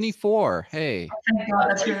 That's a Yes. 24. Hey. Thank God,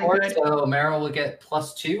 that's really 24, good. so Meryl will get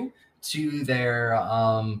 +2 to their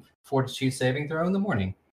fortitude saving throw in the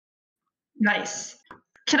morning. Nice.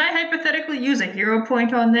 Can I hypothetically use a hero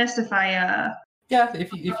point on this if I Yeah,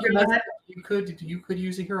 if you mess up, you could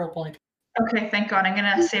use a hero point. Okay, thank God. I'm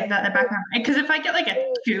gonna save that in the background. Because if I get like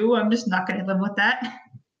a 2, I'm just not gonna live with that.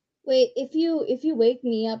 Wait, if you wake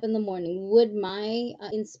me up in the morning, would my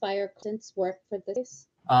inspire sense work for this?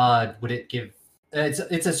 Would it give?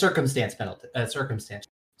 It's a circumstance penalty. Circumstance.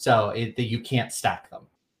 So you can't stack them.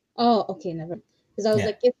 Oh, okay, never. Because I was Yeah.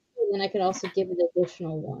 like, if then I could also give an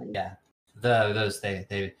additional one. Yeah, those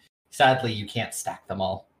they sadly you can't stack them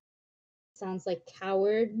all. Sounds like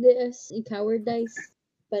cowardice,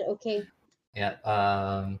 but okay.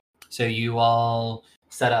 Yeah. So you all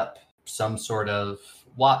set up some sort of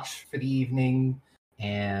watch for the evening,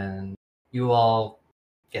 and you all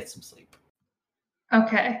get some sleep.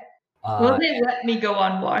 Okay. Will they let me go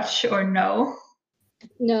on watch or no?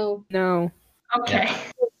 No. No. Okay.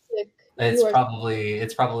 Sick. It's You are- probably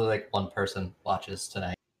like one person watches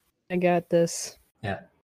tonight. I got this. Yeah.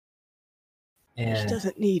 She And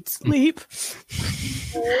doesn't need sleep.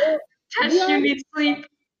 Tesh, We you are- need sleep.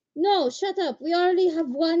 No, shut up. We already have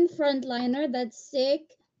one frontliner that's sick.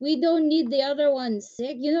 We don't need the other one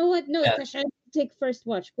sick. You know what? No, Yeah. Tasha, take first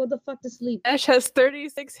watch. Go the fuck to sleep. Ash has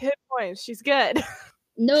 36 hit points. She's good.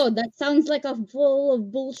 No, that sounds like a full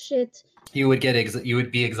of bullshit. you would you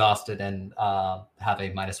would be exhausted and have a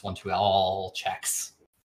 -1 to all checks.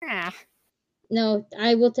 No,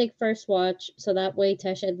 I will take first watch, so that way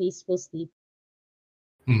Tesh at least will sleep.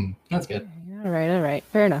 That's good. All right.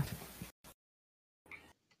 Fair enough.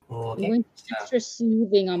 I'm Okay. going to be extra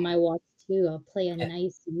soothing on my watch too. I'll play a Yeah.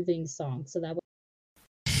 nice soothing song, so that way.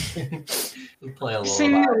 We'll play a little.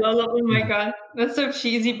 Singing a lullaby. Oh my god. That's so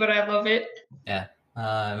cheesy, but I love it. Yeah.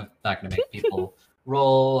 I'm not going to make people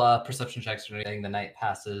roll perception checks or anything. The night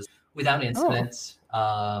passes without incident.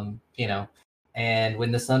 And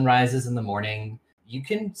when the sun rises in the morning, you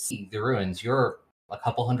can see the ruins. You're a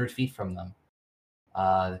couple 100 feet from them.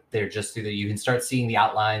 They're just through you can start seeing the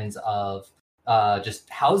outlines of just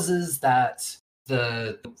houses that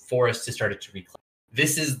the forest has started to reclaim.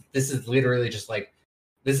 This is literally just like,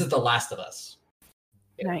 this is The Last of Us.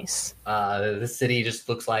 Nice. The city just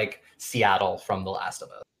looks like Seattle from The Last of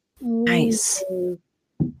Us. Nice. God,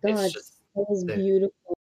 that was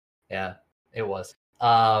beautiful. Yeah, it was.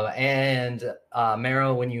 And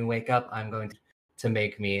Marrow, when you wake up, I'm going to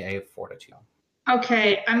make me a fortitude.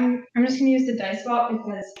 Okay, I'm just gonna use the dice bot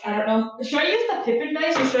because I don't know. Should I use the Pippin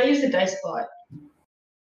dice or should I use the dice bot?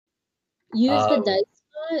 Use the dice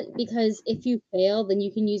bot because if you fail, then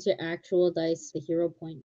you can use your actual dice, the hero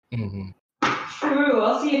point. Mm-hmm. True.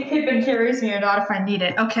 I'll see if Pippin carries me or not if I need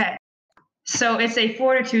it. Okay. So it's a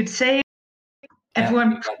fortitude save.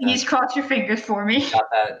 Everyone, please cross your fingers for me. Got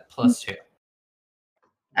that +2.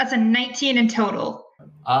 That's a 19 in total.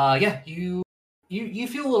 Yeah, you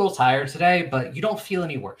feel a little tired today, but you don't feel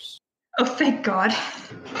any worse. Oh, thank God.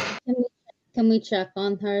 Can we check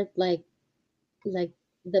on her, because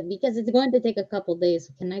it's going to take a couple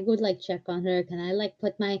days. Can I go check on her? Can I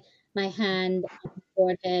put my hand on her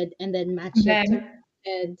forehead and then match it to her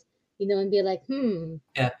head, and be like,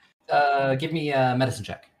 Yeah. Give me a medicine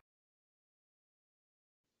check.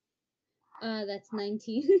 That's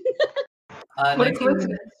 19.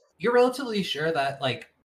 19, you're relatively sure that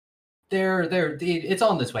it's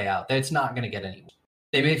on this way out. It's not going to get any worse.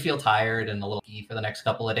 They may feel tired and a little pee for the next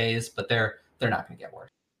couple of days, but they're not going to get worse.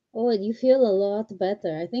 Oh, you feel a lot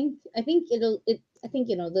better. I think it'll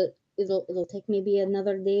take maybe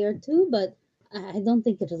another day or two, but I don't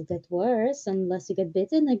think it'll get worse unless you get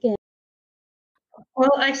bitten again.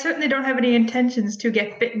 Well, I certainly don't have any intentions to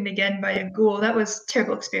get bitten again by a ghoul. That was a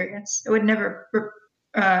terrible experience. I would never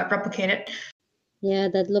replicate it. Yeah,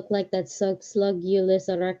 that looked like that Slugulus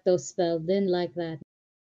Erecto spell. Didn't like that.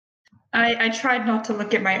 I tried not to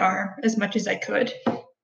look at my arm as much as I could.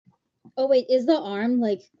 Oh wait, is the arm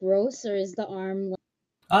gross or is the arm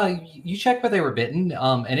you check where they were bitten,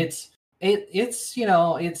 and it's not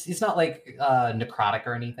necrotic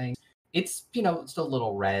or anything. It's it's a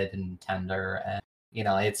little red and tender, and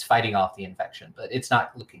it's fighting off the infection, but it's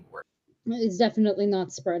not looking worse. It's definitely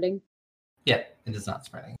not spreading. Yeah, it is not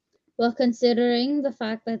spreading. Well, considering the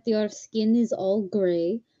fact that your skin is all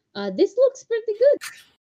gray, this looks pretty good.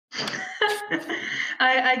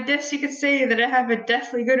 I guess you could say that I have a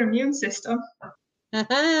deathly good immune system.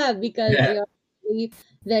 Haha, because you're very,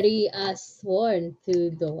 very sworn to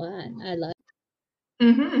Doan. I like.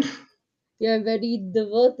 Mm-hmm. You're a very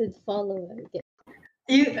devoted follower.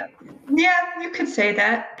 Yeah, you could say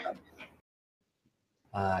that.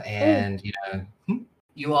 And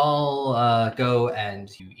you all go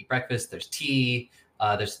and you eat breakfast. There's tea.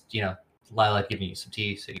 There's Lila giving you some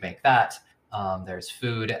tea, so you make that. There's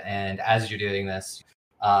food, and as you're doing this,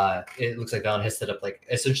 it looks like Valen has set up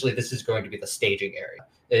essentially this is going to be the staging area.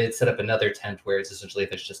 It set up another tent where it's essentially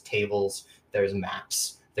there's just tables, there's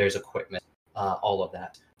maps, there's equipment, all of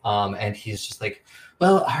that. And he's just like,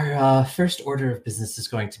 well, our first order of business is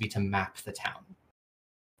going to be to map the town.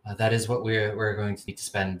 That is what we're going to need to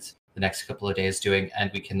spend the next couple of days doing,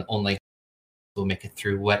 and we'll make it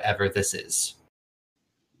through whatever this is.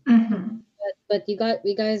 Mm-hmm. But we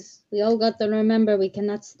all got to remember we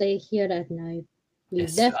cannot stay here at night. We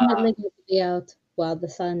definitely need to be out while the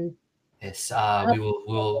sun. Yes,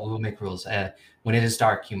 we'll make rules. When it is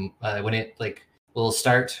dark, we'll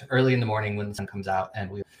start early in the morning when the sun comes out, and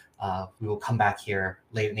we will come back here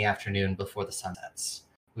late in the afternoon before the sun sets.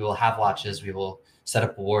 We will have watches. We will set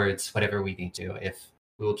up wards, whatever we need to.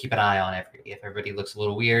 We will keep an eye on everybody. If everybody looks a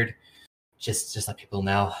little weird, just let people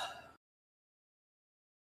know.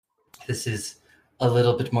 This is a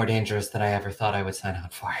little bit more dangerous than I ever thought I would sign on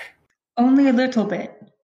for. Only a little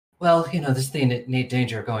bit. Well, this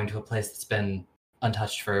danger of going to a place that's been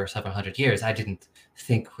untouched for several hundred years. I didn't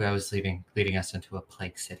think I was leading us into a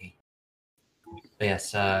plague city. But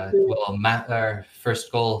yes, we'll map our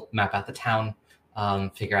first goal, map out the town,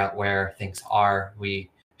 figure out where things are. We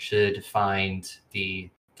should find the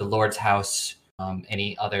Lord's house,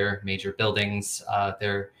 any other major buildings.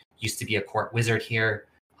 There used to be a court wizard here.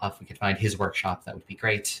 If we could find his workshop, that would be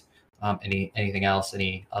great. Anything else,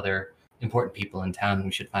 any other important people in town,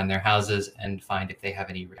 we should find their houses and find if they have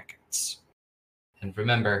any records. And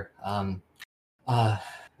remember,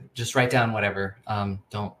 just write down whatever.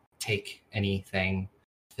 Don't take anything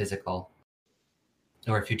physical.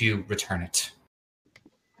 Or if you do, return it.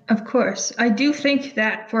 Of course. I do think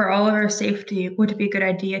that for all of our safety, it would be a good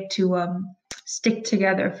idea to stick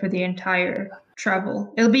together for the entire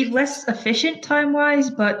travel. It'll be less efficient time-wise,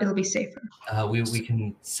 but it'll be safer. We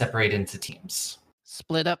can separate into teams.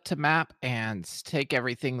 split up to map and take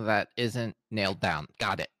everything that isn't nailed down.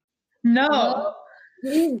 Got it. No.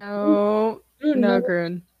 No, no,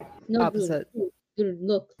 Grun. No, Opposite. Grun,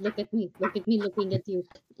 look at me. Look at me looking at you.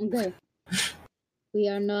 Okay. We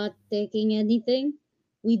are not taking anything.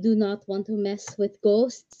 We do not want to mess with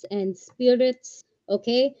ghosts and spirits,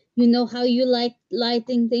 okay? You know how you like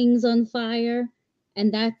lighting things on fire?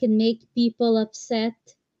 And that can make people upset?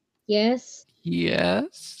 Yes?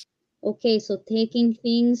 Yes. Okay, so taking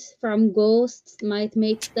things from ghosts might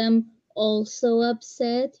make them also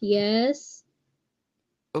upset? Yes?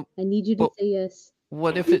 Oh, I need you to say yes.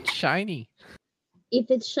 What if it's shiny? If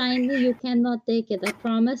it's shiny, you cannot take it. I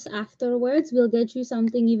promise afterwards we'll get you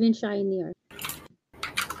something even shinier.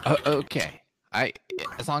 Okay.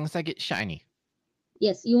 As long as I get shiny.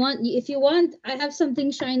 Yes, if you want, I have something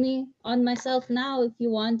shiny on myself now if you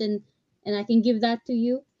want, and I can give that to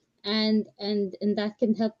you. And that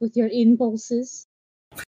can help with your impulses.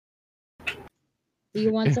 Do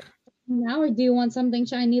you want something now or do you want something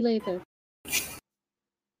shiny later?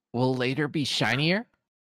 Will later be shinier?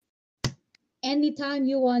 Anytime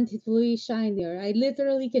you want, it will be shinier. I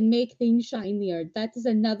literally can make things shinier. That is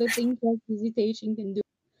another thing transmutation can do.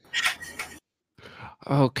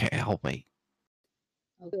 Okay, I'll wait.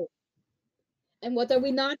 Okay. And what are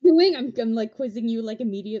we not doing? I'm like quizzing you like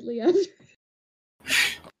immediately after.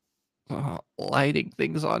 Lighting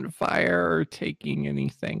things on fire or taking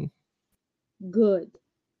anything. Good.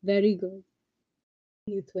 Very good.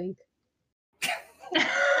 You twink.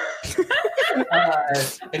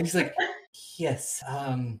 And he's like, yes.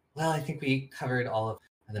 Well, I think we covered all of.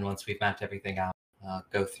 And then once we've mapped everything out,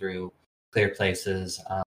 go through clear places.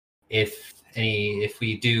 If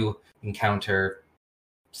we do encounter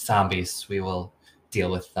zombies, we will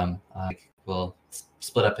deal with them. We'll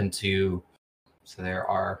split up into. So there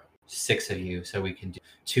are 6 of you, so we can do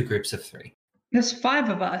 2 groups of 3. There's 5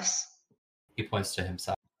 of us. He points to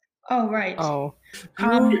himself. Oh, right. Oh.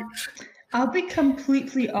 I'll be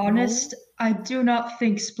completely honest. I do not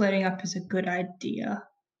think splitting up is a good idea.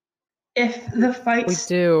 If the fights...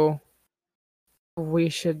 We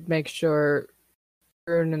should make sure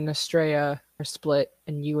Grun and Estrella are split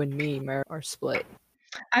and you and me are split.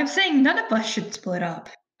 I'm saying none of us should split up.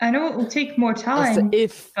 I know it will take more time.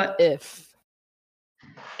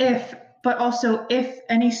 But also if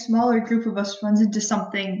any smaller group of us runs into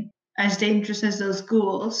something as dangerous as those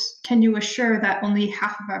ghouls, can you assure that only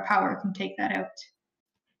half of our power can take that out?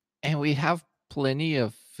 And we have plenty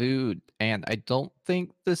of food, and I don't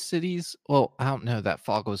think the city's... Well, I don't know, that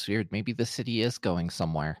fog was weird. Maybe the city is going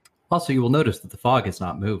somewhere. Also, you will notice that the fog has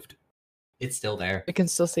not moved. It's still there. You can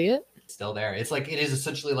still see it? It's still there. It's like, it is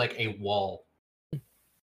essentially like a wall.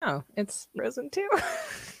 Oh, it's frozen too?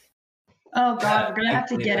 Oh god, we're gonna have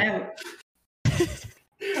to get out.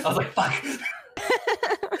 I was like, fuck.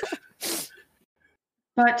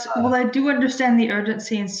 But while I do understand the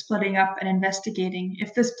urgency in splitting up and investigating,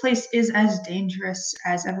 if this place is as dangerous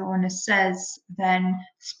as everyone says, then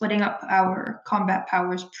splitting up our combat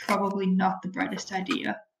power is probably not the brightest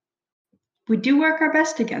idea. We do work our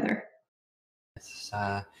best together.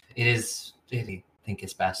 It is, I think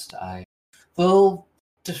it's best. I will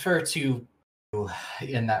defer to,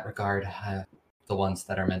 in that regard, the ones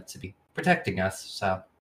that are meant to be protecting us. So,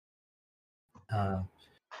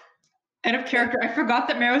 out of character, I forgot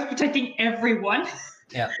that Mare was protecting everyone.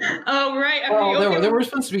 Yeah. Oh, right. Well, there were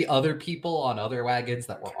supposed to be other people on other wagons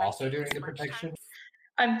that were also doing the protection.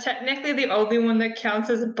 I'm technically the only one that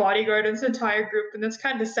counts as a bodyguard in this entire group, and that's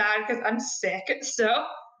kind of sad because I'm sick. So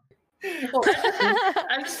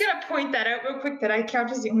I'm just gonna point that out real quick that I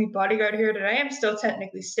count as the only bodyguard here, and I am still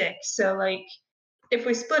technically sick. So like, if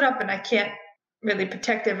we split up and I can't really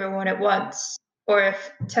protect everyone at once, or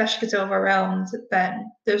if Tesh gets overwhelmed,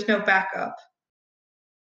 then there's no backup.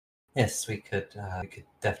 Yes, we could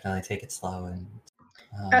definitely take it slow and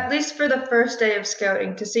at least for the first day of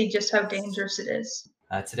scouting to see just how dangerous it is.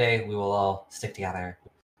 Today we will all stick together,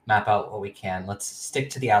 map out what we can. Let's stick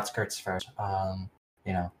to the outskirts first,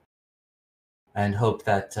 and hope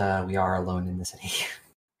that we are alone in the city.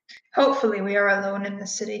 Hopefully we are alone in the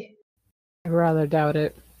city. I rather doubt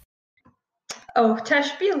it. Oh,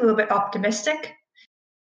 Tesh, be a little bit optimistic.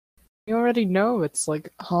 You already know it's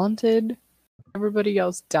like haunted. Everybody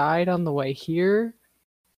else died on the way here.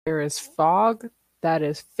 There is fog that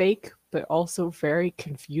is fake, but also very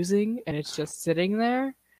confusing, and it's just sitting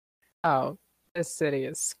there. Oh, this city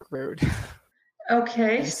is screwed.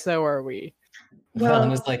 Okay. And so are we.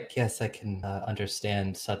 Helen is like, yes, I can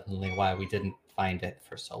understand suddenly why we didn't find it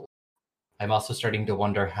for so long. I'm also starting to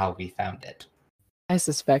wonder how we found it. I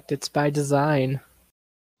suspect it's by design.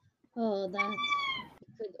 Oh, that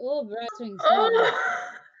could all browsing.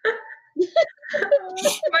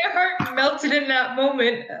 My heart melted in that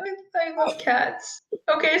moment. I love cats.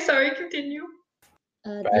 Okay, sorry, continue.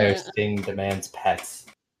 Briarsting demands pets.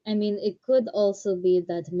 I mean, it could also be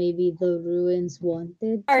that maybe the ruins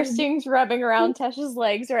wanted. Briarsting's rubbing around Tesh's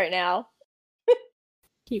legs right now.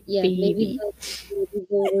 Maybe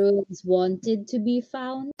the ruins wanted to be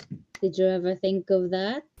found. Did you ever think of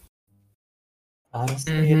that?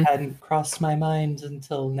 Honestly, it hadn't crossed my mind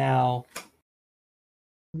until now.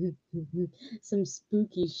 Some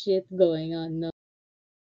spooky shit going on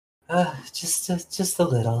now. Just a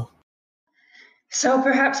little. So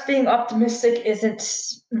perhaps being optimistic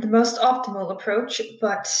isn't the most optimal approach,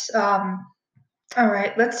 but all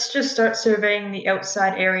right, let's just start surveying the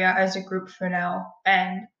outside area as a group for now,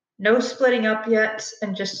 and no splitting up yet,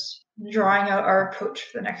 and just drawing out our approach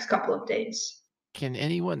for the next couple of days. Can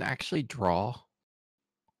anyone actually draw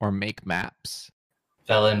or make maps?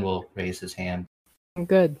 Velen will raise his hand. I'm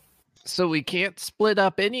good. So we can't split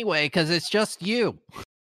up anyway because it's just you.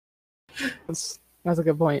 That's a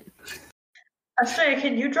good point. Astrea,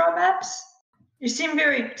 can you draw maps? You seem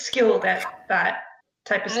very skilled at that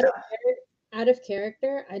type of stuff. Out of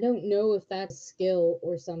character, I don't know if that's skill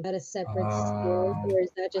or something. That a separate skill, or is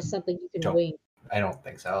that just something you can wing? I don't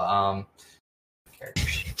think so. Character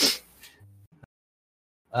sheet.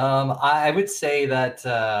 I would say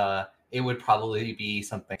that it would probably be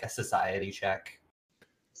something like a society check.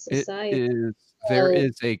 There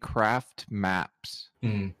is a craft maps.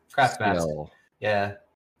 Craft maps. skill. Yeah,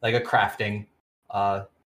 like a crafting. So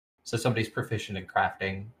somebody's proficient in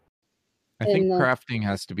crafting. I think crafting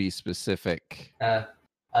has to be specific.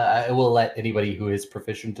 I will let anybody who is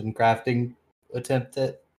proficient in crafting attempt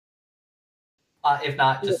it. If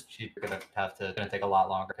not, just you're gonna take a lot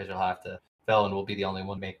longer because you'll have to. Velen will be the only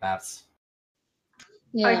one to make maps.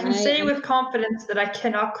 Yeah, I can say with confidence that I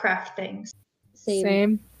cannot craft things.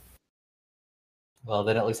 Same. Well,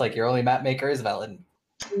 then it looks like your only map maker is Velen.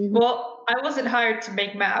 Well, I wasn't hired to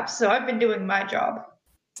make maps, so I've been doing my job.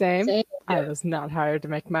 Same. I was not hired to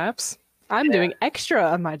make maps. I'm doing extra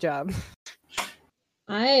on my job.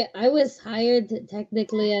 I was hired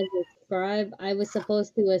technically as a scribe. I was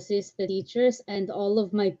supposed to assist the teachers, and all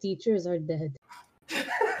of my teachers are dead.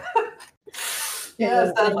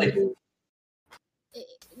 Yeah, sadly.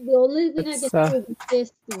 The only thing I can do is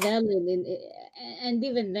assist Velen, and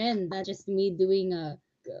even then, that's just me doing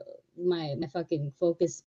my fucking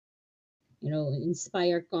focus,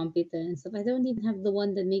 inspire competence. If I don't even have the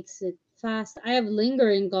one that makes it fast, I have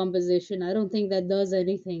lingering composition. I don't think that does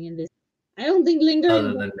anything in this. I don't think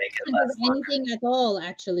lingering does anything at all,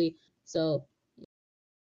 actually. So, I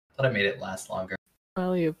thought I made it last longer.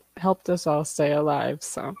 Well, you helped us all stay alive,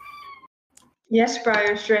 so. Yes,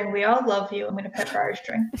 Briarstring, we all love you. I'm going to pet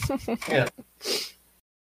Briarstring. Yeah.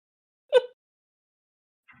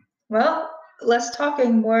 Well, less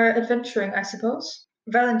talking, more adventuring, I suppose.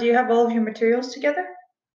 Velen, do you have all of your materials together?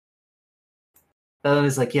 Velen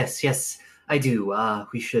is like, yes, I do.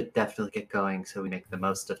 We should definitely get going so we make the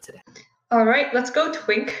most of today. All right, let's go,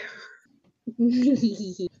 Twink.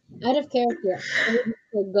 Out of character, I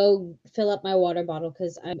would go fill up my water bottle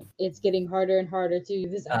because it's getting harder and harder to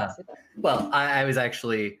use this acid. Well, I was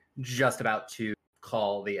actually just about to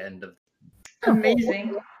call the end of.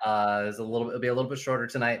 Amazing. It'll be a little bit shorter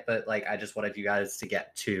tonight, but I just wanted you guys to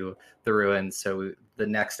get to the ruins. So the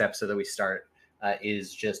next episode that we start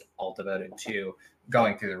is just all devoted to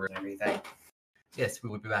going through the ruins and everything. Yes, we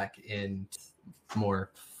will be back in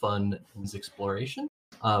more fun exploration.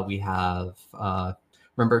 We have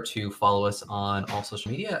remember to follow us on all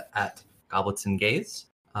social media at Goblets and Gaze.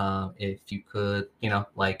 If you could,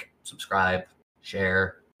 subscribe,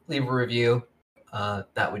 share, leave a review,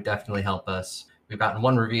 that would definitely help us. We've gotten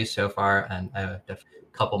 1 review so far, and a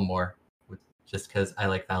couple more, just because I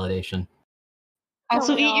like validation.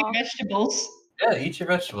 Also, eat your vegetables. Yeah, eat your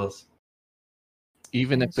vegetables.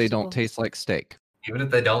 Even if they don't taste like steak. Even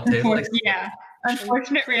if they don't taste like steak. Yeah,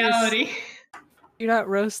 unfortunate reality. Do not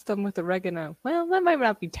roast them with oregano. Well, that might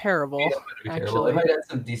not be terrible. It might have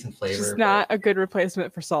some decent flavor. It's not a good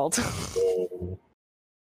replacement for salt.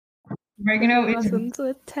 Oregano is. Lessons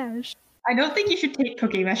with Tesh. I don't think you should take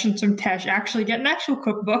cooking lessons from Tesh. Actually, get an actual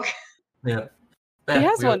cookbook. Yeah. She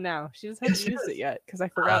has one now. She just hasn't used it yet because I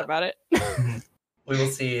forgot about it. We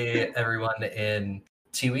will see everyone in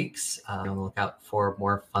 2 weeks. On the lookout for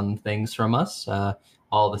more fun things from us.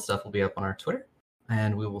 All the stuff will be up on our Twitter.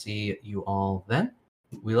 And we will see you all then.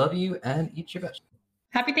 We love you and eat your vegetables.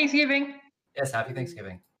 Happy Thanksgiving. Yes, happy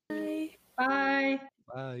Thanksgiving. Bye. Bye.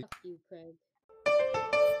 Bye. Fuck you, Craig.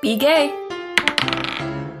 Be gay.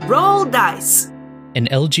 Roll dice. an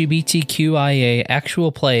LGBTQIA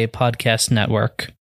actual play podcast network.